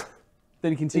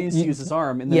 Then he continues to use his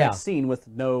arm in the next scene with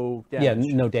no damage.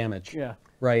 Yeah, no damage. Yeah.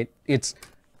 Right. It's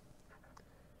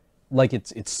like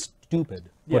it's stupid,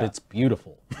 but Yeah. it's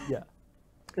beautiful. Yeah.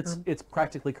 It's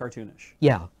practically cartoonish.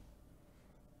 Yeah.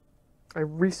 I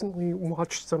recently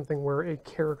watched something where a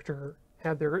character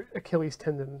had their Achilles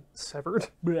tendon severed,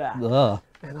 Blah.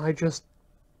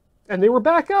 and they were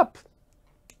back up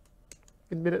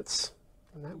in minutes.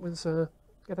 And that was,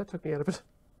 yeah, that took me out of it.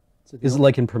 Is it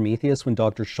like in Prometheus when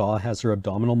Dr. Shaw has her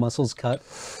abdominal muscles cut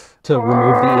to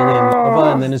remove the alien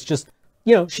larva, and then it's just,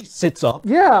 you know, she sits up.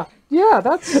 Yeah,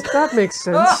 that makes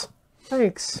sense.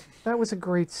 Thanks. That was a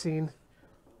great scene.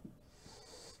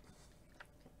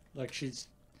 Like she's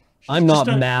I'm just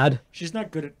not mad. She's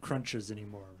not good at crunches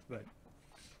anymore, but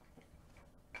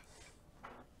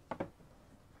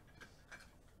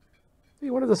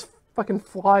You want to just fucking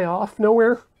fly off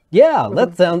nowhere? Yeah,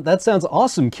 that sounds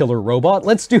awesome, killer robot.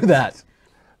 Let's do that.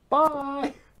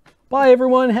 Bye. Bye,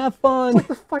 everyone. Have fun.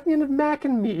 The fucking end of Mac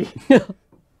and Me.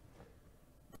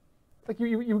 Like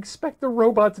you expect the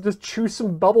robot to just chew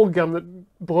some bubble gum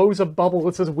that blows a bubble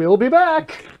that says "We'll be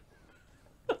back,"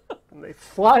 and they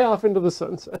fly off into the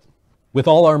sunset. With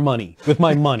all our money, with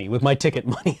my ticket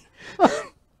money.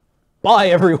 Bye,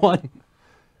 everyone.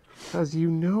 As you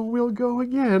know, we'll go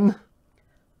again.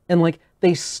 And like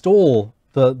they stole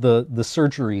the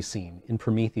surgery scene in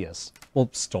Prometheus. Well,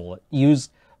 stole it.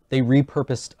 They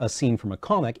repurposed a scene from a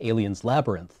comic, Alien's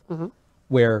Labyrinth,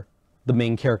 where the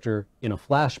main character in a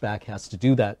flashback has to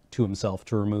do that to himself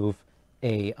to remove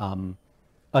a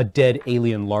dead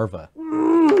alien larva.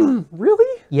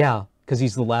 Really? Yeah, because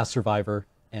he's the last survivor,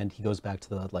 and he goes back to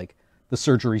the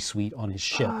surgery suite on his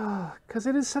ship. Because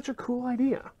it is such a cool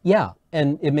idea. Yeah,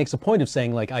 and it makes a point of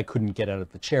saying like I couldn't get out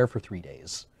of the chair for 3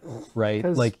 days, right?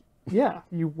 'Cause, Like, yeah,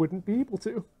 you wouldn't be able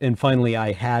to. and finally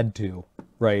I had to,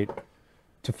 right,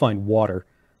 to find water.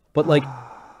 But like,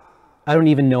 I don't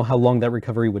even know how long that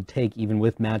recovery would take, even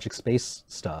with magic space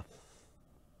stuff.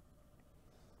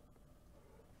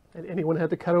 And anyone had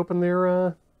to cut open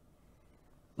their.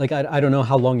 Like, I don't know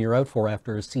how long you're out for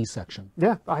after a C-section.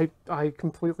 Yeah, I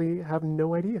completely have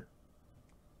no idea.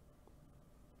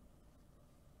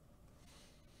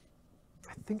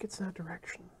 I think it's that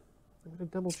direction. I'm going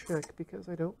to double check because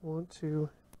I don't want to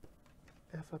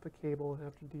F up a cable and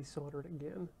have to desolder it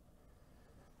again.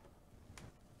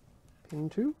 Pin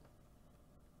 2.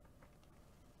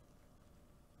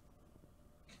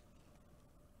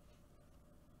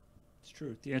 it's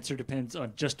true. The answer depends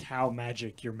on just how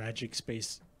magic your magic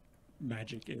space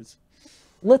magic is.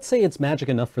 Let's say it's magic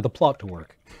enough for the plot to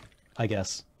work, I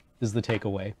guess, is the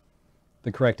takeaway.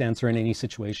 The correct answer in any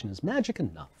situation is magic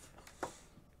enough.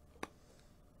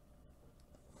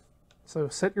 So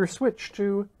set your switch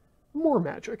to more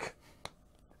magic.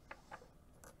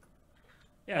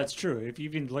 Yeah, it's true. If you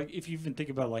even think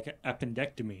about like an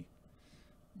appendectomy,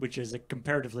 which is a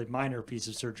comparatively minor piece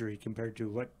of surgery compared to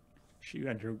what she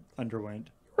underwent.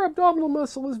 Your abdominal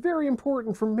muscle is very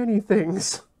important for many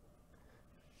things.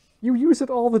 You use it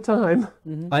all the time.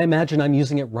 I imagine I'm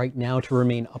using it right now to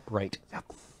remain upright. Yep.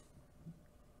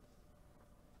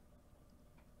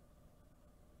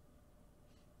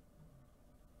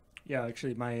 Yeah,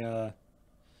 actually, my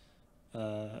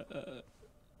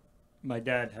my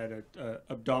dad had a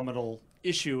abdominal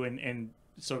issue, and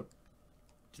so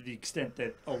to the extent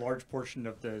that a large portion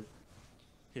of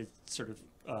his sort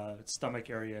of stomach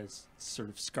area is sort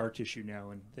of scar tissue now,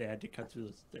 and they had to cut through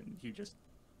this, and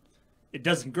it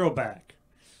doesn't grow back.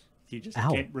 He just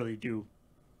Ow. can't really do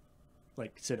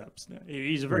like sit-ups. No,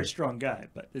 he's a very strong guy,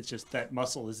 but it's just that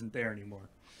muscle isn't there anymore.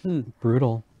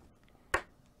 Brutal.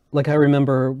 Like, I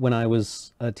remember when I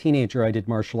was a teenager, I did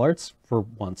martial arts for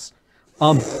once.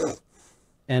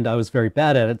 And I was very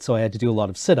bad at it, so I had to do a lot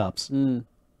of sit-ups. And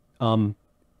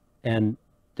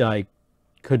I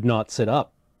could not sit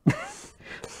up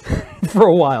for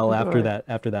a while after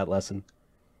that lesson.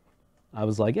 I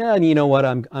was like, yeah, and you know what?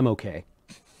 I'm okay.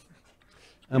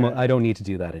 I don't need to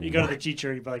do that anymore. You go to the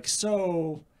teacher, you'd be like,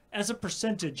 so as a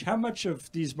percentage, how much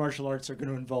of these martial arts are going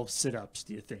to involve sit-ups,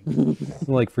 do you think?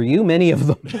 Like, for you, many of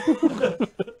them. In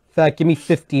fact, give me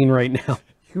 15 right now.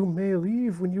 You may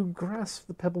leave when you grasp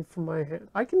the pebble from my hand.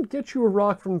 I can get you a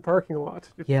rock from the parking lot.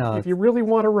 If you really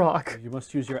want a rock. You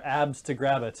must use your abs to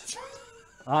grab it.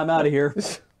 I'm out of here.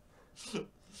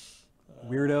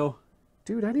 Weirdo.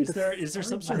 Dude, I need Is there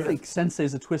some I sort of think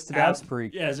Sensei's a twisted abs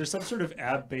freak. Yeah, is there some sort of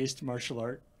ab-based martial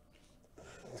art?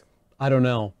 I don't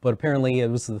know, but apparently it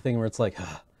was the thing where it's like,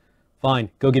 fine,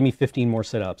 go give me 15 more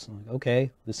sit-ups. I'm like, okay,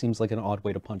 this seems like an odd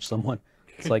way to punch someone.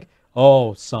 It's like,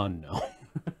 oh, son, no.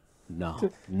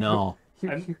 No.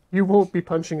 You won't be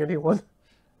punching anyone.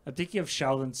 I'm thinking of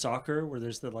Shaolin soccer, where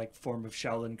there's the like form of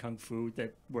Shaolin kung fu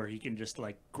where he can just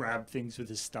like grab things with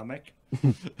his stomach.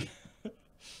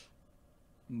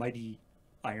 Mighty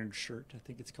Iron Shirt, I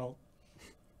think it's called.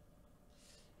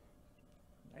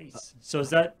 Nice. So is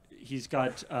that he's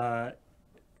got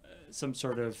some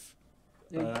sort of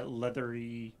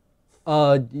leathery?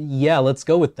 Yeah, let's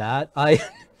go with that.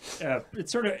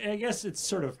 It's sort of. I guess it's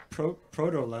sort of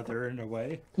proto leather in a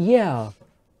way. Yeah,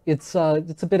 it's a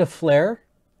bit of flair.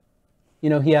 You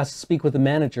know, he has to speak with the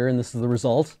manager, and this is the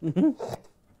result. You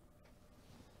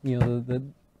know,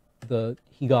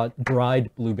 he got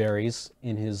dried blueberries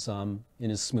in his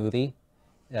smoothie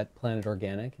at Planet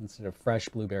Organic instead of fresh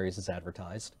blueberries as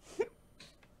advertised.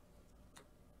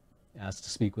 Asked to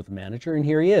speak with the manager, and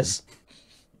here he is.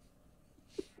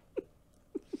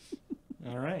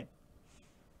 All right.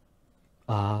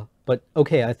 But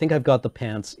okay, I think I've got the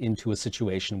pants into a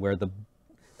situation where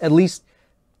at least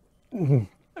I mean,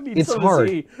 it's so does hard.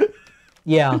 he.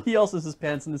 Yeah. He also has his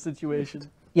pants in the situation.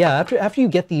 Yeah, after you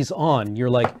get these on, you're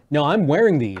like, no, I'm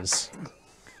wearing these.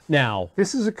 Now,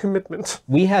 This is a commitment.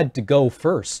 we had to go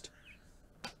first.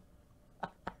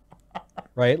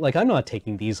 Right? Like, I'm not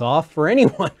taking these off for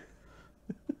anyone.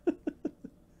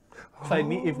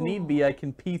 If need be, I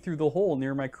can pee through the hole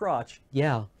near my crotch.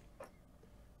 Yeah.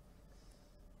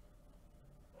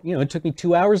 You know, it took me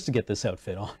 2 hours to get this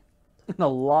outfit on. And a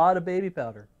lot of baby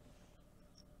powder.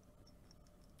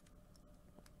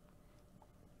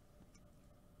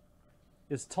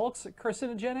 Is talc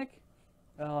carcinogenic?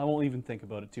 I won't even think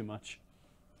about it too much.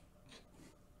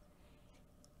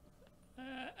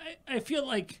 I feel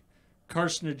like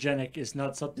carcinogenic is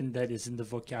not something that is in the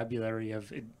vocabulary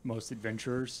of most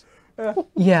adventurers.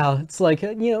 Yeah, it's like,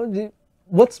 you know,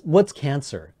 what's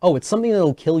cancer? Oh, it's something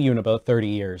that'll kill you in about 30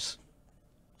 years.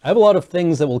 I have a lot of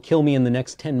things that will kill me in the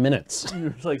next 10 minutes.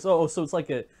 It's like, so it's like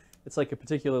a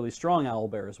particularly strong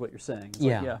owlbear, is what you're saying. It's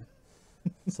Yeah. Like, yeah.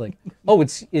 It's like, oh,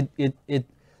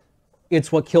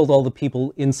 it's what killed all the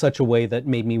people in such a way that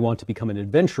made me want to become an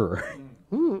adventurer.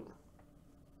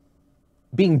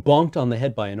 Being bonked on the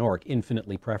head by an orc,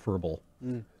 infinitely preferable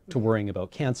to worrying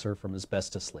about cancer from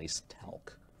asbestos-laced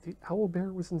talc. The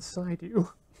owlbear was inside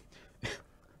you.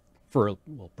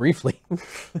 Briefly.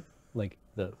 Like,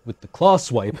 with the claw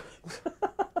swipe.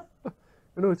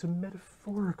 No, it's a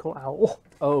metaphorical owl.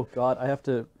 Oh God, I have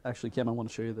to actually, Kim, I want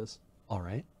to show you this. All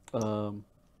right.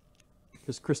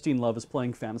 Because Christine Love is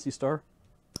playing Phantasy Star,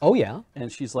 Oh, yeah. and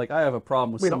she's like, I have a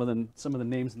problem with Wait, some of the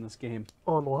names in this game.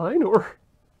 Online or?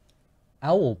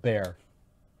 Owl bear.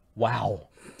 Wow.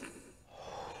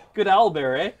 Good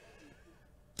owlbear, eh?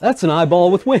 That's an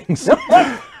eyeball with wings.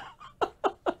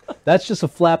 That's just a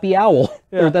flappy owl.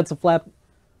 Yeah. Or that's a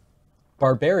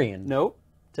barbarian. Nope.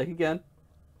 Take again.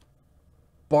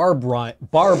 Bar Brian.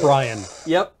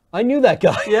 Yep. I knew that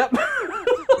guy. Yep.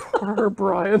 Or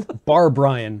Brian. Bar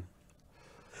Brian.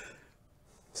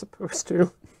 Supposed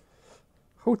to.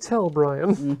 Hotel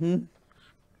Brian.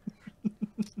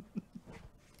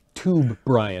 Tube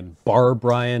Brian, Bar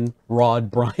Brian, Rod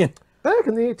Brian, Back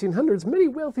in the 1800s, many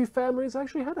wealthy families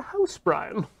actually had a house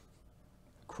Brian.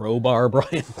 Crowbar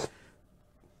Brian.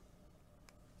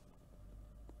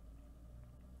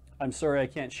 I'm sorry I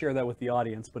can't share that with the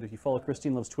audience, but if you follow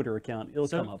Christine Love's Twitter account, it'll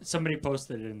come up. Somebody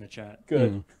posted it in the chat.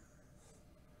 Good.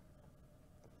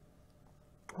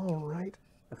 All right.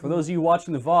 And for those of you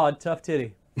watching the VOD, tough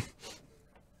titty.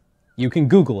 You can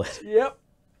Google it. Yep.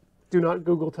 Do not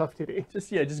Google tough titty.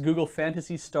 Just Google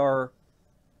Fantasy Star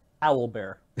Owl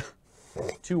Bear.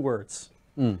 2 words.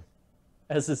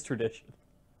 As is tradition.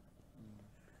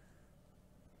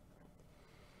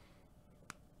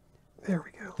 There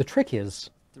we go. The trick is,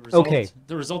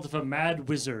 The result of a mad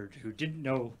wizard who didn't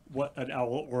know what an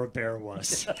owl or a bear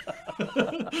was.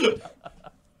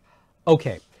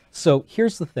 okay, so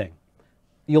here's the thing.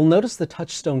 You'll notice the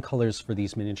touchstone colors for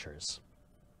these miniatures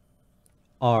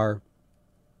are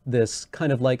this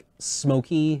kind of like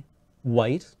smoky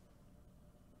white,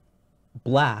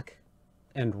 black,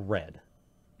 and red,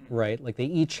 right? Like they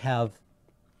each have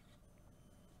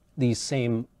these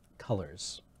same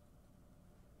colors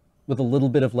with a little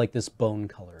bit of like this bone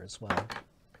color as well.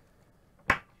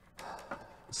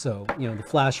 So, you know, the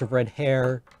flash of red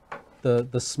hair, the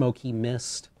smoky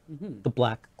mist, the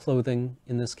black clothing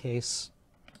in this case,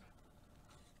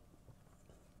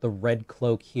 the red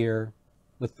cloak here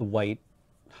with the white,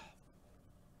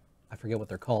 I forget what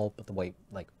they're called, but the white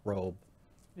like robe.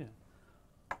 Yeah.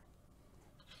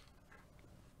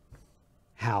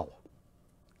 How?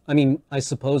 I mean, I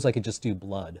suppose I could just do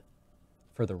blood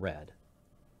for the red,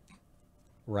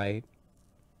 right?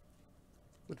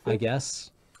 I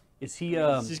guess. Is he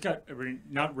He's got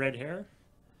not red hair,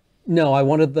 No, I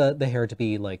wanted the hair to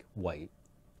be like white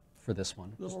for this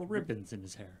one. little ribbons in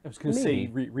his hair. I was going to say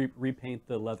Maybe. repaint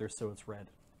the leather so it's red.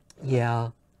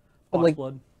 Yeah, but Fox like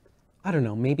blood. I don't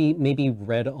know, maybe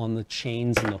red on the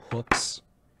chains and the hooks.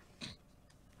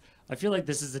 I feel like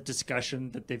this is a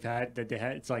discussion that they had.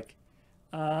 It's like,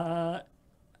 I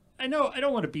know I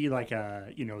don't want to be like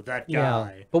that Yeah,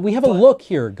 guy. but we have a look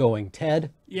here going,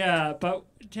 Ted. Yeah, but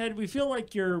Ted, we feel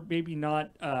like you're maybe not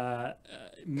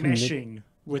meshing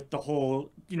with the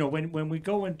whole. When we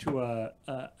go into a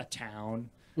town,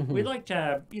 we like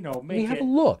to make We have it a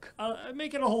look.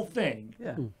 make it a whole thing.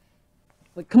 Yeah.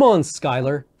 Like, come on,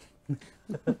 Skylar.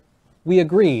 We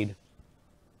agreed.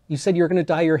 You said you were going to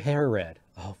dye your hair red.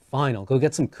 Oh, fine, I'll go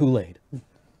get some Kool-Aid.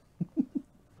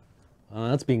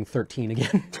 That's being 13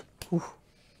 again.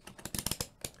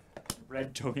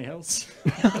 Red toenails.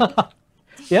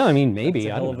 Yeah, I mean, maybe.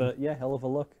 It's a I don't know. hell of a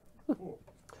look.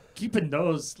 Keeping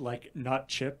those like not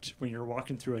chipped when you're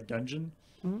walking through a dungeon.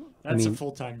 That's a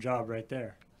full-time job right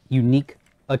there. Unique,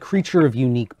 a creature of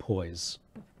unique poise.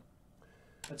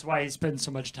 That's why he spends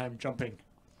so much time jumping.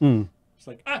 Mm. It's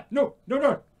like,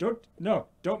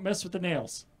 don't mess with the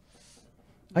nails.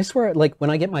 I swear, like, when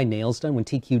I get my nails done, when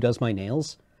TQ does my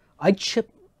nails, I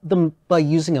chip them by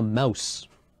using a mouse,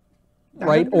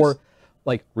 right? Or,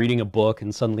 like, reading a book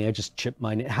and suddenly I just chip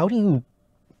my nail. How do you...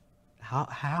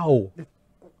 How?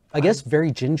 I guess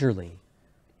very gingerly.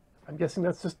 I'm guessing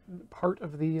that's just part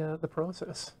of the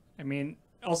process. I mean,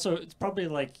 also, it's probably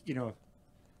like,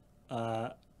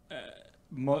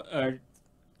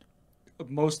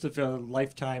 most of a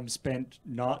lifetime spent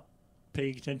not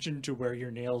paying attention to where your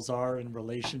nails are in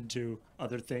relation to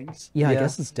other things. Yeah, I Yeah.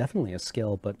 guess it's definitely a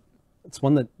skill, but it's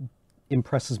one that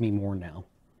impresses me more now.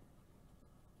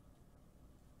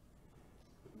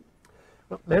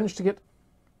 Well, managed to get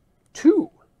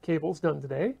 2 cables done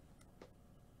today.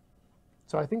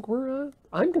 So I think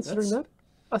I'm considering that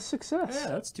a success. Yeah,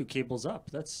 that's 2 cables up.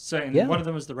 That's saying Yeah. one of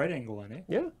them is the right angle one, eh?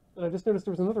 Yeah, and I just noticed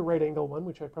there was another right angle one,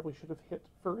 which I probably should have hit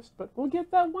first, but we'll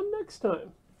get that one next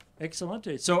time. Excellent.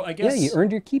 So I Yeah, guess you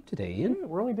earned your keep today, Ian. Yeah,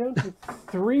 we're only down to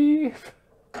 3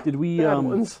 Did we bad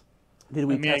ones. did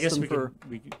we I mean, I test guess them we for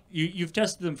could, you've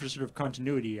tested them for sort of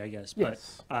continuity, I guess.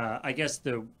 Yes. But I guess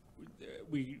there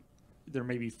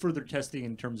may be further testing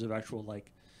in terms of actual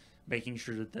like making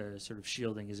sure that the sort of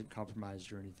shielding isn't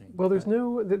compromised or anything. Well, there's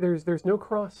no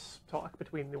cross talk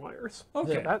between the wires.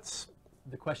 Okay. So that's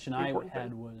the question I important had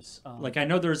thing. was Like I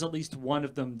know there's at least one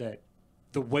of them that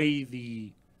the way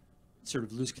the sort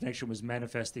of loose connection was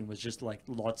manifesting was just like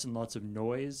lots and lots of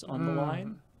noise on the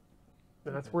line.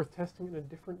 and that's worth testing in a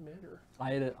different manner.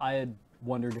 I had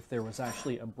wondered if there was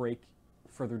actually a break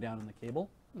further down in the cable,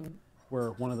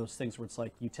 where one of those things where it's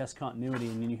like you test continuity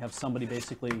and then you have somebody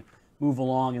basically move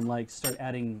along and like start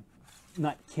adding,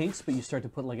 not kinks, but you start to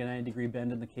put like a 90-degree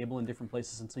bend in the cable in different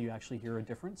places until you actually hear a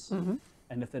difference.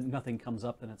 And if then nothing comes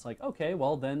up, then it's like, okay,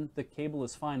 well then the cable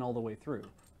is fine all the way through,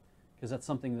 because that's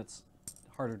something that's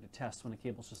harder to test when a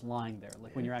cable's just lying there.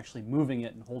 Like when you're actually moving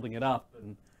it and holding it up,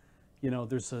 and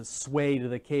there's a sway to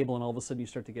the cable, and all of a sudden you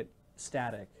start to get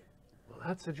static. Well,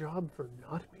 that's a job for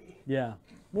not me. Yeah.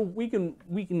 Well, we can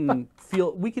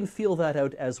feel that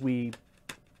out as we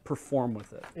perform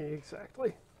with it.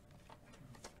 Exactly.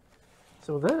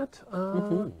 So that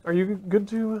are you good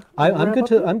to? I'm good up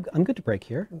to. here? I'm good to break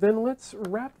here. Then let's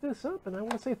wrap this up, and I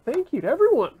want to say thank you to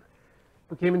everyone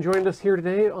who came and joined us here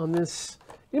today on this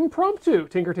impromptu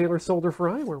Tinker Tailor Solder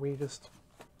Fry, where we just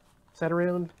sat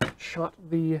around, shot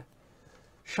the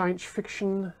science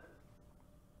fiction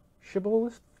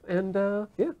shibboleth, and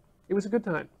yeah, it was a good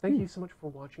time. Thank you so much for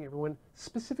watching, everyone.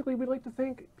 Specifically, we'd like to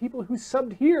thank people who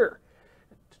subbed here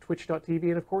to twitch.tv,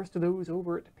 and of course to those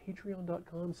over at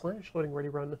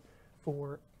patreon.com/loadingreadyrun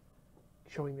for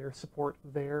showing their support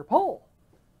there. Paul,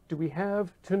 do we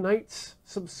have tonight's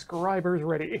subscribers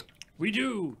ready? We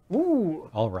do. Ooh,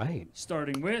 All right.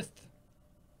 Starting with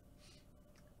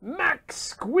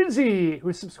Max Squizzy,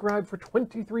 who subscribed for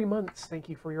 23 months. Thank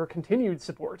you for your continued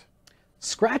support.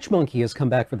 Scratch Monkey has come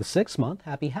back for the 6th month.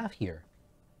 Happy half year.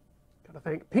 Gotta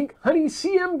thank Pink Honey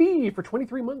CMB for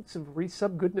 23 months of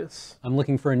resub goodness. I'm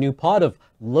looking for a new pod of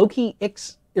Loki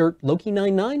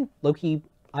 99, Loki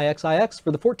IXIX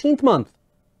for the 14th month.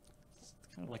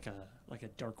 kind of like a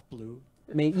dark blue.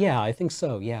 Yeah, I think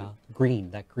so. Yeah,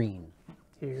 green. That green.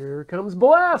 Here comes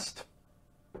Blast.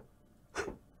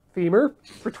 Femur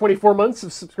for 24 months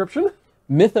of subscription.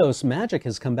 Mythos Magic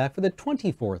has come back for the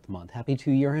 24th month. Happy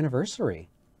 2-year anniversary.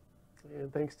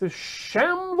 And thanks to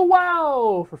Sham the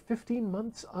Wow for 15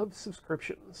 months of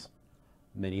subscriptions.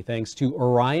 Many thanks to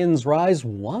Orion's Rise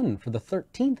 1 for the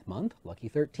 13th month. Lucky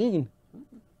 13.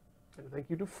 And thank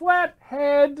you to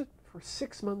Flathead for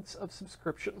 6 months of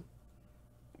subscription.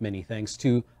 Many thanks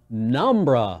to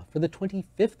Numbra for the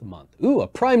 25th month. Ooh, a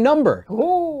prime number.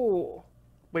 Oh!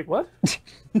 Wait, what?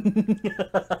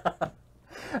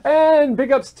 And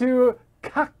big ups to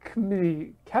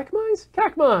Kakmize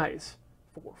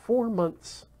for 4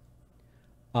 months.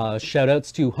 Shout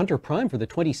outs to Hunter Prime for the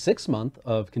 26th month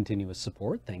of continuous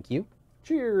support. Thank you.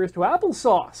 Cheers to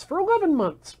Applesauce for 11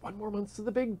 months. 1 more month to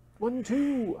the big one,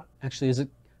 too. Actually, is it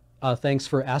thanks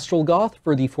for Astral Goth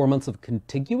for the 4 months of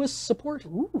contiguous support?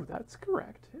 Ooh, that's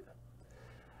correct. Yeah.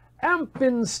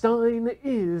 Ampenstein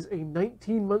is a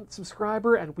 19-month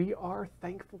subscriber, and we are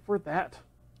thankful for that.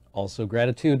 Also,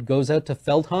 gratitude goes out to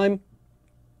Feldheim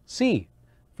C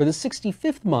for the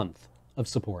 65th month of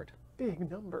support. Big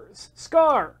numbers.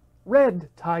 Scar, Red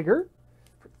Tiger,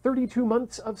 for 32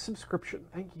 months of subscription.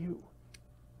 Thank you.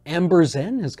 Amber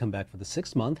Zen has come back for the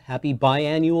 6th month. Happy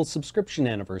biannual subscription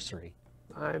anniversary.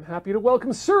 I'm happy to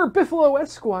welcome Sir Biffalo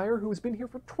Esquire, who has been here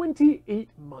for 28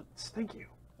 months. Thank you.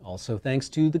 Also, thanks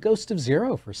to the Ghost of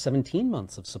Zero for 17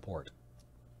 months of support.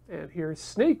 And here's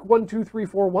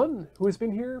Snake12341, who has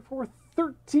been here for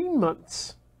 13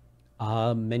 months.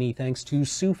 Many thanks to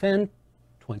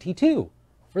Sufan22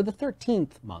 for the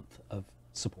 13th month of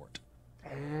support.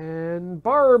 And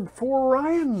Barb for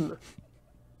Ryan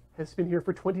has been here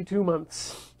for 22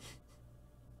 months.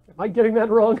 Am I getting that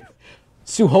wrong?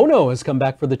 Suhono has come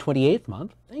back for the 28th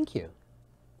month. Thank you.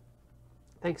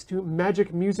 Thanks to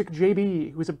Magic Music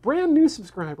JB, who is a brand new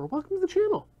subscriber. Welcome to the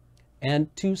channel.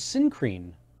 And to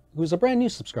Syncrene, who's a brand new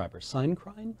subscriber.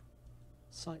 Syncrene?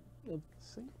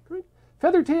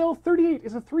 Feathertail38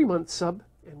 is a 3-month sub,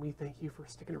 and we thank you for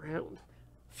sticking around.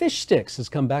 Fish Sticks has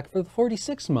come back for the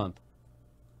 46th month.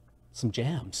 Some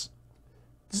jams.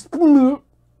 DSPMU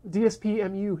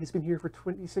has been here for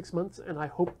 26 months, and I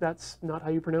hope that's not how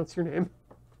you pronounce your name.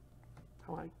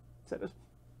 How I said it.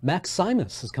 Max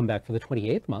Simus has come back for the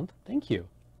 28th month. Thank you.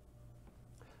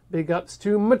 Big ups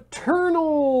to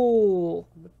Maternal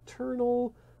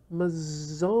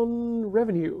Amazon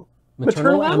Revenue.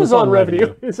 Maternal Amazon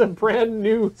Revenue is a brand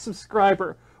new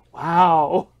subscriber.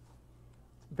 Wow.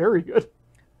 Very good.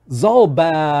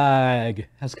 Zolbag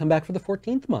has come back for the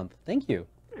 14th month. Thank you.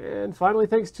 And finally,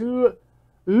 thanks to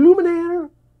Luminaire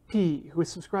P, who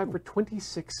has subscribed for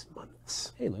 26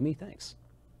 months. Hey, Lumi, thanks.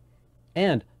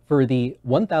 And for the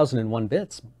 1001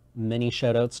 bits, many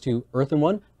shoutouts to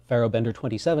Earthen1,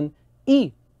 Pharaohbender27,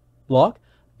 E Block,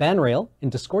 Banrail,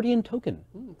 and Discordian Token.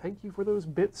 Thank you for those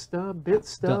bits.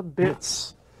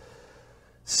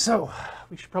 So,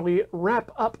 we should probably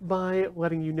wrap up by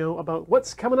letting you know about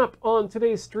what's coming up on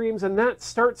today's streams, and that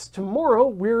starts tomorrow.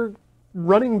 We're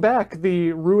running back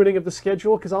the ruining of the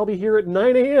schedule because I'll be here at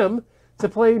 9 a.m. to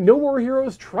play No More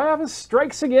Heroes Travis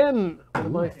Strikes Again. One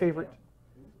of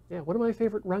my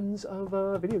favorite runs of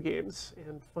video games,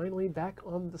 and finally back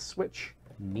on the Switch.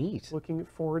 Neat. Looking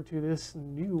forward to this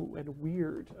new and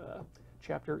weird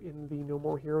chapter in the No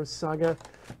More Heroes saga.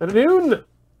 Then at noon,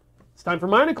 it's time for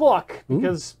Mine O'Clock,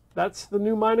 because that's the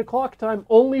new Mine O'Clock time,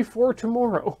 only for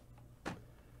tomorrow.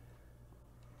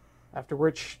 After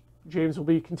which, James will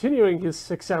be continuing his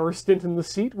 6-hour stint in the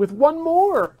seat with one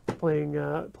more, playing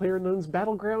PlayerUnknown's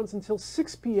Battlegrounds until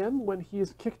 6 p.m. when he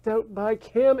is kicked out by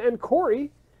Cam and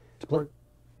Corey.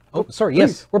 Oh, sorry, please.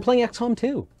 yes, we're playing XCOM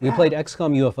 2. We played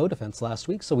XCOM UFO Defense last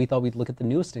week, so we thought we'd look at the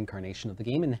newest incarnation of the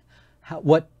game and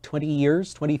what 20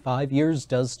 years, 25 years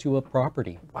does to a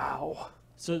property. Wow.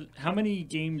 So how many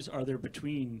games are there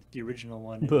between the original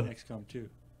one and XCOM 2?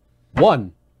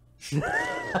 One.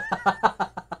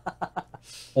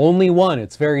 Only one.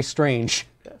 It's very strange.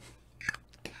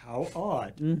 How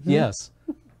odd. Yes.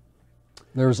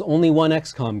 There's only one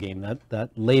XCOM game that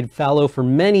laid fallow for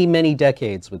many, many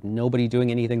decades with nobody doing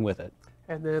anything with it.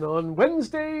 And then on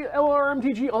Wednesday,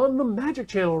 LRMTG on the Magic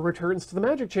Channel returns to the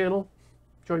Magic Channel.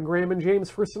 Join Graham and James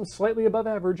for some slightly above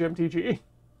average MTG.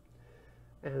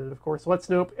 And of course, Let's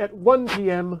Nope at 1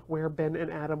 p.m. where Ben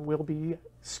and Adam will be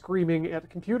screaming at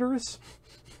computers.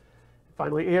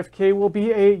 Finally, AFK will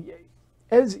be a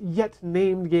as yet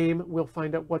named game. We'll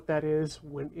find out what that is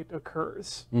when it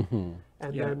occurs. And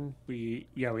then we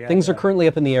had things are currently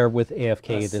up in the air with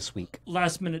AFK this week.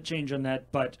 Last minute change on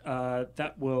that, but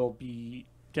that will be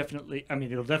definitely, I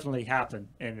mean, it'll definitely happen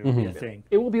and it'll be a thing.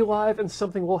 it will be live and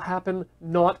something will happen,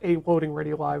 not a loading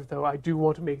ready live though. I do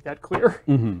want to make that clear.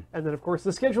 And then of course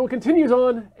the schedule continues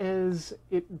on as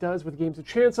it does with Games of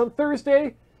Chance on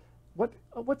Thursday.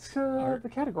 What's the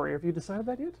category? Have you decided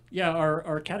that yet? Yeah,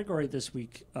 our category this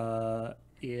week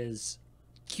is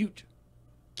cute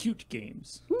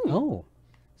games. Oh.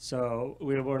 So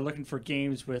we're looking for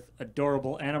games with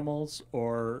adorable animals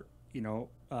or, you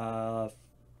know,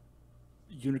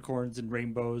 unicorns and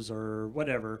rainbows or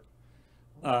whatever.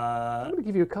 I'm going to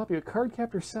give you a copy of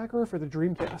Cardcaptor Sakura for the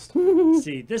Dreamcast.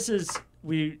 See, this is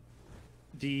if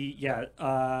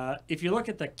you look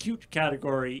at the cute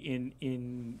category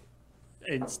in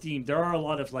Steam, there are a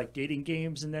lot of like dating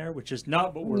games in there, which is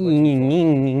not what we're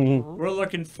looking for. We're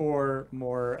looking for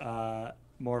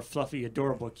more fluffy,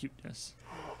 adorable cuteness.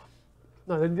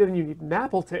 No, then you need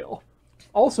Nappletail,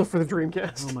 also for the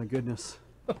Dreamcast. Oh my goodness.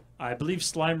 I believe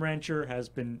Slime Rancher has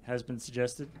been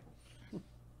suggested.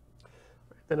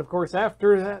 Then, of course,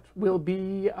 after that will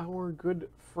be our good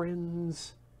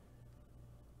friends.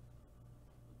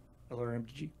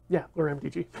 LRMTG. Yeah, Lure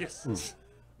MTG. Yes.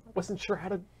 Wasn't sure how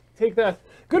to take that.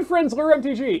 Good friends, Lure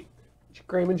MTG.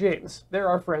 Graham and James. They're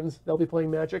our friends. They'll be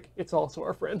playing Magic. It's also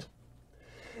our friend.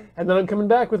 And then I'm coming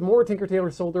back with more Tinker Tailor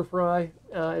Solder Fry.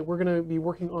 We're going to be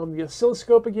working on the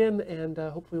oscilloscope again, and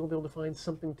hopefully we'll be able to find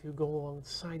something to go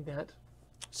alongside that.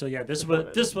 So yeah, this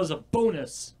was a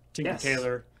bonus Tinker Yes.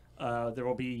 Tailor. There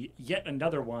will be yet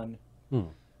another one.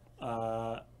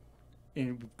 And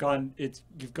you've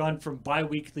gone from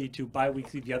bi-weekly to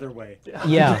bi-weekly the other way.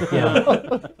 Yeah.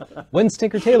 When's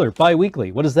Tinker Tailor?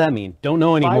 Bi-weekly. What does that mean? Don't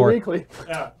know anymore. Bi-weekly.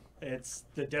 Yeah,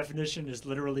 the definition is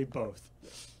literally both.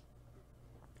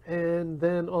 And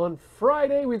then on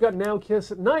Friday, we've got Now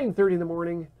Kiss at 9:30 in the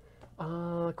morning.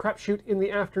 Crapshoot in the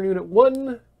afternoon at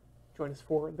 1. Join us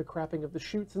for the crapping of the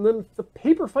shoots. And then the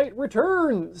Paper Fight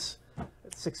returns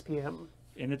at 6 p.m.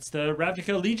 And it's the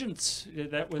Ravnica Allegiance.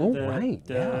 That was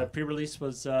the pre-release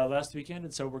was last weekend,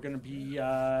 and so we're going to be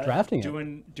drafting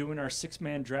doing our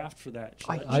 6-man draft for that.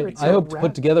 I hope to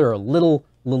put together a little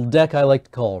deck I like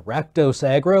to call Rakdos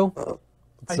Aggro.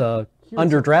 It's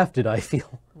underdrafted, I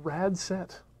feel. Rad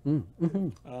set. And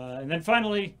then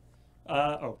finally,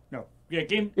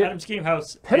 Adam's Game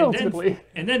House. Penultimately.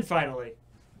 And then finally,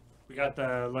 we got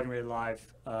the Loading Ready Live,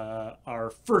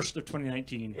 our first of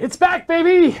 2019. It's back,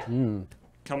 baby!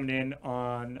 Coming in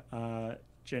on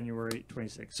January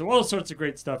 26th. So all sorts of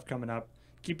great stuff coming up.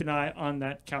 Keep an eye on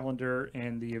that calendar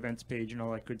and the events page and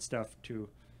all that good stuff to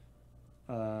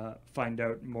find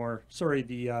out more. Sorry,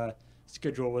 the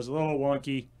schedule was a little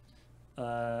wonky,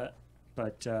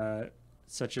 but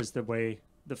such is the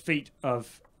fate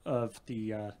of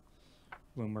the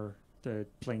the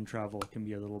plane travel can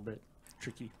be a little bit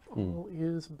tricky. All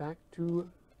is back to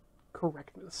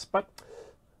correctness. But I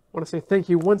want to say thank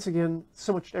you once again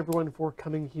so much to everyone for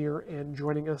coming here and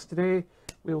joining us today.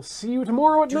 We'll see you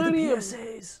tomorrow at 9 a.m.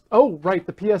 PSAs. Oh, right,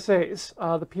 the PSAs.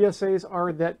 The PSAs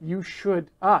are that you should...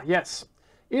 yes.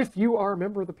 If you are a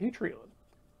member of the Patreon,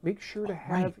 make sure to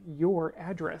have your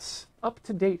address up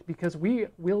to date because we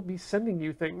will be sending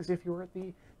you things if you're at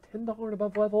the $10 and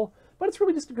above level. But it's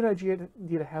really just a good idea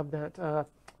to have that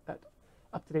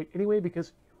up to date anyway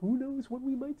because who knows when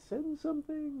we might send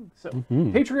something. So,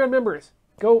 Patreon members,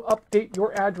 go update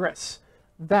your address.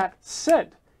 That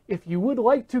said, if you would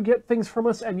like to get things from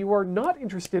us and you are not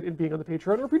interested in being on the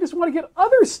Patreon, or if you just want to get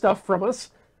other stuff from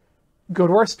us, go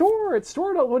to our store at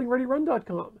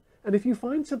store.loadingreadyrun.com. And if you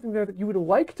find something there that you would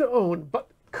like to own, but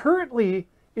currently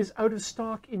is out of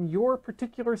stock in your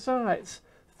particular size,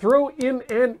 throw in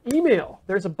an email.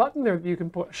 There's a button there that you can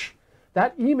push.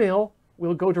 That email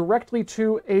will go directly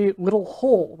to a little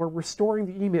hole where we're storing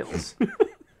the emails.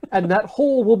 And that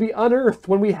hole will be unearthed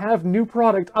when we have new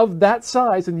product of that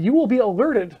size, and you will be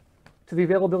alerted to the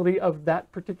availability of that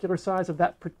particular size of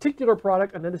that particular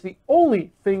product, and that is the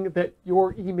only thing that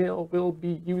your email will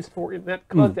be used for in that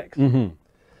context.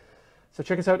 So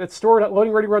check us out at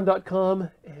store.loadingreadyrun.com,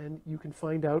 and you can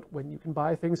find out when you can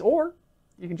buy things, or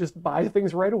you can just buy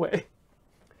things right away.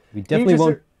 We definitely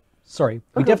won't. Sorry,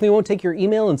 we definitely won't take your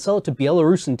email and sell it to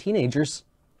Belarusian teenagers.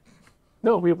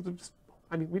 No, we will just.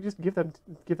 I mean, we just give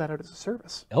that out as a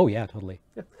service. Oh yeah, totally.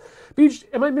 Yeah. Beej,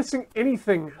 am I missing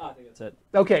anything? I think that's it.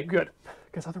 Okay, good.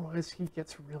 Because otherwise he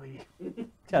gets really,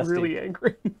 really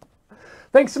angry.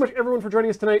 Thanks so much, everyone, for joining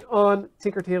us tonight on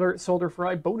Tinker Tailor Solder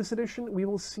Fry Bonus Edition. We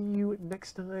will see you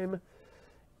next time.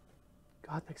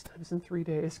 God, next time is in 3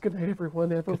 days. Good night,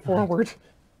 everyone. Ever forward.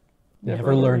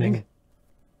 Never learning.